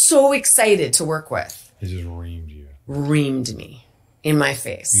I'm so excited to work with. He just reamed you. Reamed me in my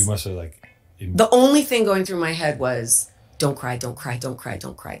face. You must have The only thing going through my head was, don't cry, don't cry, don't cry,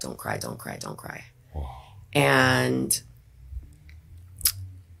 don't cry, don't cry, don't cry, don't cry. Whoa. And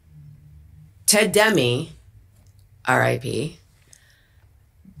Ted Demme, R.I.P.,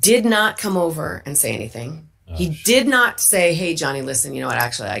 did not come over and say anything. He did not say, hey, Johnny, listen, you know what?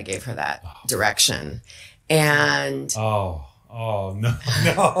 Actually, I gave her that direction. And no,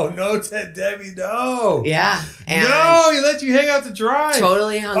 Ted Demme, no. Yeah. And no, he let you hang out to dry.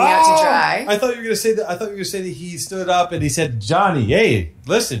 Totally hung me out to dry. I thought you were gonna say that. I thought you were gonna say that he stood up and he said, Johnny, hey,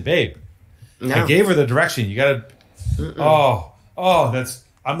 listen, babe. No. I gave her the direction. You gotta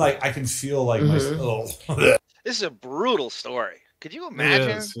I'm like, I can feel like myself. This is a brutal story. Could you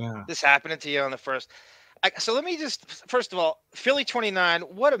imagine this happening to you on the first? So let me just, first of all, Philly 29,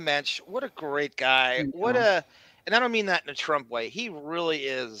 what a mensch, what a great guy, and I don't mean that in a Trump way. He really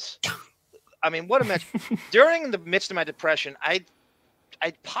is. I mean, what a mensch. During the midst of my depression, I'd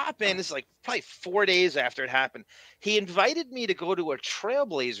pop in, this is like probably 4 days after it happened. He invited me to go to a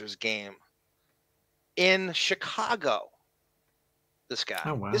Trailblazers game in Chicago. This guy.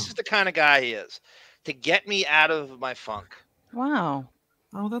 Oh, wow. This is the kind of guy he is, to get me out of my funk. Wow.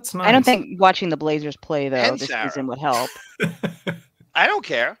 Oh, that's nice. I don't think watching the Blazers play, though, this season would help. I don't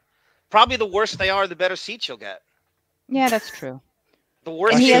care. Probably the worse they are, the better seats you'll get. Yeah, that's true. The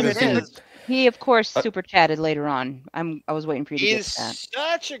worse he, of course, super chatted later on. I was waiting for you to get to that. He's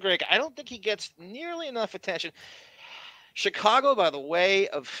such a great guy. I don't think he gets nearly enough attention. Chicago, by the way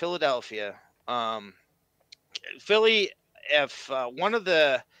of Philadelphia. Philly, if one of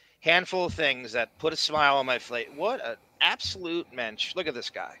the handful of things that put a smile on my face, what an absolute mensch. Look at this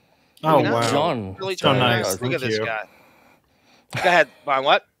guy. Oh, wow. John. Really so nice. Look at this guy. Go ahead, Bon.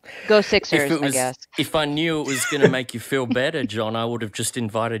 What? Go Sixers, I guess. If I knew it was going to make you feel better, John, I would have just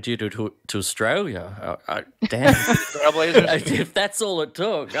invited you to Australia. Damn. If that's all it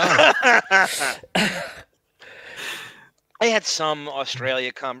took. Oh. I had some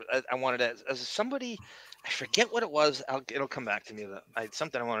Australia come. I wanted to, as somebody, I forget what it was. It'll come back to me.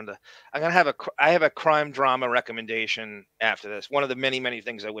 Something I wanted to. I have a crime drama recommendation after this. One of the many, many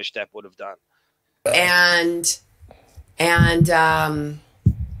things I wish Depp would have done.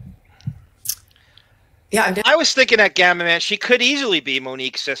 Yeah, I was thinking that Gamma Man. She could easily be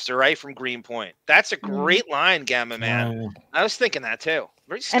Monique's sister, right, from Greenpoint. That's a great line, Gamma Man. I was thinking that too.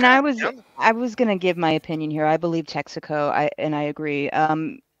 And I was going to give my opinion here. I believe Texaco, and I agree.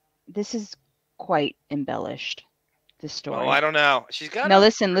 This is quite embellished, this story. Oh, I don't know. She's got. Now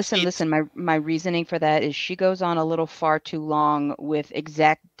listen. My reasoning for that is she goes on a little far too long with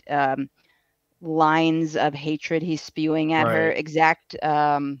exact lines of hatred he's spewing at her, exact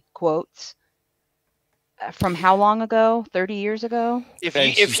quotes. From how long ago? 30 years ago? If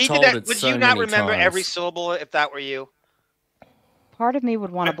he did that, would you not remember every syllable if that were you? Part of me would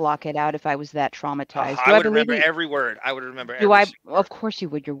want to block it out if I was that traumatized. I would remember every word. I would remember every word. Of course you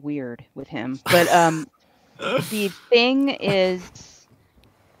would. You're weird with him. But the thing is,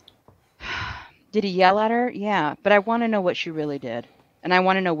 did he yell at her? Yeah, but I want to know what she really did. And I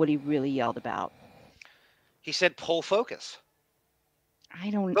want to know what he really yelled about. He said, pull focus. I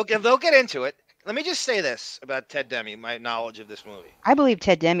don't... They'll get into it. Let me just say this about Ted Demme, my knowledge of this movie. I believe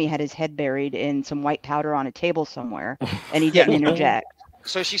Ted Demme had his head buried in some white powder on a table somewhere, and he didn't interject.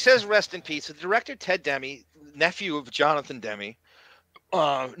 So she says, rest in peace. The director, Ted Demme, nephew of Jonathan Demme,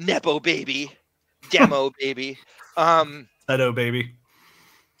 Nepo baby, Demo baby. Nepo baby.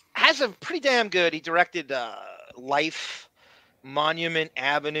 Has a pretty damn good, he directed Life, Monument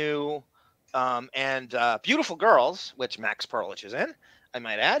Avenue, and Beautiful Girls, which Max Perlich is in, I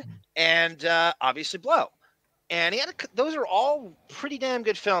might add, and obviously Blow. And he had those are all pretty damn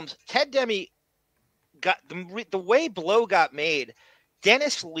good films. Ted Demme got the way Blow got made.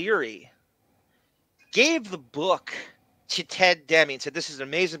 Dennis Leary gave the book to Ted Demme and said, "This is an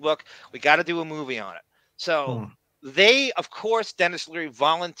amazing book. We got to do a movie on it." So they, of course, Dennis Leary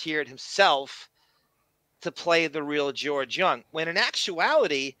volunteered himself to play the real George Young. When in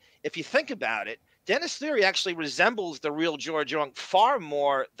actuality, if you think about it, Dennis Leary actually resembles the real George Young far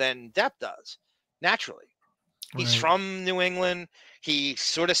more than Depp does, naturally. He's from New England. He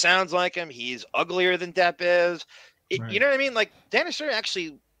sort of sounds like him. He's uglier than Depp is. You know what I mean? Like, Dennis Leary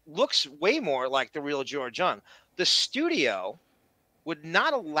actually looks way more like the real George Young. The studio would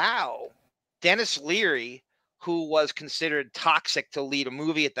not allow Dennis Leary, who was considered toxic to lead a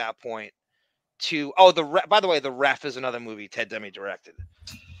movie at that point, to by the way, The Ref is another movie Ted Demme directed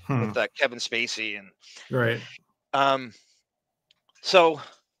with Kevin Spacey and so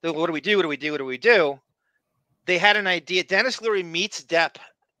what do we do? They had an idea. Dennis Leary meets Depp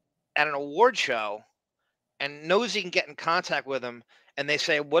at an award show and knows he can get in contact with him, and they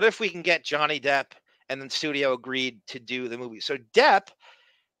say, what if we can get Johnny Depp? And then studio agreed to do the movie. So Depp,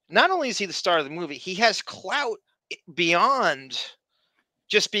 not only is he the star of the movie, he has clout beyond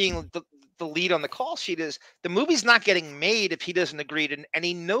just being the lead on the call sheet. Is the movie's not getting made if he doesn't agree to, and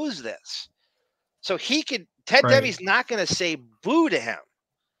he knows this. So Ted Demme's not going to say boo to him.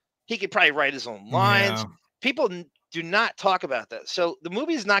 He could probably write his own lines. People do not talk about this. So the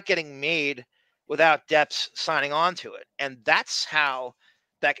movie's not getting made without Depp's signing on to it. And that's how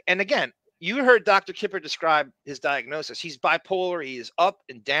that, and again, you heard Dr. Kipper describe his diagnosis. He's bipolar. He is up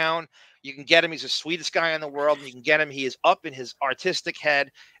and down. You can get him. He's the sweetest guy in the world. And you can get him. He is up in his artistic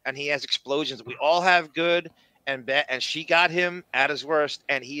head, and he has explosions. We all have good and bad. And she got him at his worst.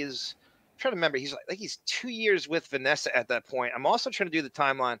 And he is, I'm trying to remember, he's like he's 2 years with Vanessa at that point. I'm also trying to do the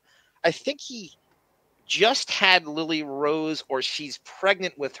timeline. I think he just had Lily Rose, or she's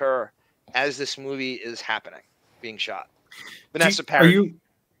pregnant with her as this movie is happening, being shot. Vanessa Paradis.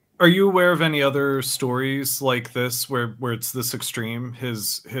 Are you aware of any other stories like this where it's this extreme?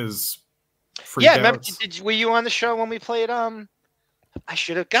 His freak outs? Remember, were you on the show when we played? I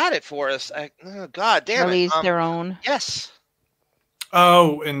should have got it for us. God damn it! Release Their Own. Yes.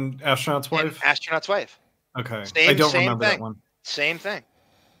 Oh, and Astronaut's Wife. Astronaut's Wife. Okay, I don't remember that one. Same thing.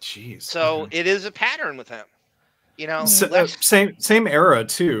 Jeez. So it is a pattern with him. You know, same era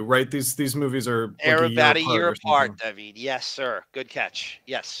too, right? These movies are like about a year apart, Davyd. Yes, sir. Good catch.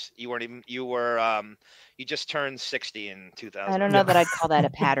 Yes, you just turned 60 in 2000. I don't know that I'd call that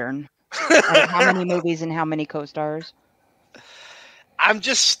a pattern. How many movies and how many co-stars? I'm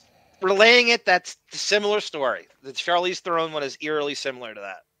just relaying it. That's a similar story. The Charlize Theron one is eerily similar to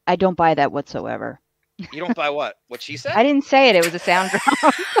that. I don't buy that whatsoever. You don't buy what? What she said? I didn't say it. It was a sound drop.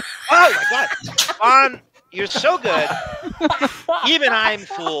 Oh my God. You're so good. Even I'm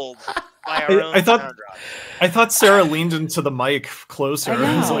fooled by our own sound drop. I thought Sara leaned into the mic closer.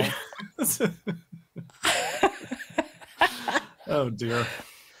 I was like, oh dear.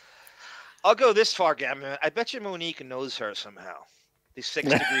 I'll go this far, Gavin. I bet you Monique knows her somehow. These 6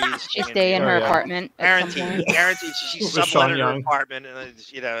 degrees. She stay in her apartment. Guaranteed she subletted her apartment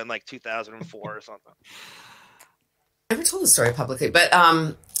in like 2004 or something. I never told the story publicly, but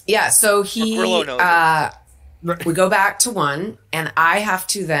yeah, so we go back to one, and I have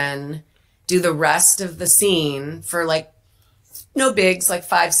to then do the rest of the scene for like no bigs, like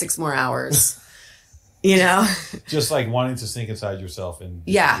 5-6 more hours. You know, just like wanting to sink inside yourself and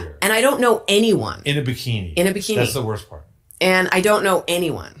and I don't know anyone in a bikini. That's the worst part. And I don't know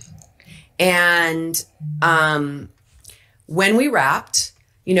anyone. And when we wrapped,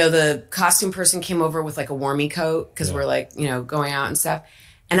 you know, the costume person came over with like a warmy coat because we're like, you know, going out and stuff.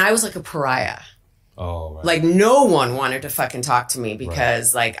 And I was like a pariah. Oh, right. Like no one wanted to fucking talk to me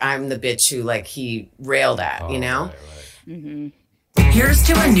because like I'm the bitch who like he railed at, you know? Right. Mm-hmm. Here's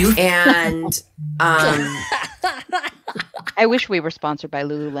to a new and I wish we were sponsored by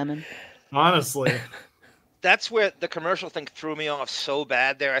Lululemon. Honestly. That's where the commercial thing threw me off so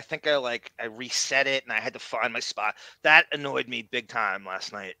bad there. I think I reset it and I had to find my spot. That annoyed me big time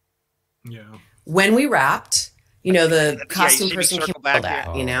last night. Yeah. When we wrapped, you know, the costume you person circle came back that,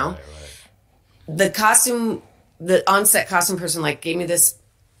 here. you know? The on-set costume person like gave me this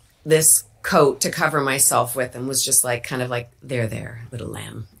coat to cover myself with and was just like kind of like, there, little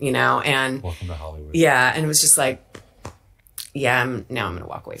lamb, you know? And welcome to Hollywood. Yeah, and it was just like, yeah, now I'm gonna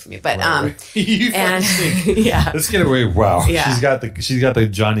walk away from you. But and yeah. Let's get away. Wow. Yeah. She's got the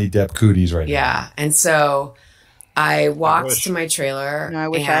Johnny Depp cooties right now. Yeah. And so I walked to my trailer I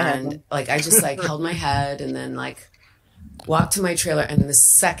wish I had and them. like I just like held my head and then like walked to my trailer, and the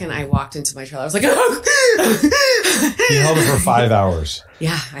second I walked into my trailer, I was like, You held it for 5 hours.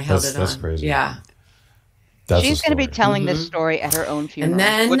 Yeah, I held it on. That's crazy. Yeah. She's going to be telling this story at her own funeral. And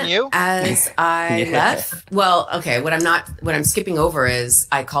then Wouldn't you? as I left, well, okay, what I'm skipping over is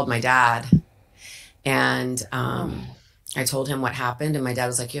I called my dad and I told him what happened, and my dad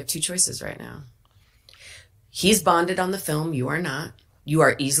was like, you have two choices right now. He's bonded on the film. You are not. You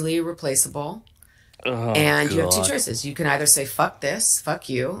are easily replaceable. And you have two choices. You can either say, fuck this, fuck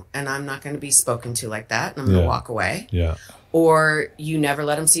you, and I'm not going to be spoken to like that, and I'm going to walk away. Yeah. Or you never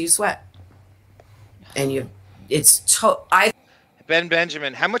let him see you sweat. And Ben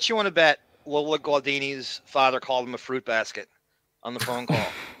Benjamin, how much you want to bet Lola Glaudini's father called him a fruit basket on the phone call?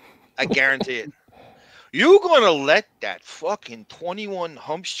 I guarantee it. You gonna let that fucking 21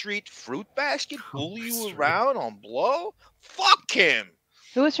 Hump Street fruit basket bully you around on blow? Fuck him.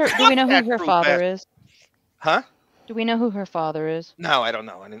 Who is her? Do we know who her father is? Huh? Do we know who her father is? No, I don't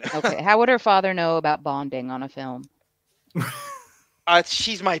know. Okay, how would her father know about bonding on a film?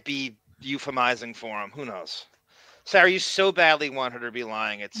 She might be euphemizing for him. Who knows? Sarah, you so badly want her to be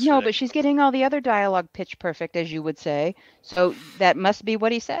lying. It's No, but she's getting all the other dialogue pitch perfect, as you would say. So that must be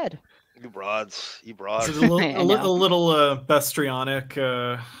what he said. You broads. You broads. It's a little Bestrionic.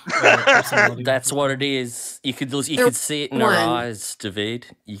 That's what it is. You could see it in her eyes, Davyd.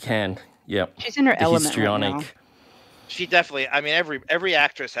 You can. Yep. She's in her element right now. She definitely. I mean, every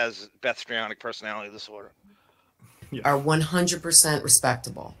actress has Bestrionic personality disorder. are 100%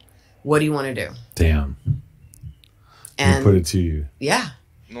 respectable. What do you want to do? Damn. And put it to you. Yeah.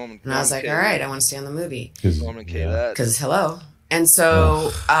 Norman, and I was like, all right, I want to stay on the movie. Because hello. And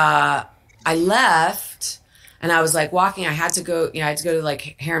so I left and I was like walking. I had to go to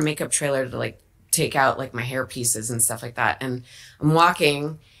like hair and makeup trailer to like take out like my hair pieces and stuff like that. And I'm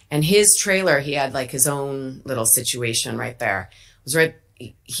walking, and his trailer, he had like his own little situation right there. It was right.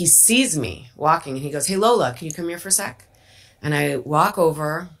 He sees me walking and he goes, "Hey Lola, can you come here for a sec?" And I walk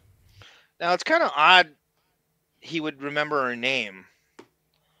over. Now it's kind of odd he would remember her name.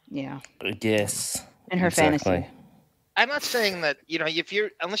 Yeah. Yes. And her fantasy. I'm not saying that, you know,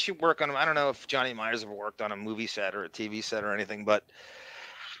 unless you work on, I don't know if Johnny Myers ever worked on a movie set or a TV set or anything, but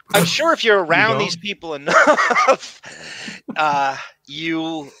I'm sure if you're around these people enough,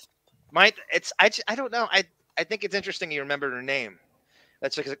 you might, I don't know. I think it's interesting you remembered her name.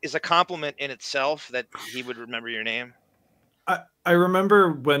 That's is a compliment in itself that he would remember your name. I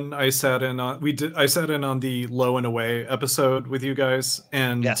remember when I sat in on I sat in on the Low and Away episode with you guys,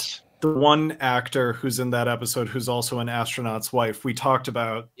 and the one actor who's in that episode who's also an astronaut's wife, we talked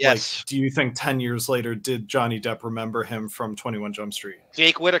about like, do you think 10 years later did Johnny Depp remember him from 21 Jump Street?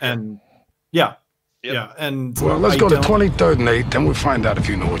 Jake Whittaker. And yeah. And well, let's go to 23rd and 8th, then we'll find out if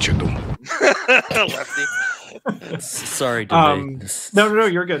you know what you're doing. Lefty. Sorry, Davyd. No,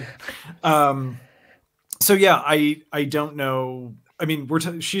 you're good. So yeah, I don't know. I mean,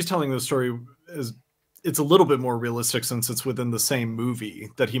 she's telling the story as it's a little bit more realistic since it's within the same movie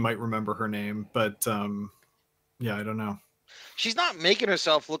that he might remember her name. But yeah, I don't know. She's not making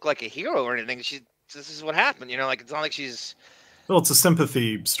herself look like a hero or anything. This is what happened. You know, like it's not like she's. Well, it's a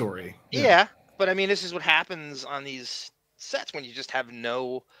sympathy story. Yeah, but I mean, this is what happens on these sets when you just have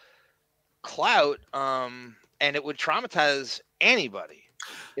no clout, and it would traumatize anybody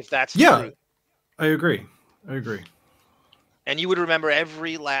if that's true. I agree. And you would remember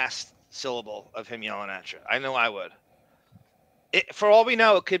every last syllable of him yelling at you. I know I would. For all we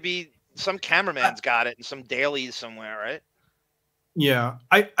know, it could be some cameraman's got it and some dailies somewhere, right? Yeah,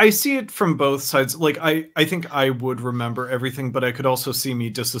 I see it from both sides. Like, I think I would remember everything, but I could also see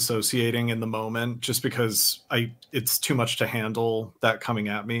me disassociating in the moment just because it's too much to handle that coming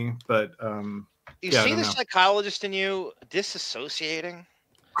at me. But you see the psychologist in you disassociating?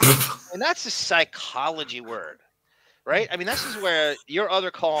 And that's a psychology word, right? I mean, this is where your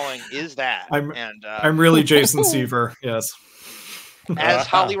other calling is that. I'm really Jason Seaver. Yes. As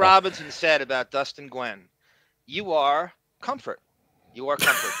Holly Robinson said about Dustin Gwen, you are comfort. You are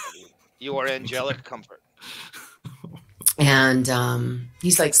comfort. You are angelic comfort. And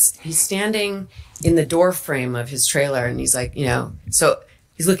he's standing in the door frame of his trailer, and he's like, so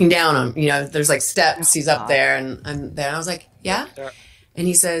he's looking down on, there's like steps. He's up there, and I'm there. And I was like, yeah. And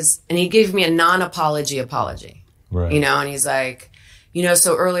he says, and he gave me a non-apology apology, right. And he's like,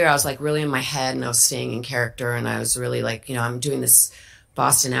 so earlier I was like really in my head, and I was staying in character, and I was really like, I'm doing this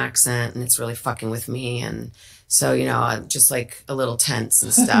Boston accent, and it's really fucking with me, and so, I'm just like a little tense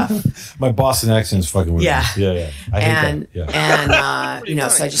and stuff. My Boston accent is fucking weird. Yeah. Yeah. I hate that. Yeah.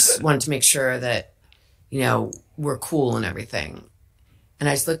 And, so I just wanted to make sure that, we're cool and everything. And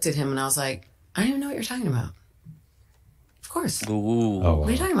I just looked at him and I was like, I don't even know what you're talking about. Of course. Ooh. Oh, wow. What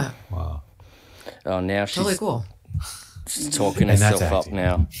are you talking about? Wow. Oh, now she's totally cool. She's talking herself up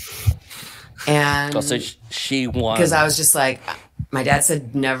now. And so she won. Because I was just like, my dad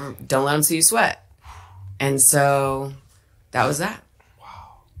said, never, don't let him see you sweat. And so that was that.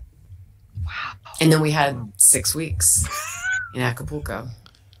 Wow. And then we had 6 weeks in Acapulco.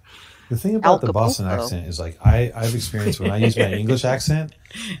 The thing about the Boston accent is like I've experienced when I use my English accent,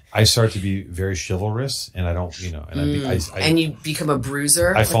 I start to be very chivalrous, and I don't, and you become a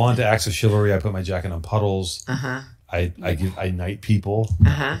bruiser. I fall into acts of chivalry. I put my jacket on puddles. Uh-huh. I knight people.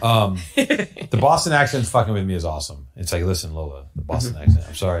 Uh-huh. The Boston accent fucking with me is awesome. It's like, listen, Lola, the Boston accent.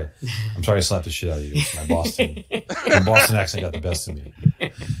 I'm sorry I slapped the shit out of you. My Boston accent got the best of me.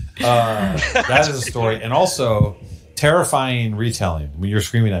 That is a story, and also terrifying retelling. When you're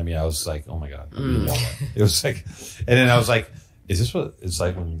screaming at me, I was like, oh my god. It was like, and then I was like, is this what it's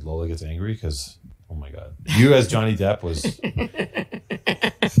like when Lola gets angry? Because oh my god, you as Johnny Depp was.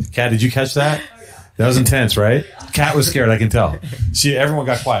 Kat, did you catch that? That was intense, right? Kat was scared, I can tell. Everyone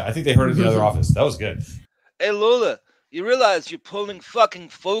got quiet. I think they heard it in the other office. That was good. Hey, Lola, you realize you're pulling fucking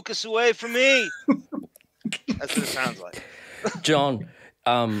focus away from me? That's what it sounds like. John,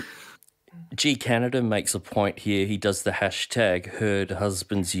 G Canada makes a point here. He does the hashtag Heard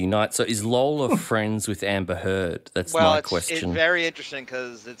Husbands Unite. So is Lola friends with Amber Heard? That's my question. It's very interesting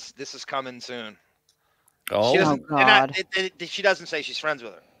because this is coming soon. Oh, God. She doesn't say she's friends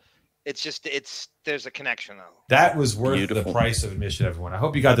with her. It's just there's a connection though. That was worth the price of admission, everyone. I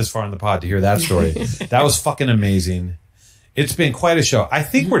hope you got this far in the pod to hear that story. That was fucking amazing. It's been quite a show. I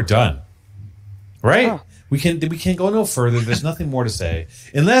think we're done. Right? Oh. We can't go no further. There's nothing more to say.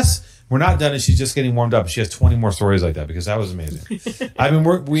 Unless we're not done and she's just getting warmed up. She has 20 more stories like that because that was amazing. This is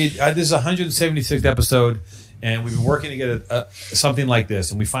 176th episode, and we've been working to get something like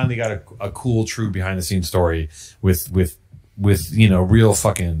this, and we finally got a cool, true behind the scenes story with real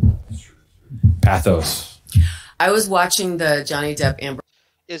fucking pathos. I was watching the Johnny Depp Amber.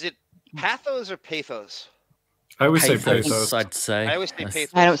 Is it pathos or pathos? I always say pathos. I'd say. I always say pathos.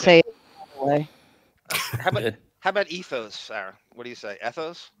 I don't say it that way. How about ethos, Sarah? What do you say?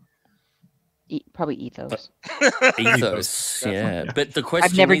 Ethos? Probably ethos. Ethos, yeah. But the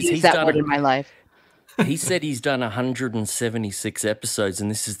question I've never is, used that word in my life. He said he's done 176 episodes, and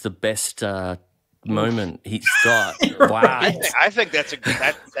this is the best moment he's got. Wow. I think that'd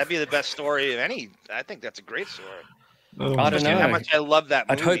be the best story of any. I think that's a great story. I don't know how much I love that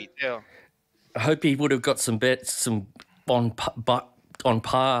movie too. I hope he would have got some on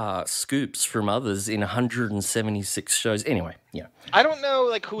par scoops from others in 176 shows. Anyway, yeah. I don't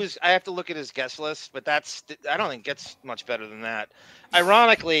know who is. I have to look at his guest list, but I don't think it gets much better than that.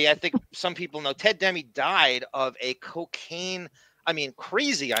 Ironically, I think some people know Ted Demme died of a crazy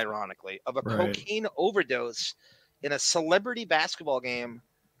ironically, of a cocaine overdose in a celebrity basketball game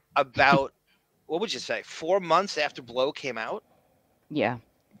about, what would you say, 4 months after Blow came out? Yeah.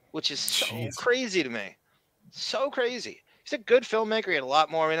 Which is so crazy to me. So crazy. He's a good filmmaker. He had a lot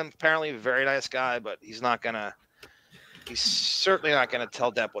more in him. Apparently a very nice guy, but he's certainly not gonna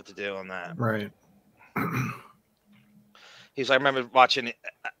tell Depp what to do on that. Right. I remember watching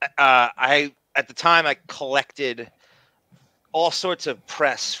at the time I collected all sorts of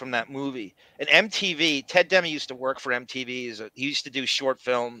press from that movie. And MTV, Ted Demme used to work for MTV. He used to do short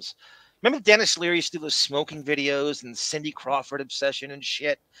films. Remember Dennis Leary used to do those smoking videos and Cindy Crawford obsession and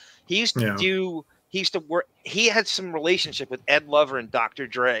shit? He used to work. He had some relationship with Ed Lover and Dr.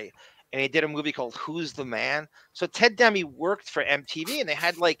 Dre, and he did a movie called Who's the Man? So Ted Demme worked for MTV, and they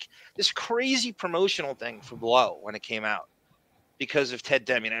had this crazy promotional thing for Blow when it came out because of Ted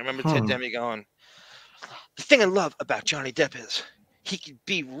Demme. And I remember Ted Demme going, the thing I love about Johnny Depp is he can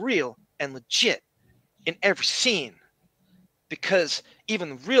be real and legit in every scene because even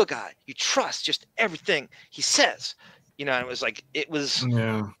the real guy, you trust just everything he says. And it was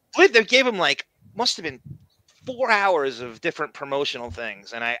they gave him must have been 4 hours of different promotional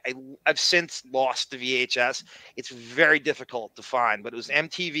things, and I've since lost the VHS. It's very difficult to find, but it was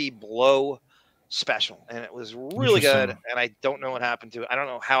MTV Blow special, and it was really good. And I don't know what happened to it. I don't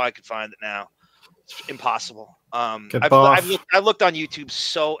know how I could find it now. It's impossible. I've looked on YouTube.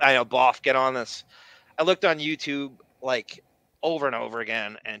 So I know, Boff, get on this. I looked on YouTube like over and over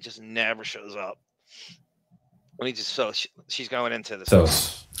again, and it just never shows up. Let me just she's going into this.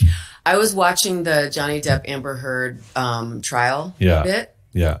 I was watching the Johnny Depp Amber Heard trial bit.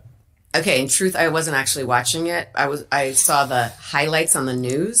 Yeah. Okay, in truth, I wasn't actually watching it. I saw the highlights on the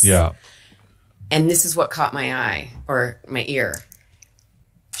news. Yeah. And this is what caught my eye or my ear.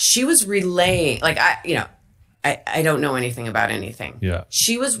 She was relaying, like I don't know anything about anything. Yeah.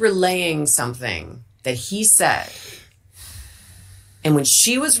 She was relaying something that he said. And when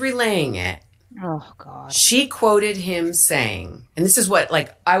she was relaying it, oh God, she quoted him saying, and this is what,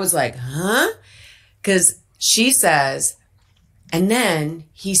 like, I was like, huh? Because she says, and then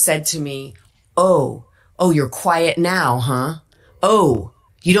he said to me, oh, you're quiet now, huh? Oh,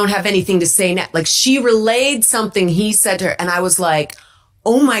 you don't have anything to say now. Like, she relayed something he said to her. And I was like,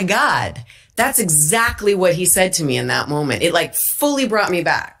 oh my God, that's exactly what he said to me in that moment. It like fully brought me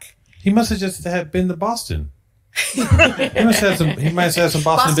back. He must have just been to Boston. He might have had some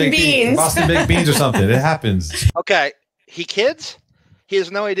Boston baked beans. Boston baked beans or something. It happens. Okay. He kids? He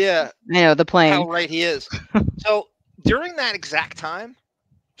has no idea. I know, the plane. How right he is. So during that exact time,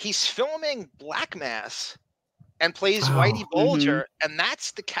 he's filming Black Mass and plays Whitey Bulger, and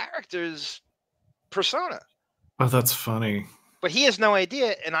that's the character's persona. Oh, that's funny. But he has no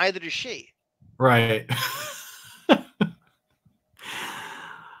idea, and either does she. Right.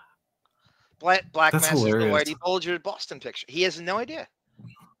 Black That's Mass hilarious. is the Whitey Bulger Boston picture. He has no idea.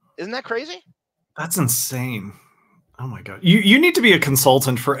 Isn't that crazy? That's insane. Oh my God. You need to be a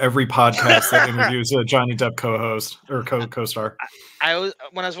consultant for every podcast that interviews a Johnny Depp co-host or co-star.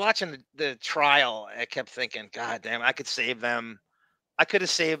 When I was watching the trial, I kept thinking, God damn, I could save them. I could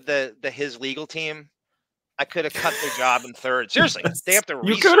have saved his legal team. I could have cut their job in third. Seriously, they have to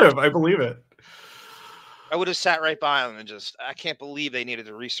research. You could have, I believe it. I would have sat right by them and I can't believe they needed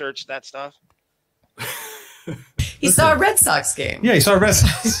to research that stuff. He saw a Red Sox game. Yeah, he saw a Red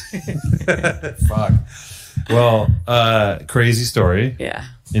Sox. Fuck. Well, crazy story. Yeah.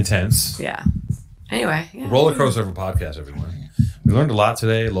 Intense. Yeah. Anyway. Yeah. Roller Coaster podcast, everyone. We learned a lot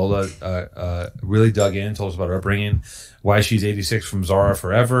today. Lola really dug in, told us about her upbringing, why she's 86 from Zara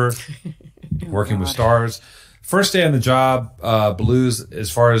Forever, working with stars. First day on the job, blues,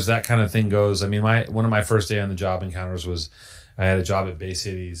 as far as that kind of thing goes. I mean, one of my first day on the job encounters was I had a job at Bay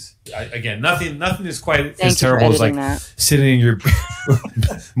Cities. Again, nothing is quite as terrible as like sitting in your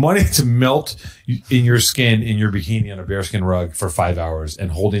wanting to melt in your skin in your bikini on a bearskin rug for 5 hours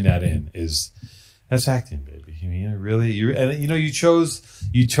and holding that in that's acting, baby. I mean, really, you chose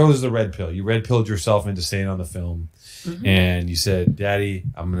the red pill. You red pilled yourself into staying on the film. Mm-hmm. And you said, Daddy,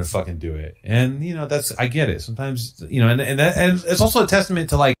 I'm going to fucking do it. And, I get it. Sometimes, and it's also a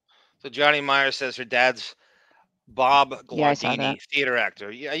testament to like. So Johnny Meyer says her dad's Bob Glaudini, theater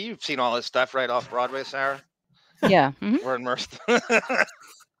actor. Yeah, you've seen all this stuff right off Broadway, Sarah? Yeah. Mm-hmm. We're immersed.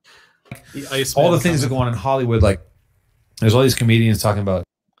 All the things that go on in Hollywood, like there's all these comedians talking about.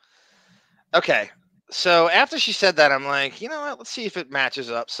 Okay. So after she said that, I'm like, you know what? Let's see if it matches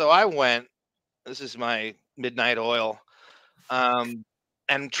up. So I went, this is my midnight oil, and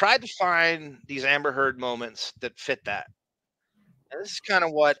tried to find these Amber Heard moments that fit that. And this is kind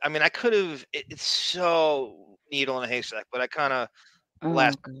of what, I mean, I could have, it's so needle in a haystack, but I kind of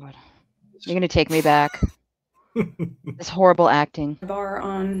God. You're going to take me back. This horrible acting. Bar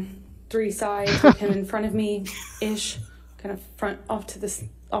on 3 sides with him in front of me ish, kind of front off to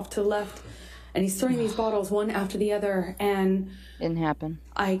the left. And he's throwing these bottles one after the other, and didn't happen.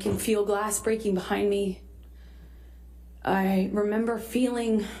 I can feel glass breaking behind me. I remember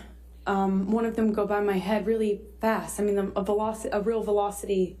feeling one of them go by my head really fast. I mean, a real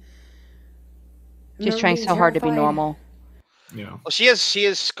velocity. She's trying so hard to be normal. Yeah. Well, she has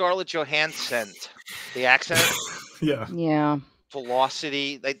Scarlett Johansson, the accent. Yeah. Yeah.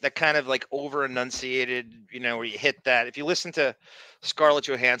 Velocity, like that kind of like over enunciated, where you hit that. If you listen to Scarlett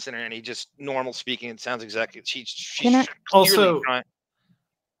Johansson or any just normal speaking, it sounds exactly. She's also.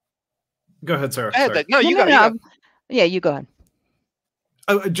 Go ahead, Sarah. Go ahead. No, you go. Yeah, you go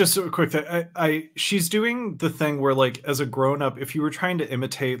ahead. Just a quick thing. She's doing the thing where, like, as a grown-up, if you were trying to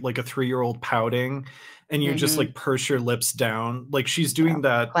imitate like a 3-year-old pouting and you just like purse your lips down, like she's doing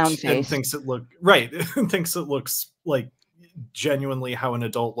that and thinks it looks like genuinely how an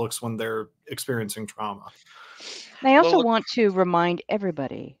adult looks when they're experiencing trauma. I also want to remind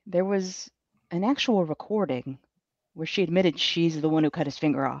everybody there was an actual recording where she admitted she's the one who cut his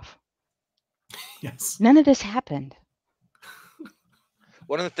finger off. Yes. None of this happened.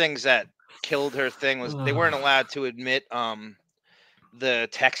 One of the things that killed her thing was they weren't allowed to admit the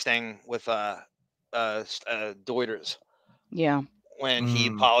texting with Deuters. Yeah. When he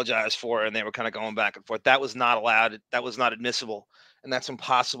apologized for it, and they were kind of going back and forth. That was not allowed. That was not admissible, and that's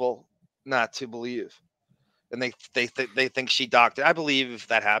impossible not to believe. And they think she doctored. I believe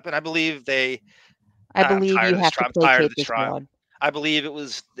that happened. I believe they. I believe you have to placate this broad. I believe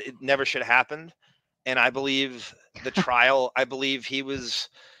it never should have happened, and I believe the trial. I believe he was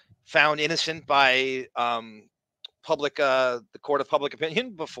found innocent by the court of public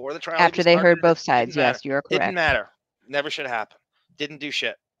opinion before the trial. After they heard both sides, yes, you're correct. Didn't matter. Never should have happened. Didn't do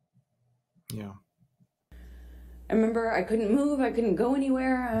shit. Yeah. I remember I couldn't move. I couldn't go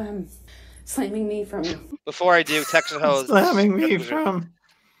anywhere. Slamming me from. Before I do, Texaho. Slamming me from.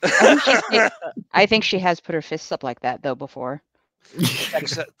 I think she has put her fists up like that though before.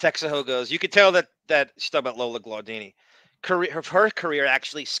 Texaho goes. You could tell that she's talking about Lola Glaudini. Her career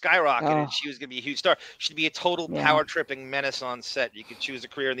actually skyrocketed. She was going to be a huge star. She'd be a total power tripping menace on set. You could choose a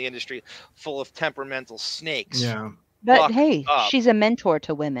career in the industry full of temperamental snakes. Yeah. But hey, she's a mentor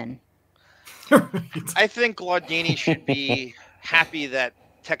to women. I think Glaudini should be happy that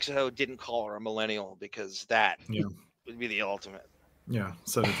Texaho didn't call her a millennial, because that would be the ultimate. Yeah,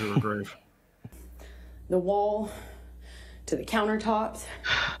 set her to her grave. The wall to the countertops.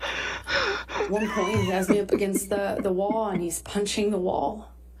 At one point, he has me up against the wall, and he's punching the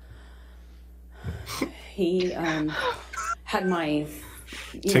wall. He had my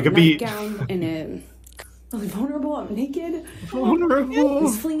nightgown and a. I was vulnerable. I'm naked. Vulnerable.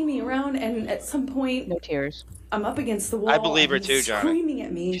 He's flinging me around, and at some point, no tears. I'm up against the wall. I believe her too, Johnny. Screaming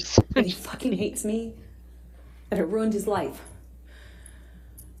at me that he fucking hates me, that I ruined his life.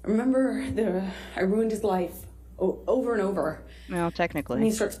 Remember, I ruined his life over and over. Well, technically. And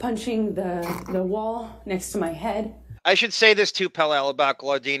he starts punching the wall next to my head. I should say this too, Pellel, about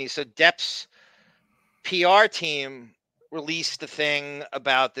Glaudini. So Depp's PR team released the thing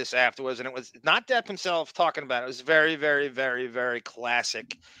about this afterwards, and it was not Depp himself talking about it. It was very, very, very, very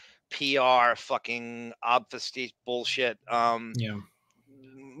classic PR fucking obfuscate bullshit.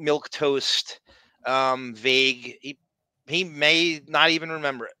 Milk toast, vague. He may not even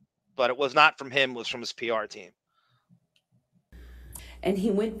remember it, but it was not from him. It was from his PR team. And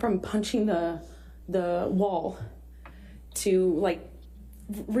he went from punching the wall to like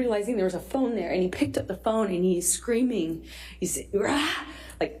realizing there was a phone there, and he picked up the phone and he's screaming. He's rah,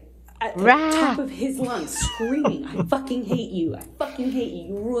 like at the top of his lungs, screaming, "I fucking hate you! I fucking hate you!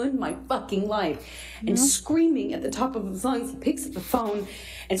 You ruined my fucking life!" And screaming at the top of his lungs, he picks up the phone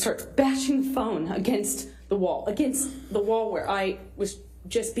and starts bashing the phone against the wall where I was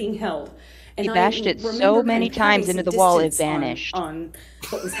just being held. And he bashed it so many times into the wall it vanished. On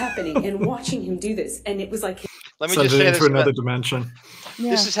what was happening and watching him do this, and it was like. Let me just say this into another dimension. Yeah.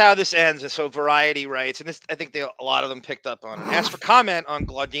 This is how this ends. So Variety writes, and this, I think a lot of them picked up on it. As for comment on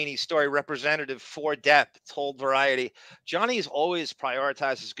Glaudini's story, Representative for Depp told Variety, Johnny's always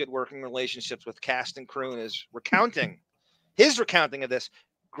prioritizes good working relationships with cast and crew, and his recounting of this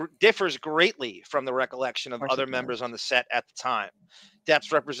differs greatly from the recollection of other members on the set at the time.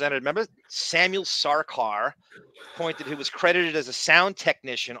 Depp's representative, remember Samuel Sarkar, who was credited as a sound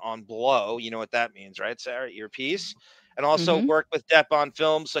technician on Blow. You know what that means, right, Sarah? Earpiece. And also worked with Depp on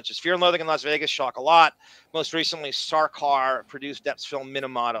films such as Fear and Loathing in Las Vegas, Shock a Lot. Most recently, Sarkar produced Depp's film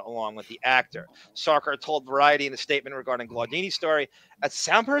Minamata along with the actor. Sarkar told Variety in a statement regarding Glaudini's story, as a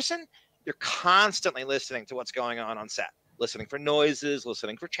sound person, you're constantly listening to what's going on set. Listening for noises,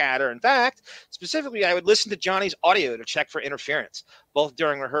 listening for chatter. In fact, specifically, I would listen to Johnny's audio to check for interference, both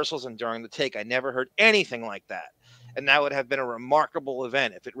during rehearsals and during the take. I never heard anything like that. And that would have been a remarkable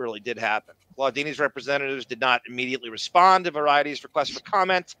event if it really did happen. Glaudini's representatives did not immediately respond to Variety's request for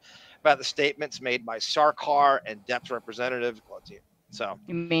comment about the statements made by Sarkar and Depp's representative, Glaudini. So,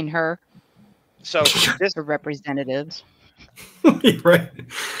 you mean her? So, this the representatives. Right.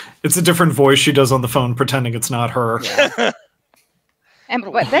 It's a different voice she does on the phone pretending it's not her. Yeah. And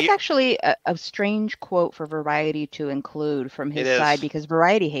that's actually a strange quote for Variety to include from his side, because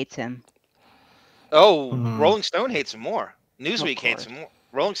Variety hates him. Oh, Rolling Stone hates him more. Newsweek hates him more.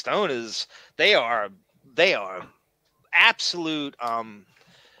 Rolling Stone they are absolute.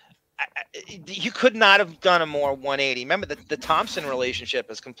 You could not have done a more 180. Remember the Thompson relationship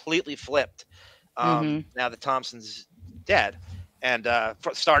has completely flipped. Now the Thompson's dead, and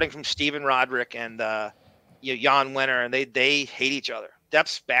starting from Stephen Roderick and Jan Wenner, and they hate each other.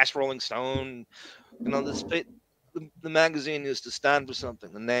 Depp's bashed Rolling Stone. The magazine used to stand for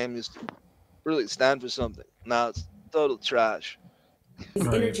something. The name used to. really stand for something. Now it's total trash. His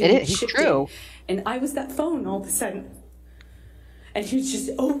Right. energy It was is shifting, true. and I was that phone all of a sudden. And he was just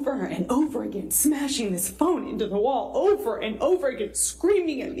over and over again smashing this phone into the wall, over and over again,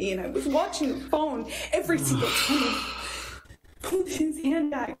 screaming at me. And I was watching the phone every single time he pulled his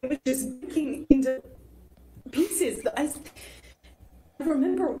hand back. It was just breaking into pieces. I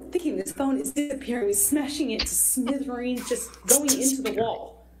remember thinking this phone is disappearing. He's smashing it to smithereens, just going into the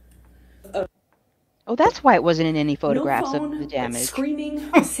wall. Oh, that's why it wasn't in any No photographs phone, of the but damage.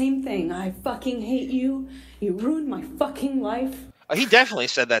 screaming, the same thing. I fucking hate you. You ruined my fucking life. Oh, he definitely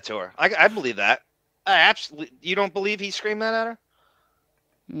said that to her. I believe that. I absolutely. You don't believe he screamed that at her?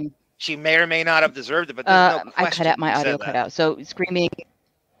 Mm. She may or may not have deserved it, but there's no question. I cut out my he audio said cut that. out. So screaming,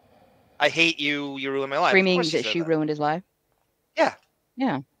 I hate you. You ruined my life. Of screaming course he that said she ruined his life. Yeah.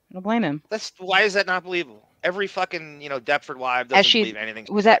 Yeah, I don't blame him. That's why is that not believable? Every fucking Deptford wife doesn't believe anything.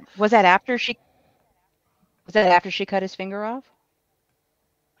 Was that after she cut his finger off?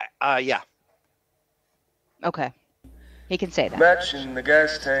 Yeah. Okay, he can say that. Match in the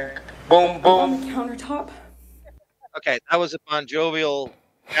gas tank. Boom, boom. On the countertop. Okay, that was upon Jovial.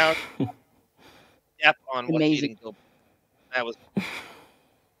 Now, Depp on what's Amazing. eating. That was.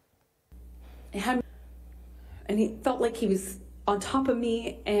 And he felt like he was on top of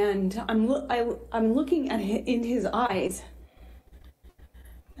me, and I'm looking at him in his eyes,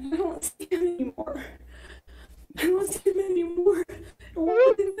 and I don't see him anymore. I don't see him anymore.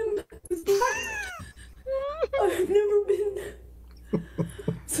 I've never been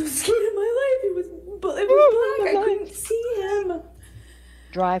so scared in my life. It was black. I couldn't see him.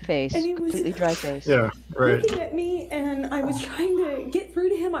 Dry face, And he was completely dry face. Yeah, right. looking at me, and I was trying to get through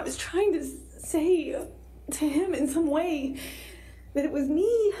to him. I was trying to say to him in some way that it was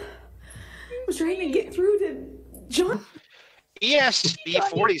me. I was trying to get through to John.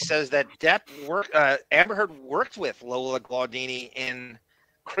 ESB40 says that Amber Heard worked with Lola Glaudini in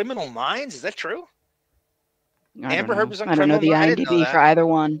Criminal Minds. Is that true? Amber Heard was on I don't know Criminal the Minds. I didn't know IMDb that. for either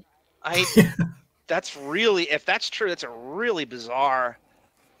one. That's really, if that's true, that's a really bizarre.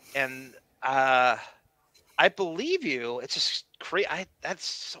 And I believe you. It's just crazy. I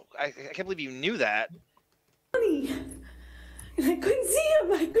can't believe you knew that. And I couldn't see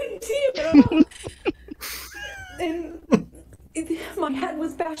him. I couldn't see him at all. And my head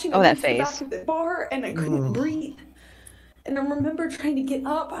was bashing against the back of the bar, and I couldn't breathe. And I remember trying to get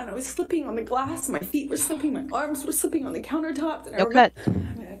up, and I was slipping on the glass. My feet were slipping. My arms were slipping on the countertop. And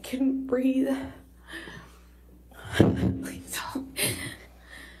I couldn't breathe. Please don't.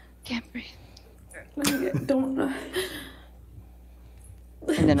 Can't breathe. Don't.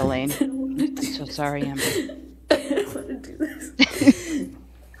 And then Elaine. I'm so sorry, Amber. I don't want to do this.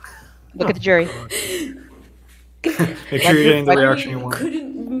 Look at the jury. Make sure you're getting the reaction you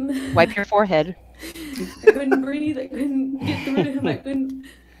want. Wipe your forehead. I couldn't breathe. I couldn't get through to him. I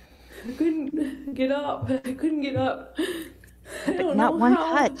couldn't get up. I couldn't get up. I don't Not know one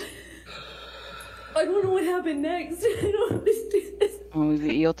how. cut. I don't know what happened next. I don't understand. Oh,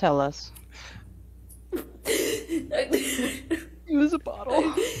 you'll tell us. It was a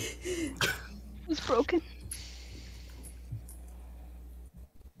bottle. It was broken.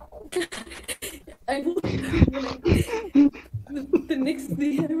 The next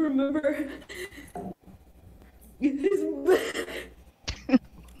thing I remember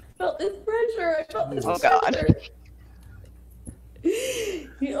felt this pressure. I felt this pressure. God.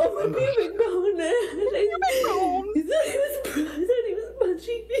 He opened me and gone there. He said he was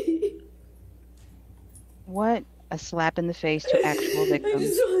punching me. What a slap in the face to actual I victims.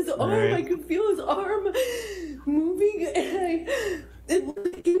 just saw his arm. I could feel his arm moving, and it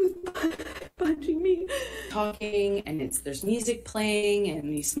looked like he was punching me. Talking, and there's music playing,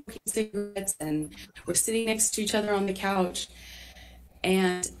 and he's smoking cigarettes, and we're sitting next to each other on the couch.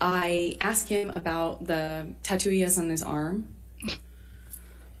 And I asked him about the tattoo he has on his arm.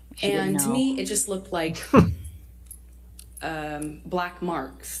 And to me, it just looked like black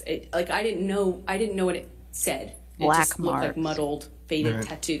marks. I didn't know what it said. Black it just looked marks. like muddled, faded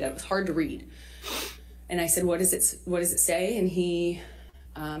tattoo that was hard to read. And I said, "What does it say?" And he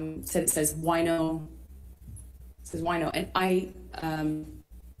said, "It says Wino." It says Wino, and I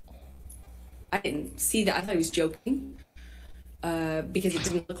didn't see that. I thought he was joking because it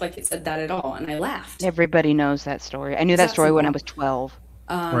didn't look like it said that at all, and I laughed. Everybody knows that story. I knew that story when I was 12.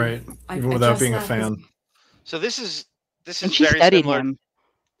 Right, even without being a fan. So this is And she very studied similar. him.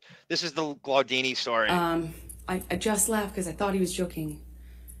 This is the Glaudini story. I just laughed because I thought he was joking,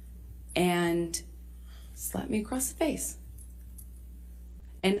 and slapped me across the face,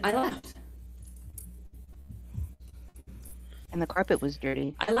 and I laughed. And the carpet was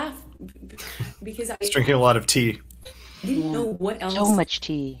dirty. I laugh because I He's drinking a lot of tea. didn't know what else So much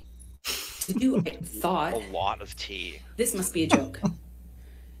tea. to do. I thought A lot of tea. this must be a joke.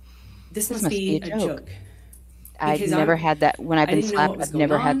 This must be a joke. I've Because never I- had that when I've I been didn't know what slapped. was I've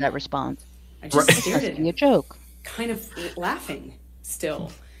never going had on. that response. I just It stared must at be a him, joke. kind of laughing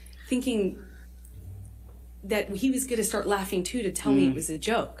still, thinking that he was going to start laughing too to tell me it was a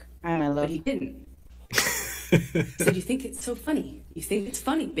joke. But he didn't. He said, "You think it's so funny? You think it's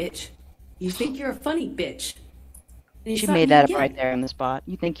funny, bitch? You think you're a funny bitch?" And he She slapped made me that up again. right there on the spot.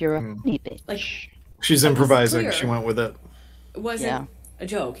 You think you're a funny bitch. Like, She's It was improvising. clear. She went with it. it wasn't a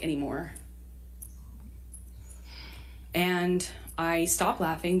joke anymore. And I stopped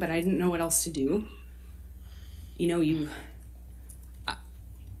laughing, but I didn't know what else to do. You know,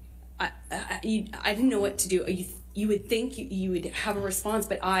 I didn't know what to do. You would think you would have a response,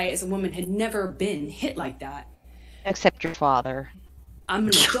 but I, as a woman, had never been hit like that. Except your father. I'm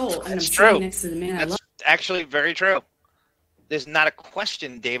an adult, and I'm That's sitting true. next to the man I That's love. actually very true. There's not a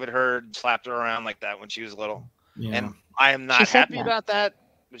question David heard slapped her around like that when she was little. Yeah. And I am She not said happy that. about that,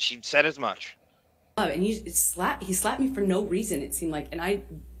 but she said as much. And he slapped me for no reason, it seemed like, and I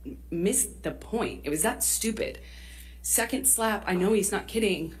missed the point. It was that stupid. Second slap, I know he's not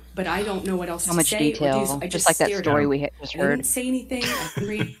kidding, but I don't know what else So to much say or do. detail. So I Just like that stared story at him. we just I heard. didn't say anything. I didn't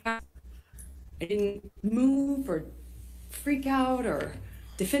react. I didn't move or freak out or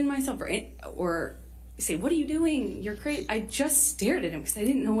defend myself or say, "What are you doing? You're crazy." I just stared at him because I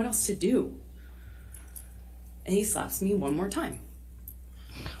didn't know what else to do. And he slaps me one more time.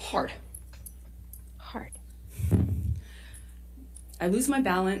 Hard. I lose my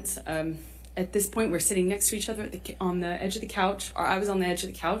balance. At this point, we're sitting next to each other on the edge of the couch, or I was on the edge of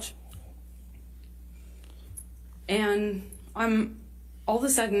the couch. And I'm all of a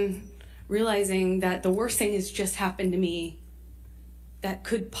sudden realizing that the worst thing has just happened to me that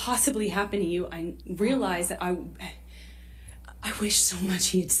could possibly happen to you. I realized that I wish so much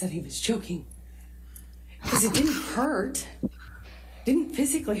he had said he was joking. Because it didn't hurt. It didn't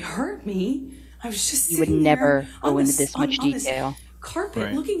physically hurt me. I was just You would sitting never there go on into this, this much on this detail. carpet,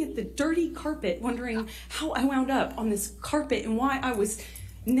 Right. looking at the dirty carpet, wondering how I wound up on this carpet and why I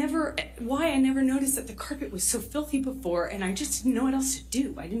never noticed that the carpet was so filthy before, and I just didn't know what else to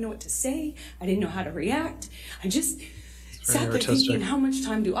do. I didn't know what to say. I didn't know how to react. I just sat there artistic. thinking, how much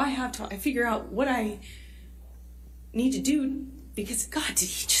time do I have to figure out what I need to do? Because, God, did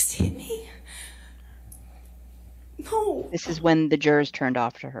he just hit me? No. This is when the jurors turned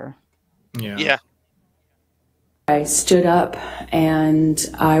off to her. Yeah. I stood up, and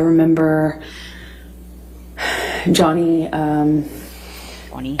I remember Johnny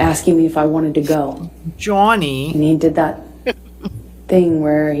asking me if I wanted to go. Johnny. And he did that thing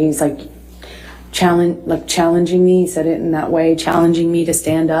where he's like challenging me. He said it in that way, challenging me to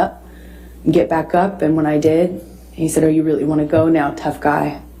stand up and get back up. And when I did, he said, "Oh, you really want to go now, tough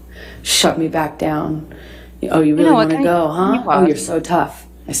guy?" Shut me back down. "Oh, you really know what, want to can go, you huh? Oh, pause? you're so tough."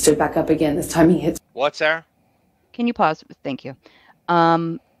 I stood back up again. This time he hits. What, Sarah? Can you pause? Thank you.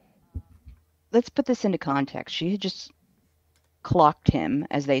 Let's put this into context. She had just clocked him,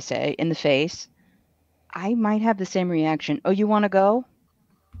 as they say, in the face. I might have the same reaction. "Oh, you want to go?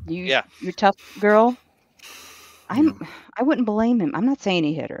 You're tough girl." I wouldn't blame him. I'm not saying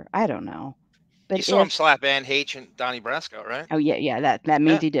he hit her. I don't know. But You saw him slap Ann H and Donnie Brasco, right? Oh yeah, that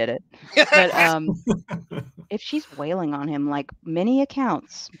means he did it. But if she's wailing on him, like many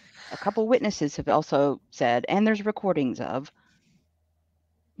accounts, a couple witnesses have also said, and there's recordings of,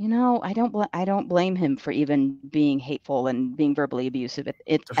 I don't blame him for even being hateful and being verbally abusive at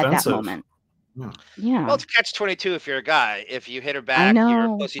that Offensive. moment. Yeah. Well, it's a catch-22 if you're a guy. If you hit her I back, you're a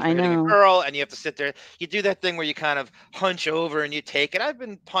know, pussy for I hitting a know. girl, and you have to sit there. You do that thing where you kind of hunch over and you take it. I've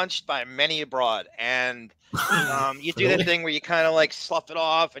been punched by many abroad, and you do that Really? thing where you kind of like slough it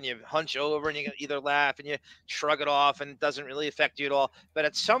off and you hunch over and you either laugh and you shrug it off, and it doesn't really affect you at all. But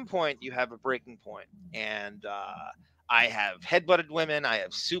at some point, you have a breaking point, and I have headbutted women. I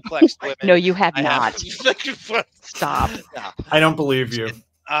have suplexed women. No, you have I not. Stop. Yeah. I don't believe you.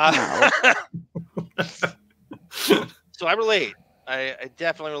 So I relate. I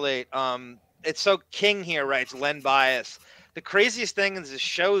definitely relate. It's so King here writes Len Bias. The craziest thing is the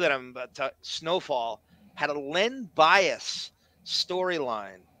show that I'm about to Snowfall had a Len Bias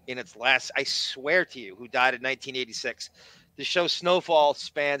storyline in its last, I swear to you, who died in 1986. The show Snowfall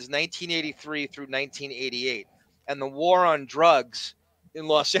spans 1983 through 1988. And the war on drugs in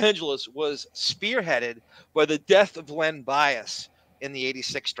Los Angeles was spearheaded by the death of Len Bias in the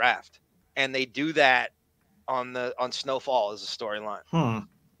 86 draft. And they do that on Snowfall as a storyline. Hmm.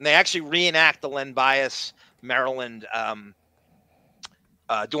 And they actually reenact the Len Bias Maryland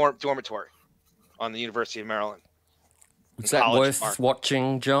dormitory on the University of Maryland. Is that worth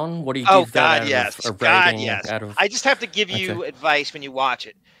watching, John? What do you Oh give that God, out yes. of a God, rating? yes. Out of... I just have to give you Okay. advice when you watch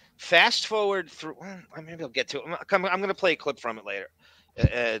it. Fast forward through. Maybe I'll get to it. I'm going to play a clip from it later.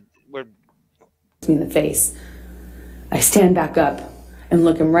 Where me in the face. I stand back up and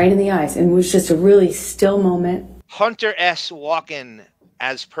look him right in the eyes, and it was just a really still moment. Hunter S. Walken,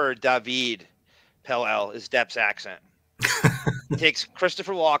 as per Davyd, Pell is Depp's accent. He takes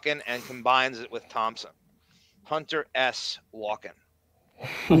Christopher Walken and combines it with Thompson. Hunter S. Walken.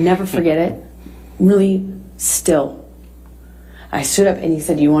 I'll never forget it. Really still. I stood up and he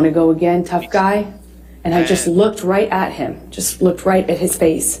said, "You want to go again, tough guy?" And I just looked right at him, just looked right at his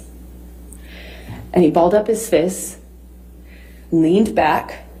face. And he balled up his fists, leaned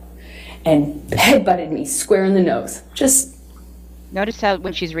back, and headbutted me square in the nose. Just notice how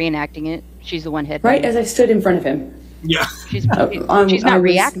when she's reenacting it, she's the one headbutting. right as I stood in front of him. Yeah. She's not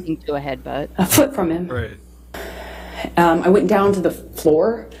reacting to a headbutt. A foot from him. Right. I went down to the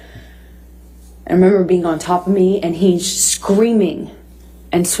floor. I remember being on top of me, and he's screaming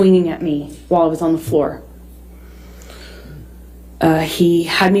and swinging at me while I was on the floor. He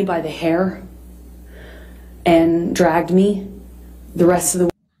had me by the hair and dragged me the rest of the.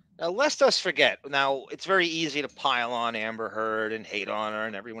 Now, lest us forget. Now, it's very easy to pile on Amber Heard and hate on her,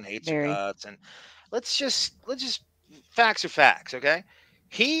 and everyone hates her guts. And let's just facts are facts, okay?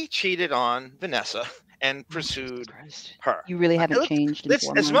 He cheated on Vanessa and pursued her. You really haven't changed in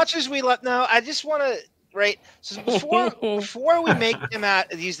 4 months. As much as we love, no, I just want to So before we make him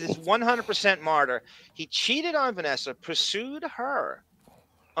out, he's this 100% martyr. He cheated on Vanessa, pursued her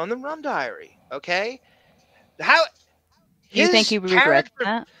on the Rum Diary. Okay, how? You think he regrets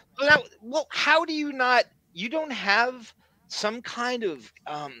that? Well, how do you not? You don't have some kind of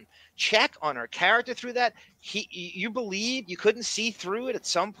check on her character through that. You believe you couldn't see through it at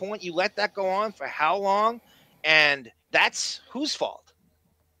some point. You let that go on for how long? And that's whose fault?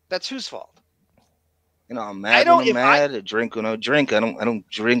 That's whose fault? You know, I'm mad when I'm mad. I drink when I drink. I don't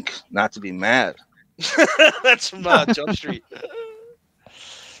drink not to be mad. That's from Jump Street.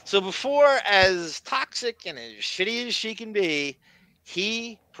 So before, as toxic and as shitty as she can be,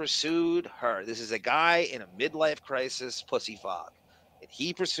 he pursued her. This is a guy in a midlife crisis, pussy fog, and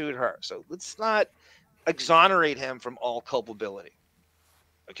he pursued her. So let's not exonerate him from all culpability.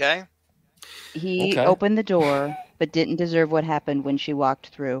 Okay? He opened the door, but didn't deserve what happened when she walked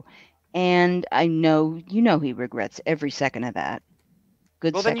through. And I know, he regrets every second of that.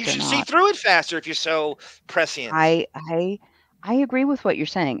 Good well, sex then you should or see not. through it faster if you're so prescient. I agree with what you're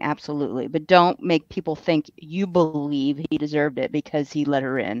saying, absolutely. But don't make people think you believe he deserved it because he let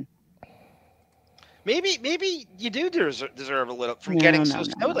her in. Maybe you do deserve a little for getting so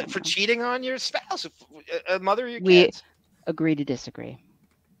snowed for cheating on your spouse, a mother of your kids. We agree to disagree.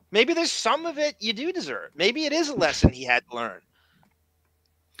 Maybe there's some of it you do deserve. Maybe it is a lesson he had to learn.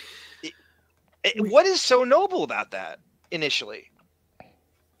 What is so noble about that initially?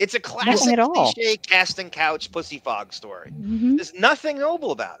 It's a classic cliche casting couch pussy fog story. Mm-hmm. There's nothing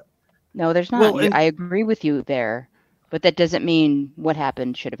noble about it. No, there's not. Well, I agree with you there, but that doesn't mean what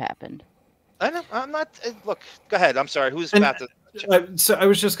happened should have happened. I'm not. Look, go ahead. I'm sorry. Who's about to? So I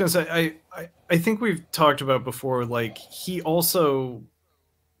was just going to say, I think we've talked about before, like, he also,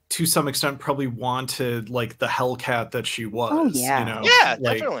 to some extent, probably wanted, like, the Hellcat that she was. Oh, yeah. You know? Yeah,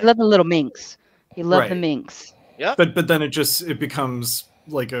 like, definitely. He loved the little minx. He loved the minx. Yeah. But then it becomes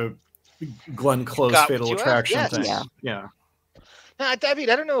like a Glenn Close Fatal Attraction thing. Yeah. Now, Davyd,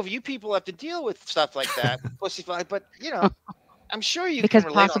 I don't know if you people have to deal with stuff like that, pussy fog, but I'm sure you because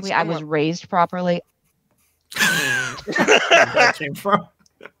can relate possibly on I was raised properly. That came from.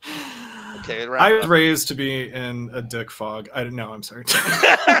 Okay, I was raised to be in a dick fog. I don't know. I'm sorry.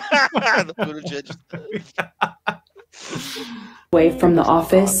 Away from the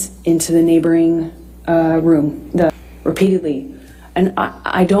office into the neighboring room, repeatedly. And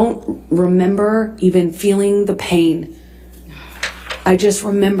I don't remember even feeling the pain. I just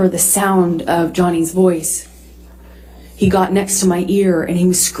remember the sound of Johnny's voice. He got next to my ear and he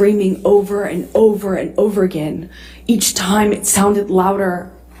was screaming over and over and over again. Each time it sounded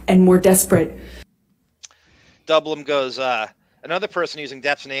louder and more desperate. Dublin goes, another person using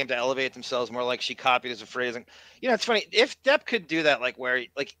Depp's name to elevate themselves more like she copied as a phrasing. It's funny. If Depp could do that, like where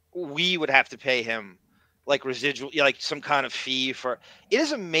like we would have to pay him like residual, like some kind of fee for it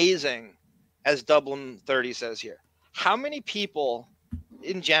is amazing, as Dublin 30 says here, how many people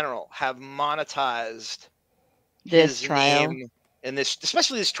in general have monetized this his trial name in this,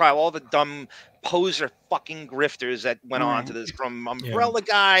 especially this trial, all the dumb poser fucking grifters that went on to this, from Umbrella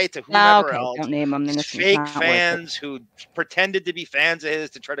Guy to No, whoever okay, else. don't name them. These fake fans who pretended to be fans of his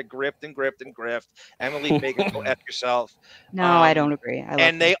to try to grift and grift and grift. Emily Baker, go F yourself. No, I don't agree. I love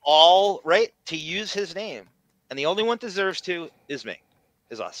and they all, right, to use his name. And the only one deserves to is me,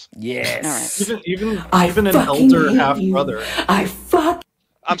 is us. Yes. All right. Even an elder half-brother.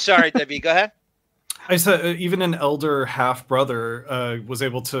 I'm sorry, Debbie, go ahead. I said even an elder half-brother was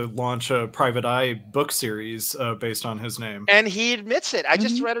able to launch a Private Eye book series based on his name. And he admits it. I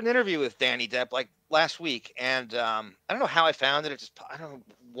just read an interview with Johnny Depp like last week, and I don't know how I found it. I don't know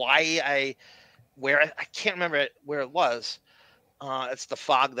why I can't remember where it was. It's the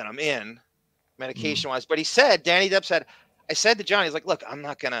fog that I'm in, medication-wise. But he said, Johnny Depp said, I said to Johnny, he's like, look, I'm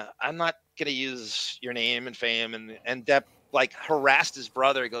not gonna use your name and fame, and Depp like harassed his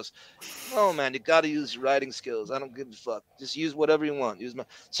brother. He goes, "Oh man, you got to use your writing skills. I don't give a fuck. Just use whatever you want. Use my."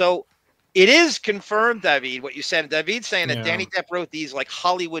 So it is confirmed, Davyd, what you said. Davyd's saying that Johnny Depp wrote these like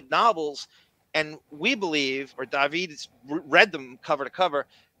Hollywood novels, and we believe, or Davyd's read them cover to cover,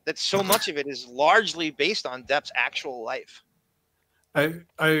 that so much of it is largely based on Depp's actual life. I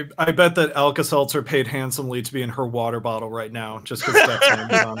bet that Alka-Seltzer paid handsomely to be in her water bottle right now, just because Depp's name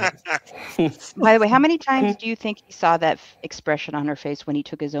is on it. By the way, how many times do you think he saw that expression on her face when he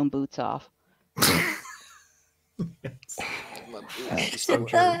took his own boots off? So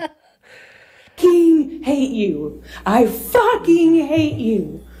fucking hate you. I fucking hate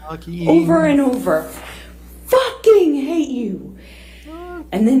you. Over and over. Fucking hate you.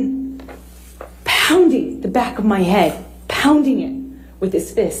 And then pounding the back of my head, pounding it with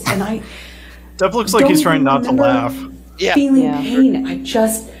his fist, and Depp looks like he's trying not to laugh. Feeling pain. I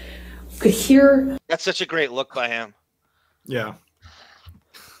just could hear. That's such a great look by him. Yeah.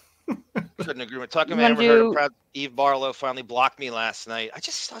 Couldn't agree with talking about. Heard about Eve Barlow finally blocked me last night. I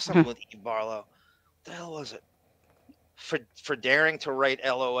just saw something with Eve Barlow. What the hell was it? For daring to write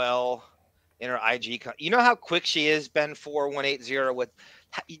LOL in her IG. You know how quick she is, Ben 4180 with.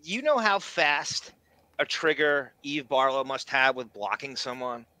 You know how fast a trigger Eve Barlow must have with blocking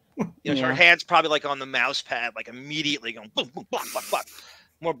someone. You know, her hand's probably like on the mouse pad, like immediately going boom, boom, block, block, block.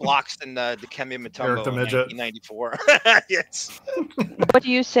 More blocks than Dikembe Mutombo in 1994. Yes. What do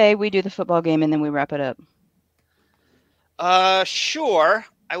you say we do the football game and then we wrap it up? Sure.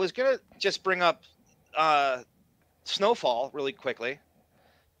 I was gonna just bring up Snowfall really quickly.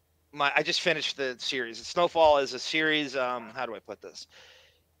 I just finished the series. Snowfall is a series. How do I put this?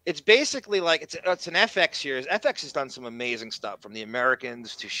 It's basically like it's an FX series. FX has done some amazing stuff, from The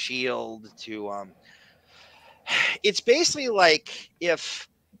Americans to S.H.I.E.L.D. to it's basically like if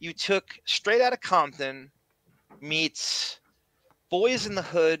you took Straight Outta Compton meets Boys in the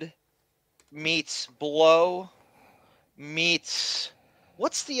Hood meets Blow meets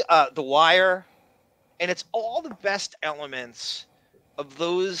what's the Wire, and it's all the best elements of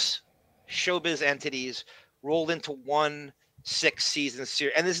those showbiz entities rolled into one 6-season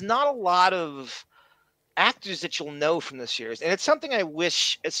series. And there's not a lot of actors that you'll know from the series, and it's something a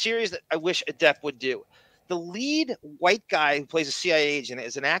series that I wish Depp would do. The lead white guy who plays a CIA agent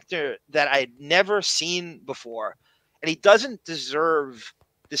is an actor that I had never seen before, and he doesn't deserve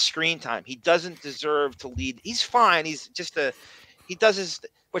the screen time. He doesn't deserve to lead. He's fine. He's just but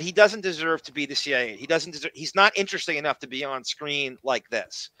he doesn't deserve to be the CIA. He's not interesting enough to be on screen like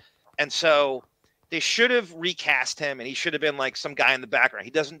this. And so they should have recast him, and he should have been like some guy in the background.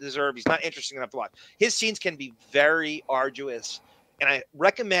 He's not interesting enough to watch. His scenes can be very arduous, and I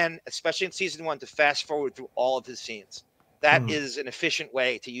recommend, especially in season 1, to fast forward through all of his scenes. That is an efficient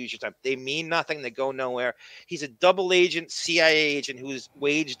way to use your time. They mean nothing. They go nowhere. He's a double agent, CIA agent who's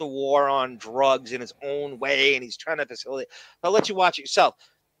waged the war on drugs in his own way, and he's trying to facilitate. I'll let you watch it yourself.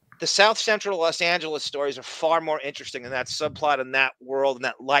 The South Central Los Angeles stories are far more interesting in that subplot, in that world, in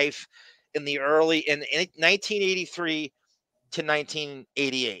that life. In 1983 to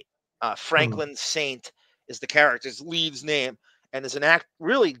 1988, Franklin Saint is the character's lead's name, and there's an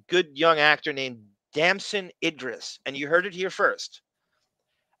really good young actor named Damson Idris, and you heard it here first.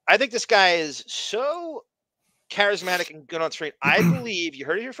 I think this guy is so charismatic and good on screen. I believe, you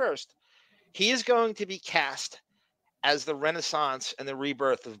heard it here first, he is going to be cast as the renaissance and the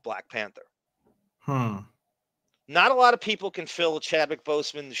rebirth of Black Panther. Not a lot of people can fill Chadwick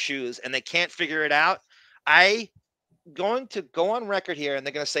Boseman's shoes, and they can't figure it out. I'm going to go on record here, and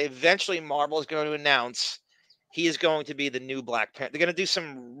they're going to say eventually Marvel is going to announce he is going to be the new Black Panther. They're going to do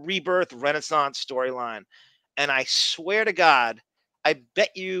some rebirth, renaissance storyline. And I swear to God, I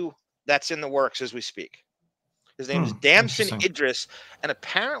bet you that's in the works as we speak. His name is Damson Idris, and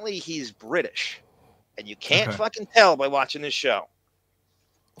apparently he's British. And you can't fucking tell by watching this show.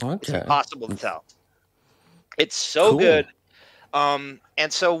 It's impossible to tell. It's so good. And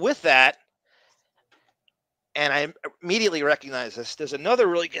so with that, and I immediately recognize this, there's another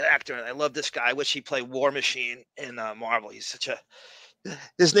really good actor, and I love this guy. I wish he played War Machine in Marvel. He's such a...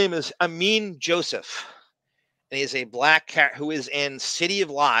 His name is Amin Joseph, and he's a black cat who is in City of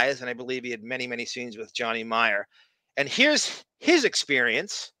Lies, and I believe he had many, many scenes with Johnny Meyer. And here's his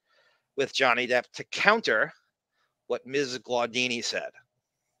experience with Johnny Depp to counter what Ms. Glaudini said.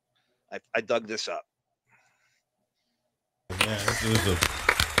 I dug this up. Yeah, this is a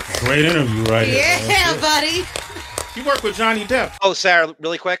great interview right here. Yeah, buddy. You work with Johnny Depp. Oh, Sarah,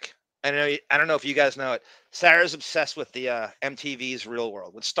 really quick. I don't know if you guys know it. Sarah's obsessed with the MTV's Real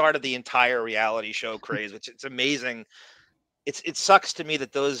World, which started the entire reality show craze, which it's amazing. It sucks to me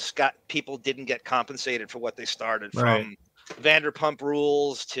that those people didn't get compensated for what they started, from Vanderpump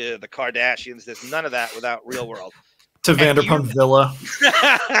Rules to the Kardashians. There's none of that without Real World. To Vanderpump Villa.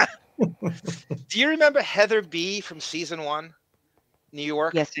 Do you remember Heather B from season 1, New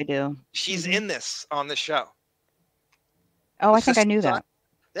York? Yes, I do. She's in this on the show. Oh, I think I knew that.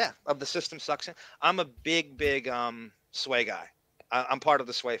 Yeah, of the System Sucks In. I'm a big Sway guy. I'm part of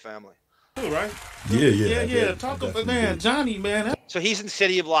the Sway family. Right? Yeah. Talk about, man, Johnny, man. So he's in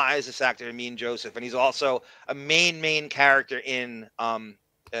City of Lies, this actor, Amin Joseph, and he's also a main character in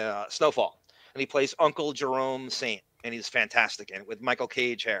Snowfall. And he plays Uncle Jerome Saint, and he's fantastic in it with Michael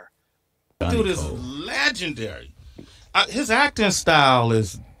Cage hair. Dude is legendary. His acting style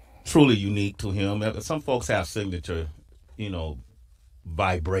is truly unique to him. Some folks have signature,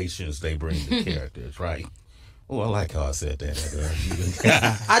 vibrations they bring to characters, right? Oh, I like how I said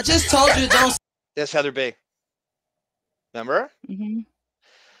that. I just told you don't. There's Heather B. Remember?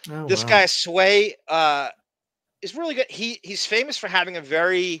 Mm-hmm. Oh, This guy Sway is really good. He's famous for having a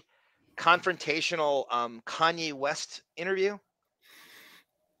very confrontational Kanye West interview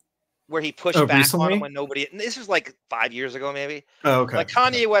where he pushed back recently? on him when nobody. And this was like 5 years ago, maybe. Oh, okay. Like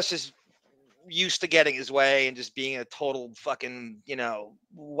Kanye West is used to getting his way and just being a total fucking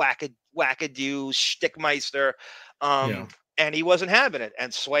wackadoo shtickmeister. And he wasn't having it.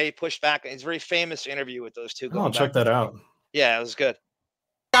 And Sway pushed back. It's a very famous interview with those two. I'll check that out. Yeah, it was good.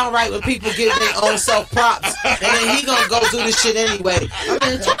 All right when people give their own self props, and then he gonna go do this shit anyway. I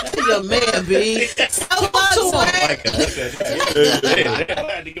mean, talk to your man, B.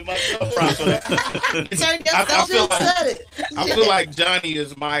 I feel like Johnny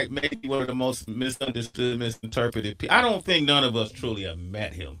is maybe one of the most misunderstood, misinterpreted people. I don't think none of us truly have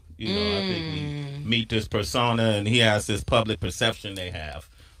met him. I think we meet this persona, and he has this public perception they have.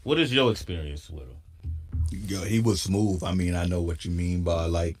 What is your experience with him? Yeah, he was smooth. I mean, I know what you mean by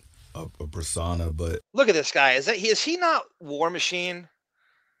like a persona, but look at this guy. Is he not War Machine?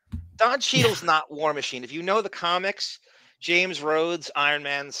 Don Cheadle's not War Machine. If you know the comics, James Rhodes, Iron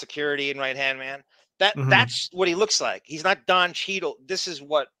Man, security and right hand man. That's what he looks like. He's not Don Cheadle. This is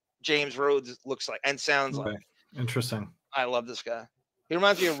what James Rhodes looks like and sounds like. Interesting. I love this guy. He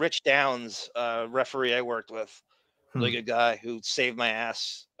reminds me of Rich Downs, referee I worked with. Really good guy who saved my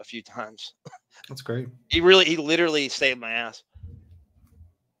ass a few times. That's great. He literally saved my ass.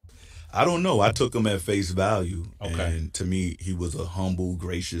 I don't know. I took him at face value. Okay. And to me, he was a humble,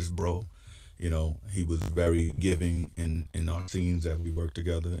 gracious bro. He was very giving in our scenes that we worked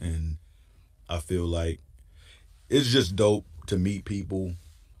together. And I feel like it's just dope to meet people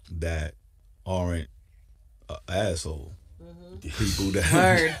that aren't an asshole. People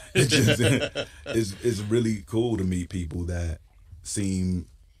that it's really cool to meet people that seem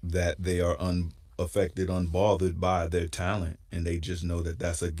that they are unaffected, unbothered by their talent, and they just know that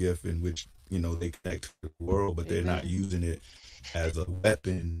that's a gift in which they connect to the world, but they're not using it as a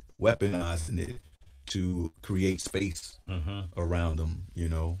weapon, weaponizing it to create space around them.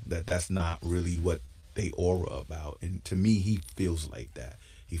 That's not really what they aura about. And to me, he feels like that.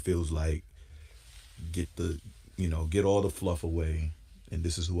 He feels like get all the fluff away, and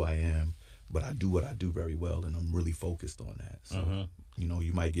this is who I am, but I do what I do very well, and I'm really focused on that. So,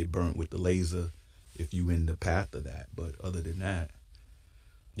 you might get burnt with the laser if you in the path of that, but other than that,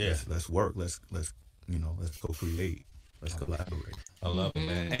 let's work. Let's go create. Let's collaborate. I love it,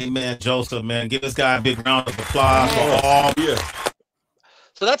 man. Hey, man, Joseph, man, give this guy a big round of applause for all.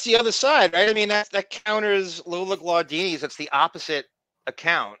 So that's the other side, right? I mean, that counters Lola Glaudini's. That's the opposite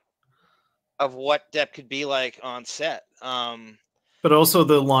account of what Depp could be like on set. But also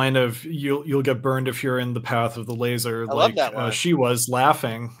the line of you'll get burned if you're in the path of the laser. I love that line. She was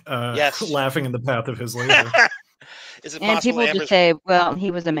laughing, laughing in the path of his laser. Is it and people just say, well, he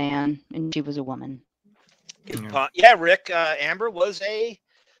was a man and she was a woman. Yeah, Rick, Amber was a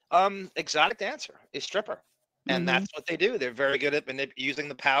exotic dancer, a stripper. And that's what they do. They're very good at using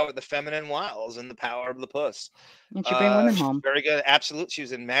the power of the feminine wiles and the power of the puss. And she bring women home. Very good. Absolutely. She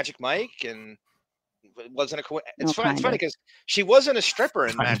was in Magic Mike, and it wasn't a. It's No, funny. It's funny because she wasn't a stripper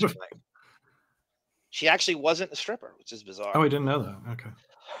in Magic Mike. She actually wasn't a stripper, which is bizarre. Oh, I didn't know that. Okay.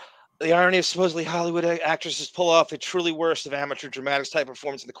 The irony of supposedly Hollywood actresses pull off the truly worst of amateur dramatics type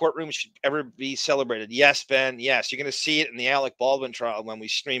performance in the courtroom should ever be celebrated. Yes, Ben. Yes, you're going to see it in the Alec Baldwin trial when we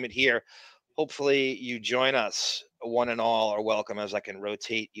stream it here. Hopefully you join us. One and all are welcome as I can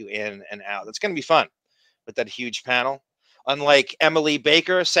rotate you in and out. It's going to be fun with that huge panel. Unlike Emily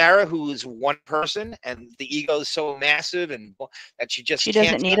Baker, Sara, who's one person and the ego is so massive and that she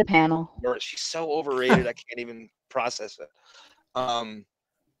doesn't need a panel. She's so overrated. I can't even process it.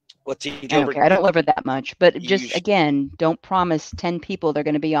 What's he? I don't love her that much, but just again, don't promise 10 people they're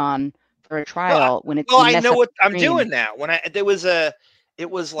going to be on for a trial when it's. Well, I know what I'm doing now. It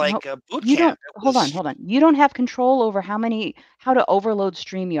was like a boot camp. Hold on. You don't have control over how to overload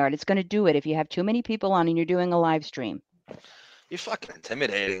StreamYard. It's going to do it if you have too many people on and you're doing a live stream. You're fucking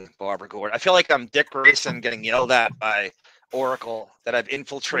intimidating, Barbara Gord. I feel like I'm Dick Grayson getting yelled at by Oracle that I've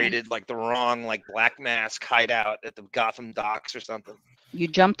infiltrated like the wrong Black Mask hideout at the Gotham docks or something. You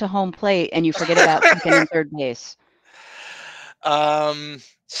jump to home plate and you forget about second and third base.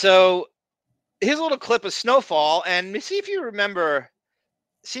 So here's a little clip of Snowfall, and see if you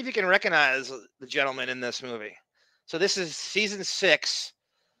can recognize the gentleman in this movie. So this is season 6,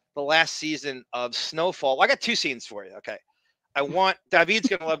 the last season of Snowfall. Well, I got 2 scenes for you. Okay. David's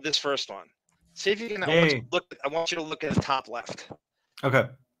going to love this first one. See if you can I want you to look at the top left. Okay.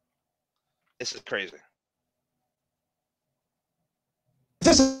 This is crazy.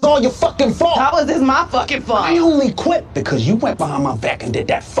 This is all your fucking fault. How is this my fucking fault? I only quit because you went behind my back and did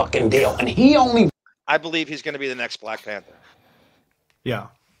that fucking deal, and he only. I believe he's going to be the next Black Panther. Yeah.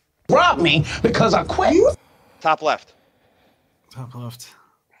 Robbed me because I quit. Top left. Top left.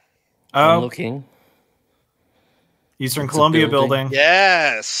 I'm looking. Eastern Columbia building.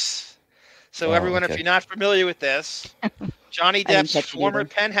 Yes. So everyone, if you're not familiar with this, Johnny Depp's former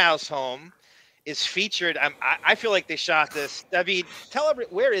penthouse home is featured. I feel like they shot this. Davyd, tell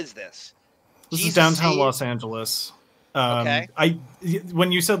everyone, where is this? This is downtown Los Angeles. Okay.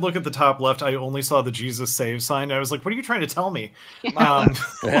 When you said look at the top left, I only saw the Jesus Save sign. I was like, what are you trying to tell me? Power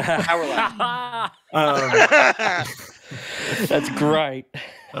left. That's great.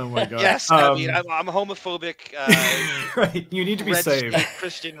 Oh my god. Yes, I mean, I'm homophobic. Right. You need to be saved.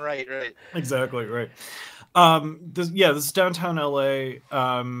 Christian, right. Exactly, right. This is downtown LA.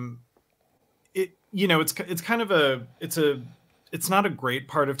 It's kind of it's not a great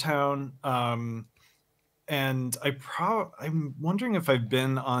part of town. And I'm wondering if I've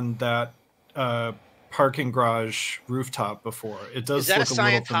been on that parking garage rooftop before. It does. Is that look a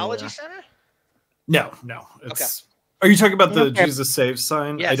little Scientology familiar. center? No. It's. Okay. Are you talking about the Jesus Saves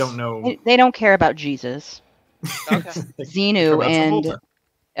sign? Yes. I don't know. They don't care about Jesus. Okay. Xenu and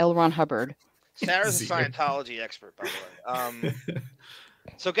L. Ron Hubbard. Sarah's a Scientology expert, by the way.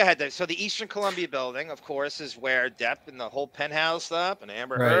 So go ahead. So the Eastern Columbia building, of course, is where Depp and the whole penthouse stuff, and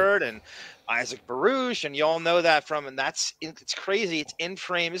Amber Heard and Isaac Baruch, and you all know that from. And it's crazy. It's in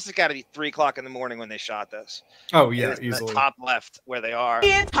frame. This has got to be 3 o'clock in the morning when they shot this. Oh yeah, easily. The top left where they are.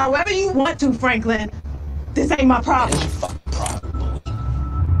 However you want to, Franklin. This ain't my problem.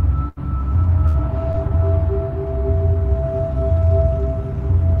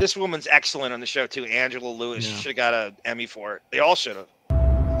 This woman's excellent on the show too. Angela Lewis should have got an Emmy for it. They all should have.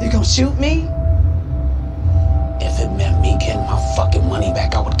 You gonna shoot me? If it meant me getting my fucking money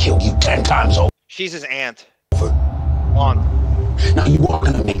back, I would kill you 10 times over. She's his aunt. On. Now you are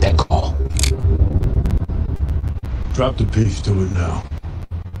gonna make that call. Drop the piece to it now.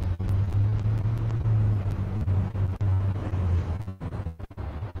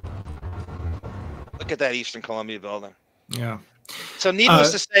 Look at that Eastern Columbia building. Yeah. So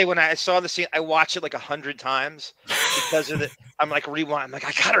needless to say, when I saw the scene, I watched it like 100 times because of it. I'm like rewind. I'm like,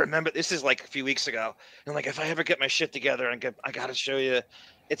 I gotta remember. This is like a few weeks ago. And like, if I ever get my shit together I gotta show you.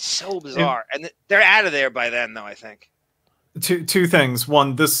 It's so bizarre. And they're out of there by then, though. I think. Two things.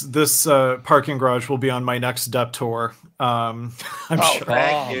 One, this parking garage will be on my next Depp tour. I'm sure.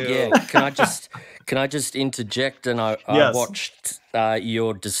 Thank you. Yeah. Can I just interject? And I watched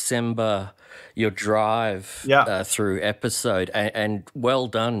your December. Your drive through episode and well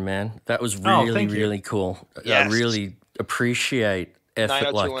done, man. That was really cool. Yes. I really appreciate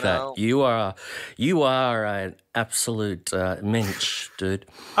effort like that. You are an absolute mensch, dude.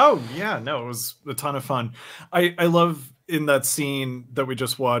 Oh yeah, no, it was a ton of fun. I love in that scene that we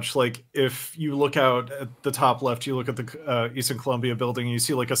just watched, like if you look out at the top left, you look at the Eastern Columbia building, and you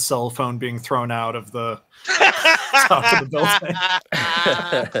see like a cell phone being thrown out of the top of the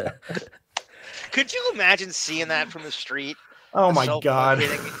building. Could you imagine seeing that from the street? Oh my God.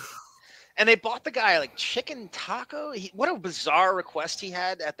 And they bought the guy like chicken taco. What a bizarre request he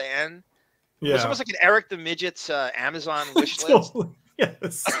had at the end. Yeah. It was almost like an Eric the Midget's Amazon wish list.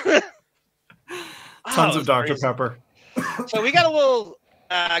 Yes. Tons of Dr. Crazy. Pepper. So we got a little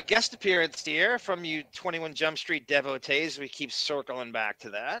guest appearance here from you 21 Jump Street devotees. We keep circling back to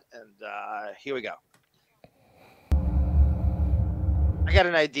that. And here we go. I got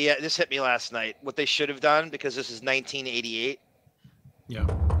an idea. This hit me last night. What they should have done, because this is 1988. Yeah.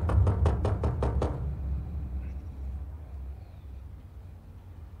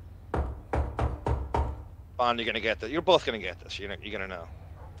 Bond, you're going to get this. You're both going to get this. You're going to know.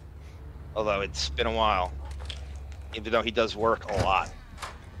 Although it's been a while. Even though he does work a lot.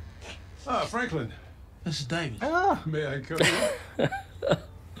 Ah, Franklin. This is David. Ah, may I come in?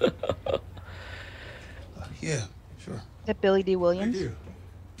 Yeah, sure. Is that Billy D. Williams? Thank you.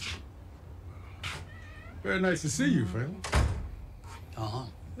 Very nice to see you, Franklin. Uh-huh.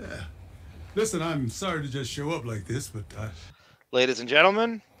 Yeah. Listen, I'm sorry to just show up like this, but I Ladies and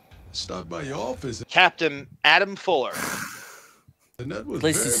gentlemen, stopped by your office. Captain Adam Fuller. And that was At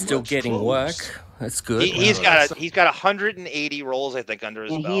least very he's still much getting close. work. That's good. He's got 180 roles, I think, under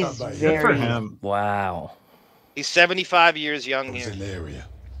his belt. He's Good very for him. Wow. He's 75 years young It's here. in the area.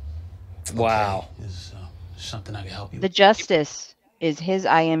 Wow. Is something I can help you The with? Justice is his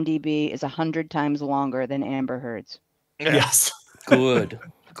IMDb is 100 times longer than Amber Heard's. Yes. Good.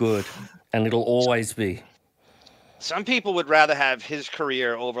 Good. And it'll always be. Some people would rather have his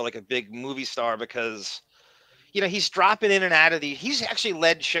career over like a big movie star because, you know, he's dropping in and out of the. He's actually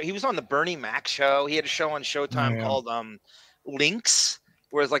led show. He was on the Bernie Mac show. He had a show on Showtime called Lynx,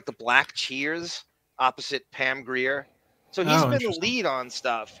 where it's like the Black Cheers opposite Pam Grier. So he's been the lead on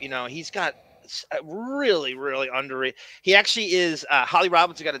stuff. You know, he's got really, really underrated. He actually is. Holly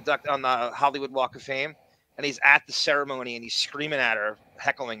Robinson got inducted on the Hollywood Walk of Fame, and he's at the ceremony and he's screaming at her,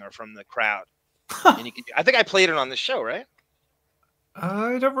 heckling her from the crowd. And you can, I think I played it on the show, right?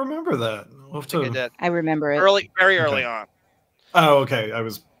 I don't remember that. We'll have to... I remember it. Very early on. Oh, okay. I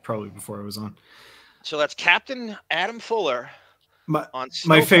was probably before I was on. So that's Captain Adam Fuller on My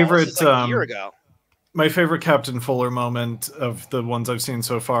Snowfall. favorite This is like a year ago. My favorite Captain Fuller moment of the ones I've seen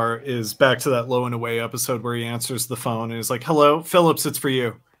so far is back to that Low and Away episode where he answers the phone and he's like, "Hello, Phillips, it's for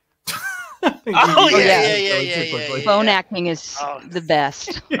you." Yeah. Phone acting is the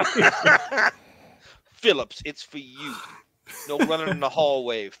best. Phillips, it's for you. No running in the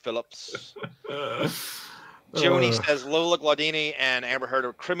hallway, Phillips. Joni says Lola Glaudini and Amber Heard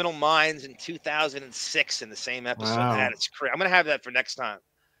are Criminal Minds in 2006 in the same episode. Wow. That is crazy. I'm going to have that for next time.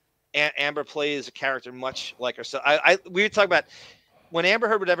 Amber plays a character much like herself. We would talk about when Amber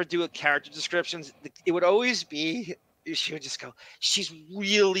Heard would ever do a character descriptions, it would always be, she would just go, she's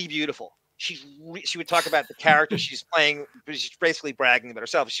really beautiful. She would talk about the character she's playing, but she's basically bragging about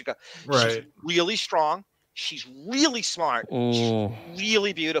herself. She'd go, she's really strong. She's really smart. She's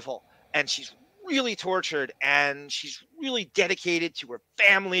really beautiful. And she's really tortured. And she's really dedicated to her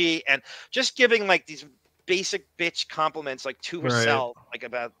family. And just giving like these basic bitch compliments like to herself, like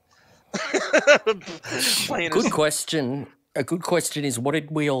about Good question. A good question is, what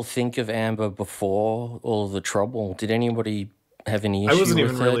did we all think of Amber before all of the trouble? Did anybody have any issue I wasn't with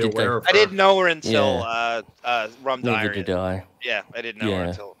even her? really aware of her. I didn't know her until Rum Neither Diary. did I. Yeah, I didn't know her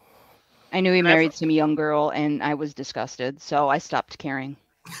until. I knew he married some young girl, and I was disgusted, so I stopped caring.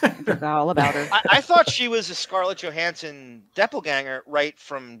 I forgot all about her. I thought she was a Scarlett Johansson doppelganger right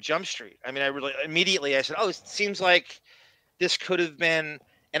from Jump Street. I mean, I really immediately I said, "Oh, it seems like this could have been."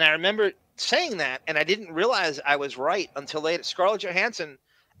 And I remember saying that, and I didn't realize I was right until later. Scarlett Johansson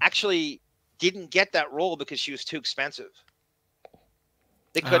actually didn't get that role because she was too expensive.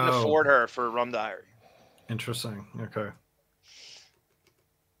 They couldn't afford her for Rum Diary. Interesting. Okay.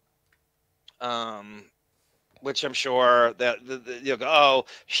 Which I'm sure that you'll go, oh,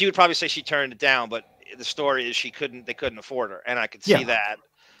 she would probably say she turned it down, but the story is they couldn't afford her, and I could see that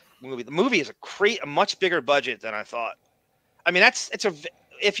movie. The movie is a much bigger budget than I thought. I mean,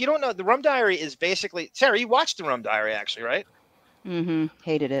 if you don't know, the Rum Diary is basically, Sarah, you watched the Rum Diary actually, right? Mm-hmm.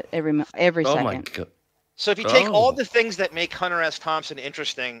 Hated it every second. My God. So if you take all the things that make Hunter S. Thompson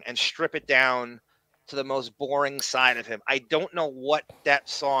interesting and strip it down to the most boring side of him, I don't know what that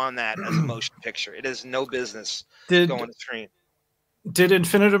saw on that as a motion picture. It has no business going to screen. Did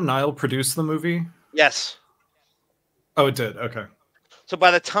Infinitum Nile produce the movie? Yes. Oh, it did. Okay. So by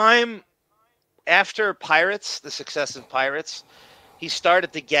the time after Pirates, the success of Pirates, he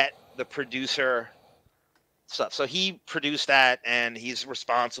started to get the producer stuff. So he produced that, and he's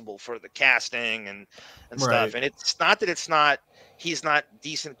responsible for the casting and stuff. And it's not that he's not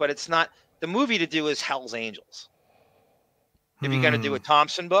decent, but it's not the movie to do is Hell's Angels. If you're going to do a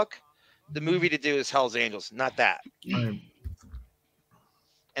Thompson book, the movie to do is Hell's Angels, not that. Right.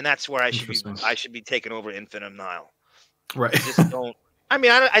 And that's where I should be taking over Infinite Nile. Right. I just don't. I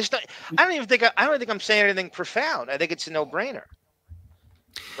mean, I don't even think I'm saying anything profound. I think it's a no-brainer.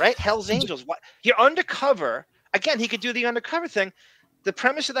 Right? Hell's Angels. What? You're undercover. Again, he could do the undercover thing. The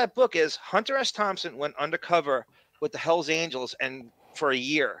premise of that book is Hunter S. Thompson went undercover with the Hell's Angels and for a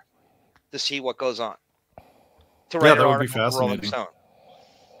year to see what goes on. To write that an would be article for Rolling fascinating. Stone.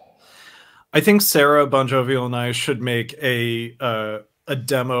 I think Sara, Bon Jovial, and I should make a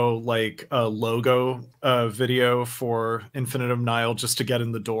demo, like a logo video for Infinite of Nile just to get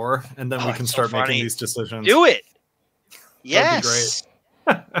in the door, and then we can start making these decisions. Do it. Yes.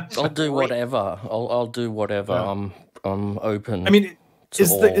 I'll do whatever. I'll do whatever. Yeah. I'm open. I mean,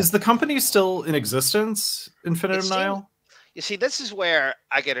 is all. the company still in existence, Infinite of Nile? You see, this is where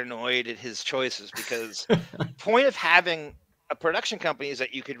I get annoyed at his choices, because the point of having a production company is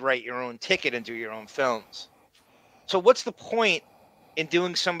that you could write your own ticket and do your own films. So what's the point in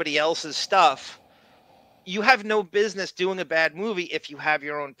doing somebody else's stuff? You have no business doing a bad movie if you have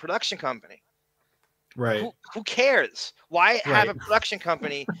your own production company. Right. Who cares? Why have a production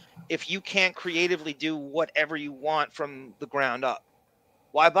company if you can't creatively do whatever you want from the ground up?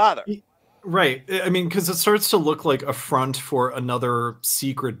 Why bother? Right. I mean, because it starts to look like a front for another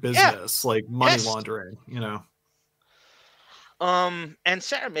secret business, like money laundering, you know. And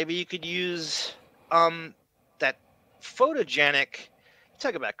Sarah, maybe you could use that photogenic,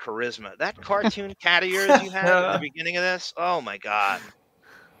 talk about charisma, that cartoon cat of yours you had at the beginning of this. Oh my God.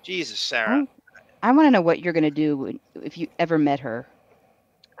 Jesus, Sarah. I want to know what you're going to do if you ever met her.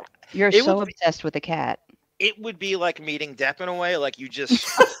 You're so obsessed with the cat. It would be like meeting Depp in a way, like you just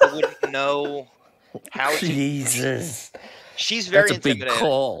wouldn't know how to. Jesus. She's very That's a big intimidating.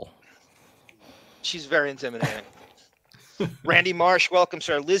 call. She's very intimidating. Randy Marsh, welcome,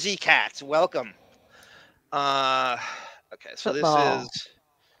 sir. Lizzie Katz, welcome. Okay, so Football. this is I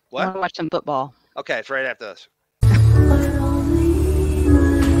what? want to watch some football. Okay, it's right after this.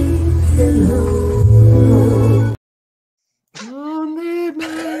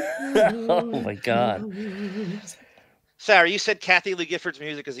 Oh my God. Sarah, you said Kathy Lee Gifford's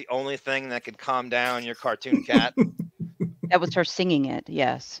music is the only thing that could calm down your cartoon cat. That was her singing it,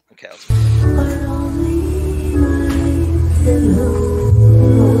 yes. Okay.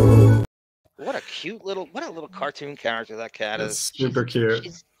 What a little cartoon character that cat is. Super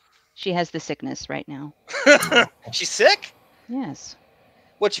cute. She has the sickness right now. She's sick? Yes.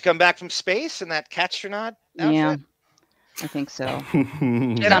 What, you come back from space in that catstronaut outfit? Yeah, I think so.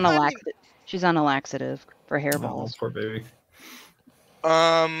 She's on a laxative for hairballs. Oh, poor baby.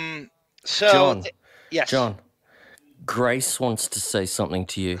 So John. Yes. John. Grace wants to say something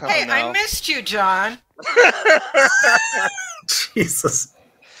to you. Hey, I missed you, John. Jesus.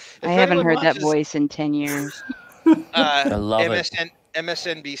 I haven't heard that voice in 10 years. I love it.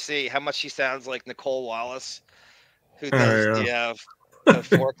 MSNBC, how much she sounds like Nicole Wallace, who does the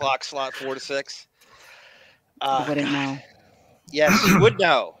 4 o'clock slot, 4 to 6. I wouldn't know. Yes, you would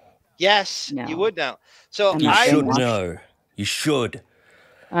know. Yes, you would know. So you should know. You should.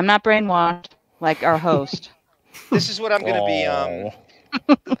 I'm not brainwashed like our host. This is what I'm going to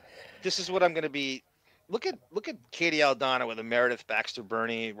be. This is what I'm going to be. Look at Katie Aldana with a Meredith Baxter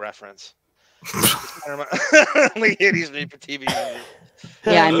Burney reference. Like 80s made for TV movies.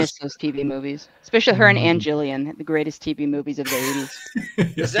 Yeah, I miss those TV movies, especially her and Ann Jillian, the greatest TV movies of the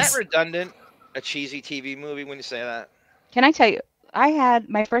 80s. Is that redundant? A cheesy TV movie when you say that? Can I tell you? I had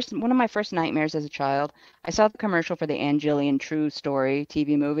one of my first nightmares as a child. I saw the commercial for the Ann Jillian True Story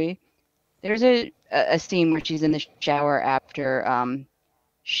TV movie. There's a scene where she's in the shower after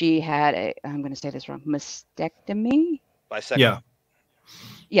she had I'm going to say this wrong, mastectomy? Bisectomy. Yeah.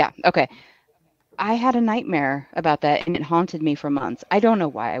 Yeah, okay. I had a nightmare about that, and it haunted me for months. I don't know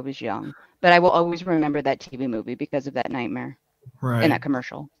why. I was young, but I will always remember that TV movie because of that nightmare and that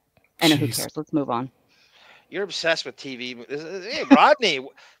commercial. And who cares? Let's move on. You're obsessed with TV. Hey, Rodney.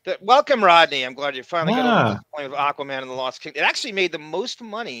 Welcome, Rodney. I'm glad you're finally getting to the point of Aquaman and the Lost Kingdom. It actually made the most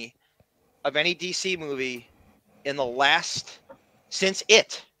money of any DC movie in the last, since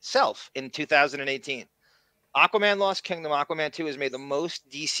itself in 2018. Aquaman Lost Kingdom, Aquaman 2 has made the most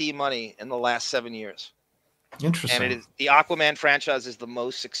DC money in the last 7 years. Interesting. And the Aquaman franchise is the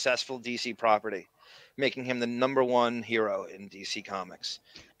most successful DC property. making him the #1 hero in DC Comics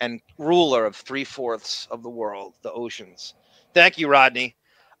and ruler of 3/4 of the world, the oceans. Thank you, Rodney.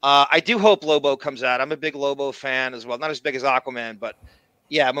 I do hope Lobo comes out. I'm a big Lobo fan as well. Not as big as Aquaman, but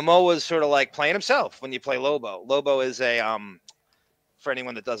yeah, Momoa is sort of like playing himself when you play Lobo. Lobo is a for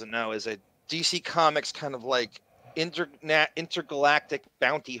anyone that doesn't know, is a DC Comics kind of like intergalactic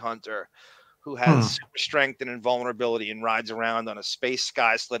bounty hunter who has super strength and invulnerability and rides around on a space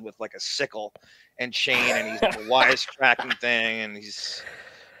sky sled with like a sickle and chain, and he's a wisecracking thing, and he's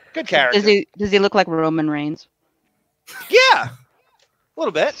good character. Does he look like Roman Reigns? Yeah, a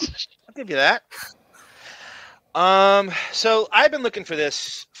little bit. I'll give you that. So I've been looking for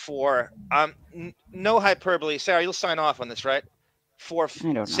this for no hyperbole. Sarah, you'll sign off on this, right?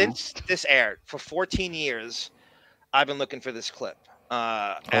 Since this aired for 14 years, I've been looking for this clip.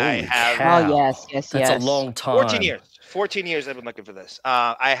 I have. Oh yes. That's a long time. 14 years. 14 years I've been looking for this.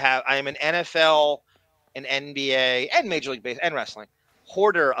 I am an NFL, an NBA, and Major League Baseball and wrestling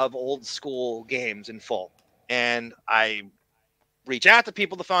hoarder of old school games in full, and I reach out to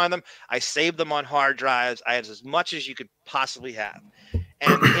people to find them. I save them on hard drives. I have as much as you could possibly have.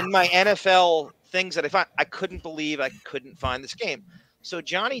 And in my NFL things that I found, I couldn't believe I couldn't find this game. So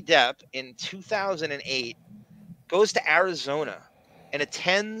Johnny Depp in 2008 goes to Arizona and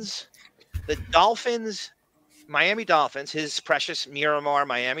attends the Dolphins, Miami Dolphins, his precious Miramar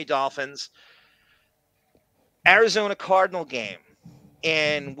Miami Dolphins, Arizona Cardinal game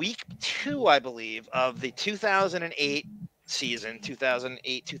in week 2, I believe, of the 2008 season,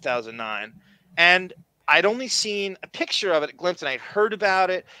 2008-2009. And I'd only seen a picture of it, a glimpse, and I'd heard about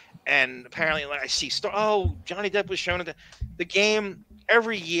it. And apparently, like I see, Johnny Depp was shown at the game.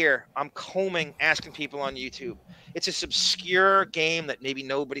 Every year, I'm combing, asking people on YouTube. It's this obscure game that maybe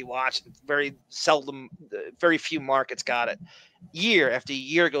nobody watched. Very seldom, very few markets got it. Year after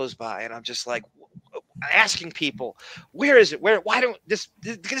year goes by, and I'm just like asking people, where is it? Why don't this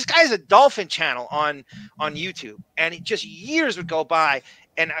guy has a Dolphin channel on YouTube, and it just years would go by,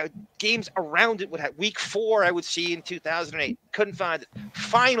 and games around it would have. Week 4, I would see in 2008. Couldn't find it.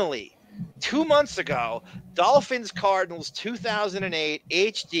 Finally, 2 months ago, Dolphins Cardinals 2008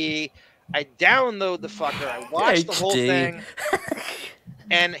 HD. I download the fucker. I watched the whole thing,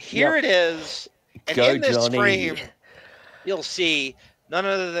 and here it is. And Go, in this Johnny. frame, you'll see none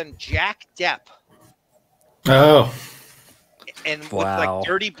other than Jack Depp. Oh, and with like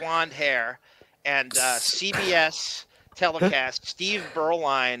dirty blonde hair, and CBS telecast. Steve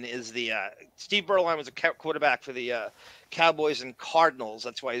Berline is the Steve Berline was a quarterback for the Cowboys and Cardinals.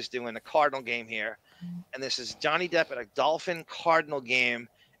 That's why he's doing a Cardinal game here. And this is Johnny Depp at a Dolphin Cardinal game,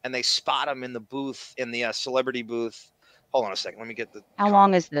 and they spot him in the booth, in the celebrity booth. Hold on a second. Let me get the. How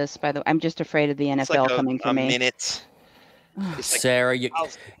long is this, by the way? I'm just afraid of the NFL like coming for me. A minute. Sarah,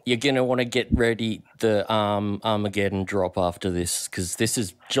 you're gonna want to get ready the Armageddon drop after this, because this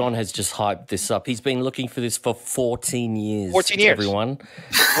is John has just hyped this up. He's been looking for this for 14 years. 14 years. Everyone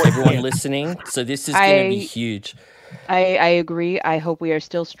listening. So this is going to be huge. I agree. I hope we are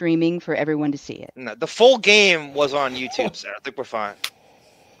still streaming for everyone to see it. No, the full game was on YouTube, Sarah. I think we're fine.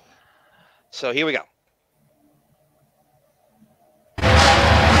 So here we go.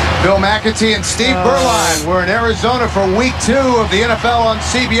 Bill McAtee and Steve Berline were in Arizona for week 2 of the NFL on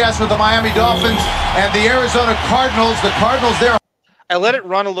CBS with the Miami Dolphins and the Arizona Cardinals. The Cardinals there. I let it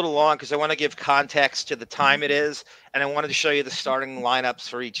run a little long because I want to give context to the time it is, and I wanted to show you the starting lineups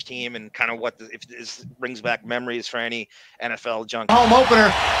for each team and kind of what if this brings back memories for any NFL junkie. Home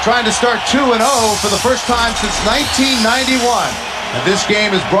opener trying to start 2-0 for the first time since 1991. And this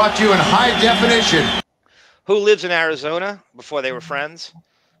game is brought to you in high definition. Who lives in Arizona before they were friends?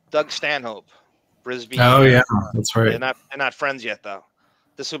 Doug Stanhope, Brisbane. Oh yeah, that's right. They're not friends yet though.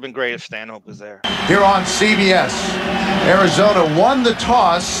 This would have been great if Stanhope was there. Here on CBS, Arizona won the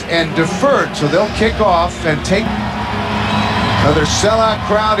toss and deferred, so they'll kick off and take another sellout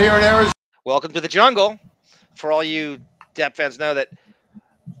crowd here in Arizona. Welcome to the jungle. For all you Depp fans know that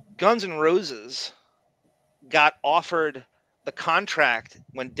Guns N' Roses got offered the contract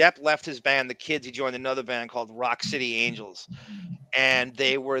when Depp left his band, the Kids. He joined another band called Rock City Angels. And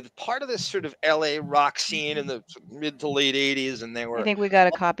they were part of this sort of LA rock scene in the mid to late 80s. And they were. I think we got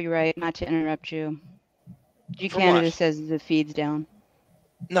a copyright, not to interrupt you. G Canada says the feed's down.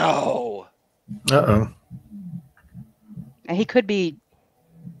 No. Uh-oh. He could be.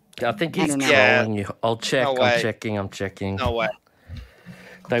 I think he's trolling you. I'll check. No I'm checking. No way.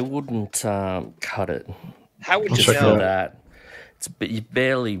 They wouldn't cut it. How would you know that? You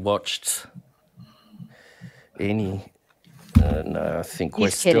barely watched any. No, I think He's we're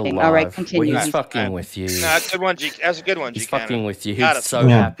still kidding. live. All right, continue. He's fucking with you. No, that's a good one. That's a good one. He's Buchanan. fucking with you. Got He's it. so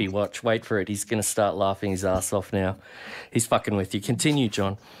happy. Watch, wait for it. He's gonna start laughing his ass off now. He's fucking with you. Continue,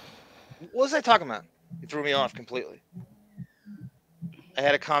 John. What was I talking about? You threw me off completely. I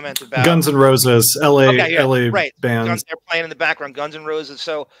had a comment about Guns N' Roses, LA, Okay, yeah, LA right. bands. They're playing in the background. Guns N' Roses.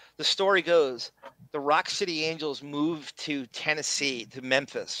 So the story goes: the Rock City Angels moved to Tennessee, to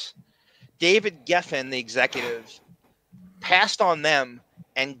Memphis. David Geffen, the executive, passed on them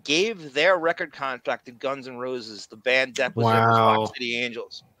and gave their record contract to Guns N' Roses. The band Depp was there, was Rock City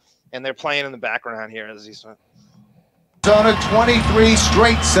Angels, and they're playing in the background here as he's. Arizona 23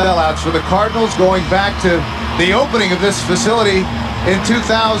 straight sellouts for the Cardinals, going back to the opening of this facility in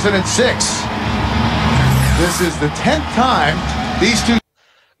 2006. This is the 10th time these two.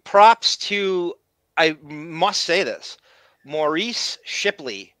 Props to, I must say this, Maurice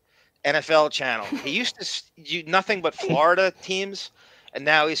Shipley, NFL channel. He used to do nothing but Florida teams, and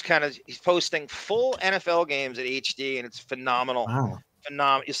now he's posting full NFL games at HD, and it's phenomenal. Wow.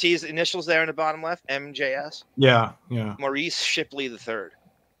 Phenomenal. You see his initials there in the bottom left, MJS. Yeah, yeah. Maurice Shipley III.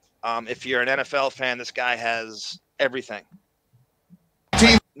 If you're an NFL fan, this guy has everything.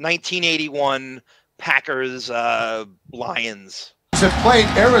 1981 Packers Lions. Have played.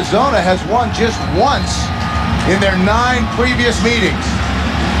 Arizona has won just once in their 9 previous meetings.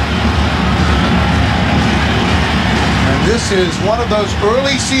 And this is one of those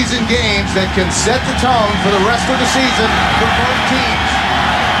early season games that can set the tone for the rest of the season for both teams.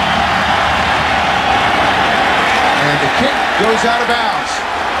 And the kick goes out of bounds.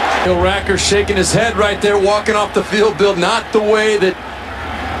 Bill Racker shaking his head right there, walking off the field, Bill. Not the way that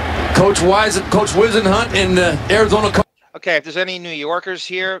Coach Wisenhunt and Arizona. Okay, if there's any New Yorkers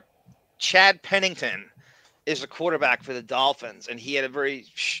here, Chad Pennington is a quarterback for the Dolphins, and he had a very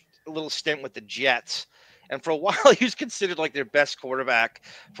little stint with the Jets. And for a while, he was considered like their best quarterback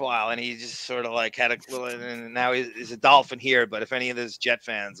for a while, and he just sort of like had a little. And now he's a Dolphin here. But if any of those Jet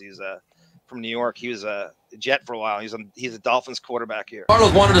fans, he's from New York. He was a Jet for a while. He's a Dolphins quarterback here.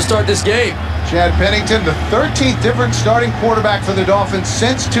 Cardinals wanted to start this game. Chad Pennington, the 13th different starting quarterback for the Dolphins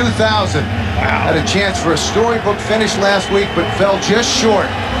since 2000. Had a chance for a storybook finish last week, but fell just short.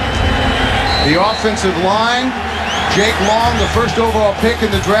 The offensive line, Jake Long, the first overall pick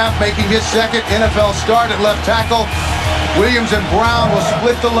in the draft, making his second NFL start at left tackle. Williams and Brown will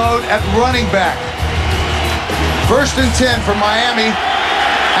split the load at running back. 1st and 10 for Miami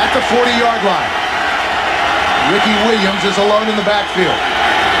at the 40-yard line. Ricky Williams is alone in the backfield.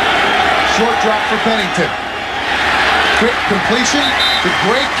 Short drop for Pennington. Quick completion to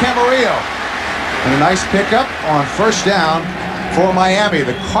Greg Camarillo. And a nice pickup on 1st down for Miami.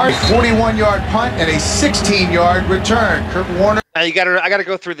 The Cardinals 41-yard punt and a 16-yard return. Kurt Warner. Now I gotta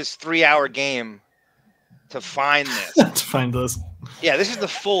go through this 3-hour game to find this. To find this. Yeah, this is the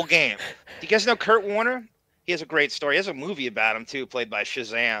full game. Do you guys know Kurt Warner? He has a great story. He has a movie about him too, played by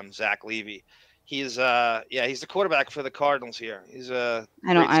Shazam, Zach Levy. He's he's the quarterback for the Cardinals here. He's I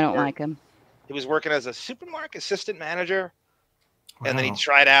don't like him. He was working as a supermarket assistant manager, and then he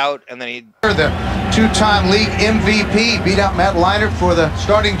tried out, and then he the 2-time league MVP beat out Matt Leinart for the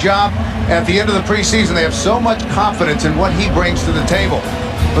starting job at the end of the preseason. They have so much confidence in what he brings to the table.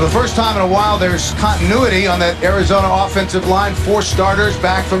 For the first time in a while, there's continuity on that Arizona offensive line. 4 starters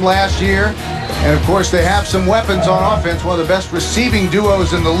back from last year. And, of course, they have some weapons on offense. One of the best receiving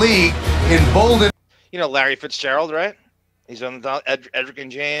duos in the league in Bolden. You know Larry Fitzgerald, right? He's on the Edric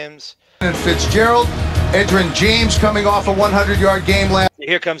and James. And Fitzgerald, Edrin James coming off a 100-yard game last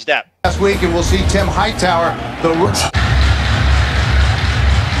Here comes Depp. week, and we'll see Tim Hightower.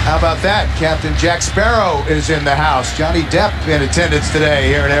 How about that? Captain Jack Sparrow is in the house. Johnny Depp in attendance today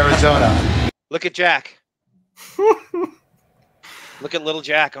here in Arizona. Look at Jack. Look at little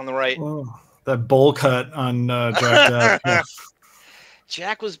Jack on the right. Oh, that bowl cut on Jack Depp. Yeah.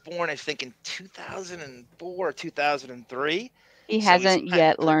 Jack was born, I think, in 2004 or 2003. He hasn't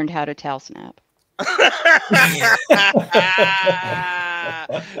yet learned how to tail snap.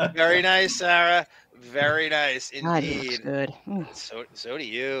 Very nice, Sarah. Very nice indeed. God, good. So do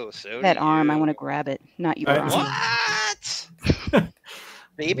you. That arm, I want to grab it. Not you. What?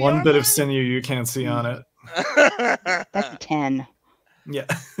 Baby One arm bit of sinew you can't see on it. That's a 10. Yeah.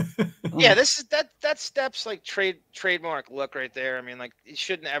 Yeah, that's Steps like trademark look right there. I mean, like, you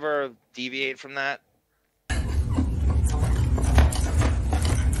shouldn't ever deviate from that.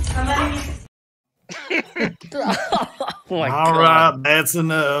 All right, that's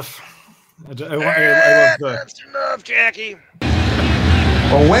enough. I love that's enough, Jackie.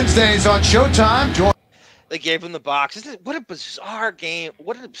 Well, Wednesdays on Showtime. They gave him the box. What a bizarre game.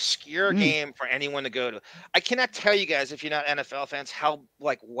 What an obscure game for anyone to go to. I cannot tell you guys, if you're not NFL fans, how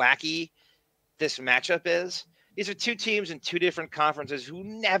like wacky this matchup is. These are two teams in two different conferences who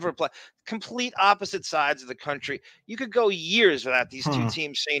never play, complete opposite sides of the country. You could go years without these two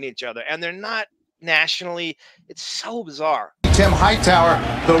teams seeing each other, and they're not nationally. It's so bizarre. Tim Hightower,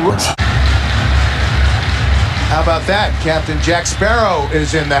 the roots. How about that? Captain Jack Sparrow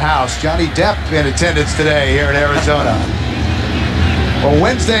is in the house. Johnny Depp in attendance today here in Arizona. Well,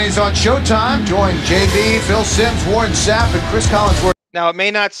 Wednesdays on Showtime, join JB, Phil Simms, Warren Sapp, and Chris Collinsworth. Now, it may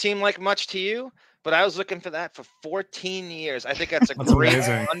not seem like much to you, but I was looking for that for 14 years. I think that's a great,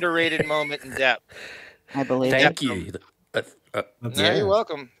 underrated moment in Depp. I believe. Thank you. Yeah, you're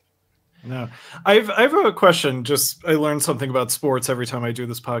welcome. No, I have a question. Just I learned something about sports every time I do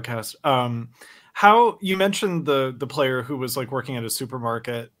this podcast. How you mentioned the player who was like working at a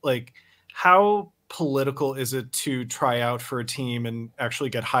supermarket, like how political is it to try out for a team and actually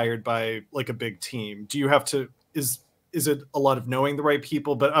get hired by like a big team? Do you have to, is it a lot of knowing the right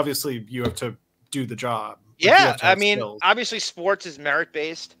people, but obviously you have to do the job? Yeah. I mean, obviously sports is merit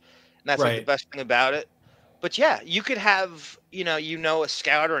based, and that's like the best thing about it. But yeah, you could have, you know, a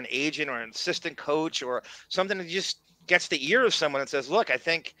scout or an agent or an assistant coach or something that just gets the ear of someone and says, look, I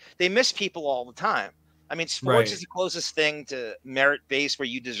think they miss people all the time. I mean, sports is the closest thing to merit-based where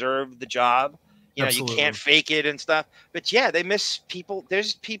you deserve the job. You know, you can't fake it and stuff. But yeah, they miss people.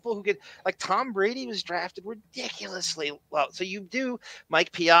 There's people who get, like Tom Brady was drafted ridiculously well. So you do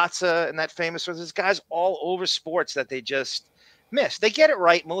Mike Piazza and that famous, there's guys all over sports that they just miss. They get it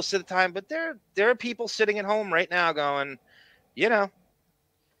right most of the time, but there are people sitting at home right now going, you know,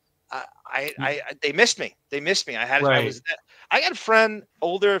 they missed me. They missed me. I had a friend,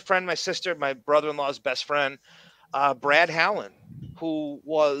 older friend, my sister, my brother-in-law's best friend, Brad Howland, who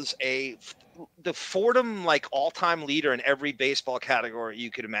was the Fordham like all-time leader in every baseball category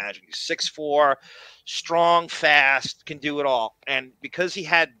you could imagine. He's 6'4", strong, fast, can do it all. And because he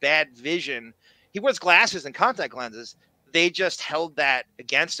had bad vision, he wears glasses and contact lenses. They just held that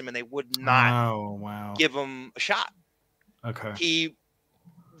against him, and they would not give him a shot. Okay.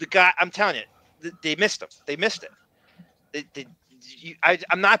 The guy, I'm telling you, they missed him. They missed it.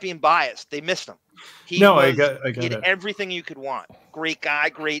 I'm not being biased. They missed him. I get he had everything you could want. Great guy,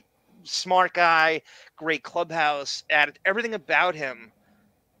 great smart guy, great clubhouse. Everything about him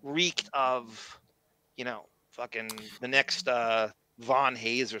reeked of, you know, fucking the next Von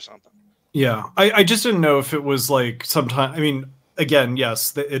Hayes or something. Yeah, I just didn't know if it was like sometime. I mean, again,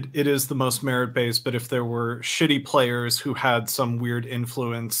 yes, it is the most merit-based, but if there were shitty players who had some weird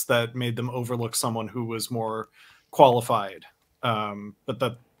influence that made them overlook someone who was more qualified,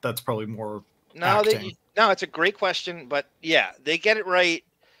 but that's probably more acting. No, it's a great question, but yeah, they get it right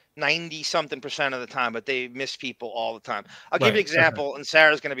 90-something% of the time, but they miss people all the time. I'll give you an example, and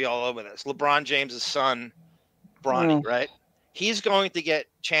Sarah's going to be all over this. LeBron James's son, Bronny, right? He's going to get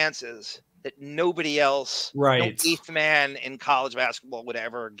chances that nobody else, no eighth man in college basketball would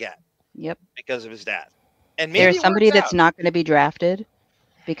ever get. Yep. Because of his dad. And maybe there's somebody that's not going to be drafted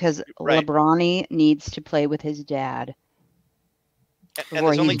because LeBron needs to play with his dad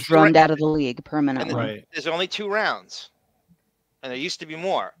before he's drummed out of the league permanently. There's only 2 rounds, and there used to be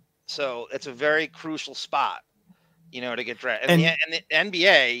more. So it's a very crucial spot, you know, to get drafted. And the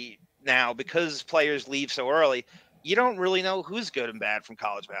NBA now, because players leave so early, you don't really know who's good and bad from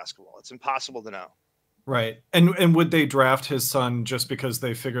college basketball. It's impossible to know. Right. And would they draft his son just because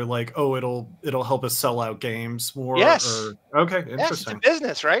they figure like, oh, it'll help us sell out games more? Yes. Okay. Interesting. Yes, it's a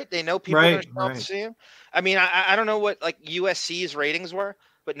business, right? They know people are going to see him. I mean, I don't know what like USC's ratings were,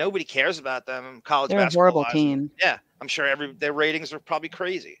 but nobody cares about them. College basketball. They're a horrible team. Yeah. I'm sure their ratings are probably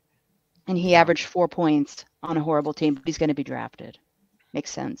crazy. And he averaged 4 points on a horrible team, but he's going to be drafted. Makes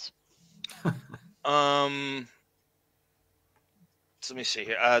sense. So let me see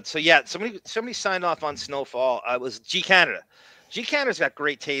here. So yeah, somebody signed off on Snowfall. It was G Canada. G Canada's got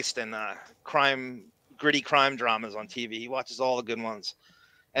great taste in gritty crime dramas on TV. He watches all the good ones,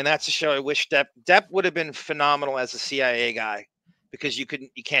 and that's a show I wish Depp would have been phenomenal as a CIA guy, because you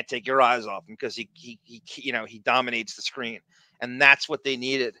can't take your eyes off him because he dominates the screen, and that's what they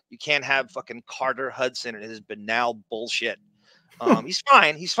needed. You can't have fucking Carter Hudson and his banal bullshit. He's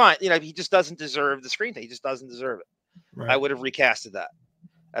fine. You know, he just doesn't deserve the screen thing. He just doesn't deserve it. Right. I would have recasted that.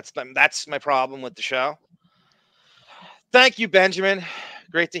 That's my problem with the show. Thank you, Benjamin.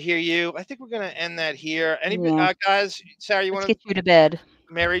 Great to hear you. I think we're going to end that here. Any guys? Sarah, you want to get you to bed?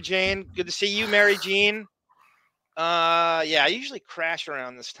 Mary Jane, good to see you, Mary Jean. Yeah, I usually crash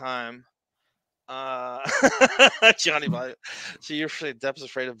around this time. Johnny, so you're afraid Depp's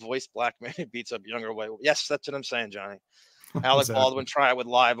afraid of voice black man who beats up younger white. Yes, that's what I'm saying, Johnny. Alec Exactly. Baldwin try with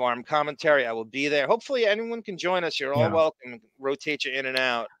live arm commentary. I will be there. Hopefully, anyone can join us. You're all welcome. Rotate you in and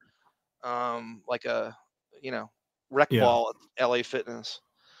out, like a rec ball at LA Fitness.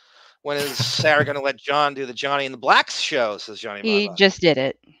 When is Sara going to let John do the Johnny and the Blacks show? Says Johnny. He just did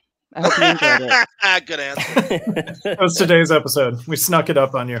it. I hope you enjoyed it. Good answer. That was today's episode. We snuck it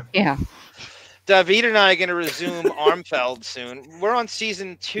up on you. Yeah. Davyd and I are going to resume Armfeld soon. We're on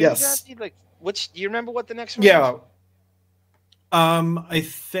season 2. Yes. Davyd? Like, do you remember what the next one is? I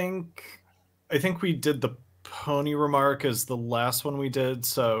think we did the pony remark as the last one we did.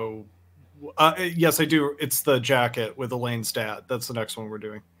 So, yes, I do. It's the jacket with Elaine's dad. That's the next one we're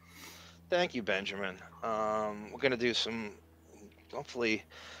doing. Thank you, Benjamin. We're going to do some, hopefully,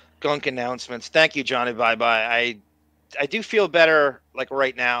 gunk announcements. Thank you, Johnny. Bye-bye. I do feel better, like,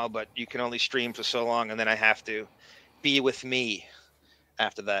 right now, but you can only stream for so long, and then I have to be with me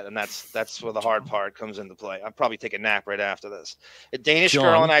after that, and that's where the hard part comes into play. I'll probably take a nap right after this. A Danish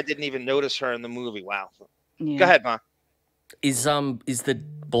girl and I didn't even notice her in the movie. Wow. Yeah. Go ahead, Ma. Is the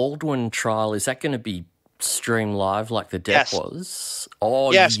Baldwin trial, is that going to be streamed live like the Depp was?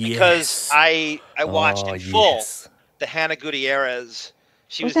 Oh, yes, because I watched in full the Hannah Gutierrez.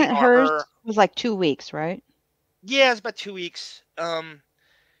 She was the hers armor. Was like 2 weeks, right? Yeah, it's about 2 weeks.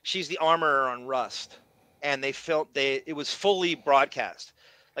 She's the armorer on Rust. And it was fully broadcast.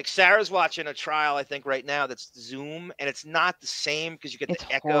 Like Sarah's watching a trial, I think, right now that's Zoom, and it's not the same because you get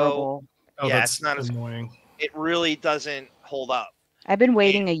the echo. Horrible. Oh, yeah, that's it's not annoying. It really doesn't hold up. I've been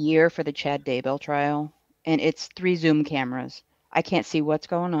waiting a year for the Chad Daybell trial, and it's 3 Zoom cameras. I can't see what's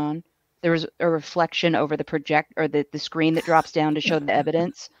going on. There was a reflection over the project or the screen that drops down to show the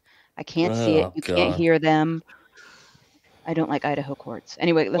evidence. I can't see it. You can't hear them. I don't like Idaho courts.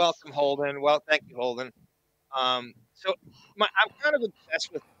 Anyway, welcome, Holden. Well, thank you, Holden. I'm kind of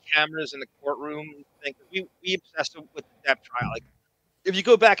obsessed with cameras in the courtroom thing. We obsessed with the Depp trial. Like, if you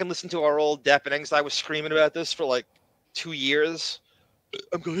go back and listen to our old Deppinings, I was screaming about this for like 2 years.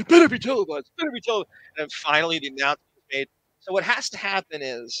 I'm going, it better be televised. Better be televised. And then finally, the announcement was made. So what has to happen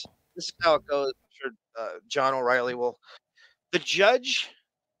is this is how it goes. I'm sure John O'Reilly will. The judge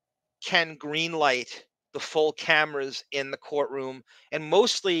can greenlight the full cameras in the courtroom, and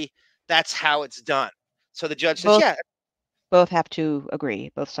mostly that's how it's done. So the judge says, both have to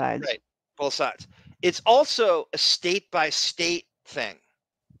agree, both sides. Right, both sides. It's also a state-by-state thing.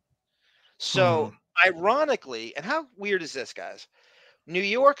 So, ironically, and how weird is this, guys? New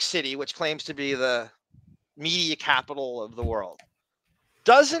York City, which claims to be the media capital of the world,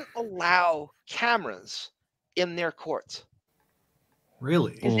 doesn't allow cameras in their courts.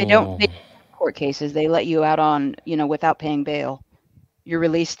 Really? Because they don't court cases. They let you out on, without paying bail. You're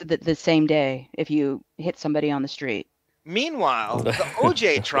released the same day if you hit somebody on the street. Meanwhile, the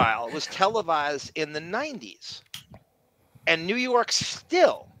OJ trial was televised in the 90s. And New York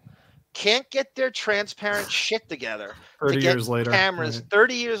still can't get their transparent shit together 30 to get years later. cameras. Right.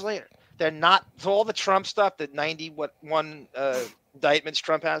 30 years later. They're not, so all the Trump stuff, the 91 indictments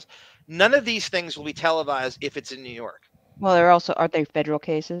Trump has, none of these things will be televised if it's in New York. Well, aren't they federal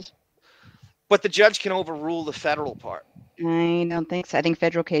cases? But the judge can overrule the federal part. I don't think so. I think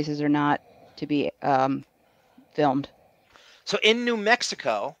federal cases are not to be filmed. So in New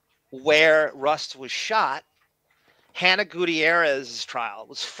Mexico, where Rust was shot, Hannah Gutierrez's trial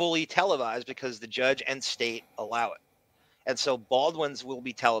was fully televised because the judge and state allow it. And so Baldwin's will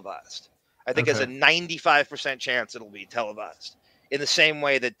be televised. I think there's a 95% chance it'll be televised in the same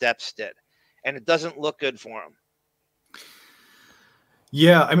way that Depp's did. And it doesn't look good for him.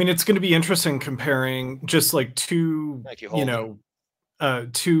 Yeah, I mean, it's going to be interesting comparing just like two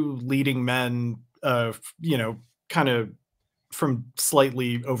leading men, kind of from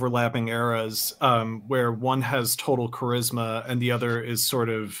slightly overlapping eras, where one has total charisma and the other is sort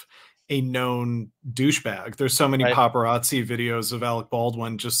of a known douchebag. There's so many paparazzi videos of Alec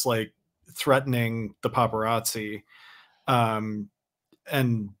Baldwin just like threatening the paparazzi.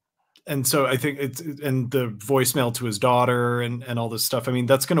 And so I think and the voicemail to his daughter and all this stuff. I mean,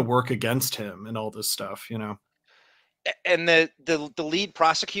 that's going to work against him and all this stuff, And the lead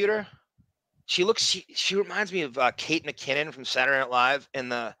prosecutor, she reminds me of Kate McKinnon from Saturday Night Live in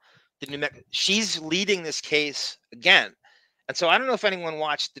the New Mexico. She's leading this case again. And so I don't know if anyone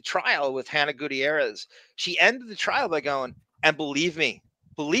watched the trial with Hannah Gutierrez. She ended the trial by going, and believe me,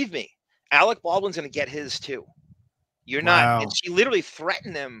 Alec Baldwin's going to get his too. You're not. And she literally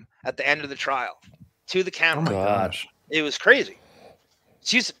threatened him at the end of the trial to the camera. Oh my gosh. It was crazy.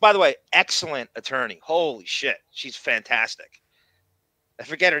 She's, by the way, excellent attorney. Holy shit. She's fantastic. I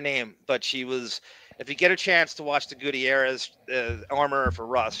forget her name, but she was. If you get a chance to watch the Gutierrez Armor for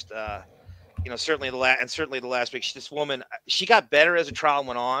Rust, you know, certainly the last week, this woman, she got better as the trial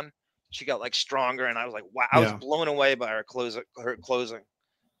went on. She got like stronger, and I was like, wow, I was blown away by her closing.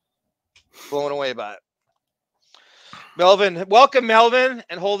 Blown away by it. Melvin, welcome, Melvin,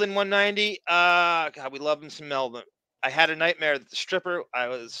 and Holden 190. God, we love him some Melvin. I had a nightmare that the stripper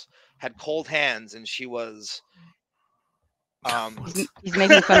had cold hands, and she was. He's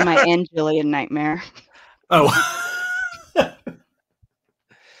making fun of my Angelian nightmare. Oh.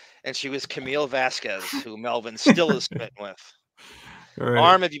 And she was Camille Vasquez, who Melvin still is smitten with. Right.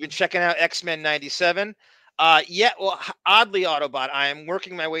 Arm, have you been checking out X-Men 97? Yeah, well, oddly, Autobot, I am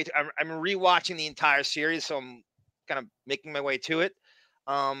working my way to, I'm rewatching the entire series, so I'm kind of making my way to it.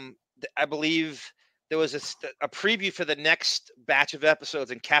 I believe there was a preview for the next batch of episodes,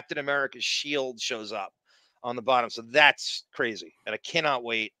 and Captain America's shield shows up on the bottom. So that's crazy, and I cannot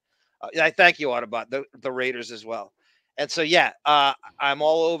wait. I thank you, Autobot, the Raiders as well. And so, yeah, I'm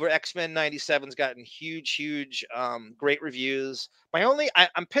all over. X-Men 97's gotten huge, great reviews.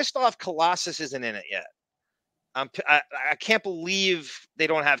 I'm pissed off Colossus isn't in it yet. I can't believe they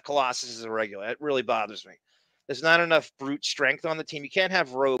don't have Colossus as a regular. It really bothers me. There's not enough brute strength on the team. You can't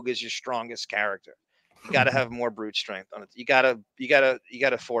have Rogue as your strongest character. You got to have more brute strength on it. You gotta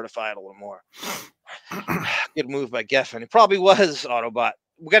fortify it a little more. Good move by Geffen. It probably was, Autobot.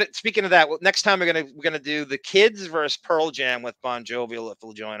 Speaking of that, next time we're gonna do the Kids versus Pearl Jam with Bon Jovial, if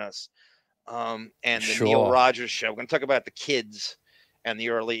he'll join us, and the Neil Rogers show. We're gonna talk about the Kids and the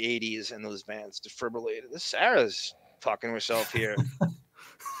early '80s and those bands. Defibrillator. This Sarah's talking to herself here.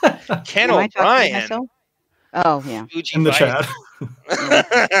 Ken O'Brien. Oh yeah, Fuji in the chat.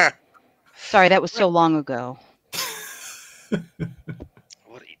 Yeah. Sorry, that was so long ago.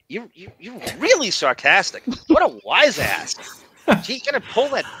 What, you're really sarcastic. What a wise ass. She's gonna pull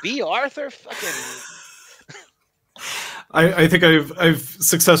that B. Arthur fucking. I think I've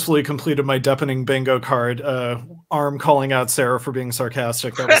successfully completed my Deppening bingo card. Arm calling out Sarah for being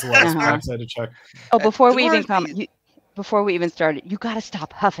sarcastic. That was the last box I had to check. Oh, before we even started, you got to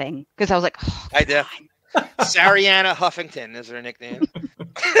stop huffing, because I was like, oh, I did. Sariana Huffington is her nickname.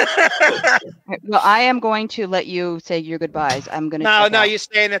 Well, I am going to let you say your goodbyes. I'm going to. No, you're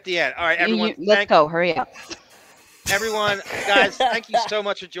staying at the end. All right, everyone. Let's go. Hurry up. Everyone, guys, thank you so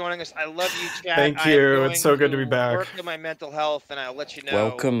much for joining us. I love you, chat. Thank you. It's so good to be back. Work on my mental health, and I'll let you know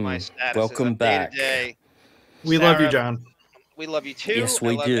Welcome. my status. Welcome back. Day-to-day. We Sarah, love you, John. We love you too. Yes,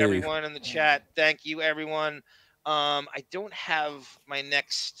 we I love do. everyone in the chat. Thank you, everyone. I don't have my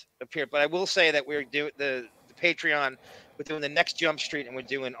next appearance, but I will say that we're doing the Patreon. We're doing the next Jump Street, and we're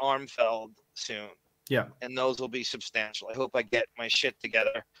doing Armfeld soon. Yeah. And those will be substantial. I hope I get my shit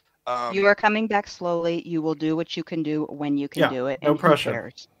together. You are coming back slowly. You will do what you can do when you can do it. No and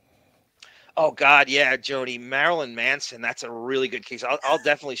pressure. Oh God, yeah, Jody, Marilyn Manson. That's a really good case. I'll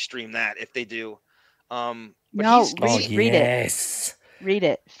definitely stream that if they do. No, read it. Read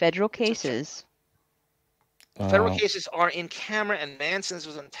it. Federal cases. Federal cases are in camera, and Manson's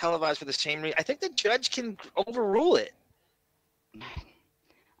was on televised for the same reason. I think the judge can overrule it.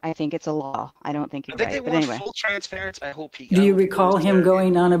 I think it's a law. I don't think you're They right. But want anyway. full transparency. I hope he. Do you recall him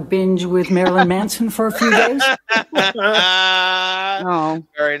going on a binge with Marilyn Manson for a few days? Oh,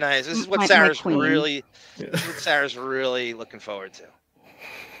 very nice. This is what Sarah's really. This is what Sarah's really looking forward to.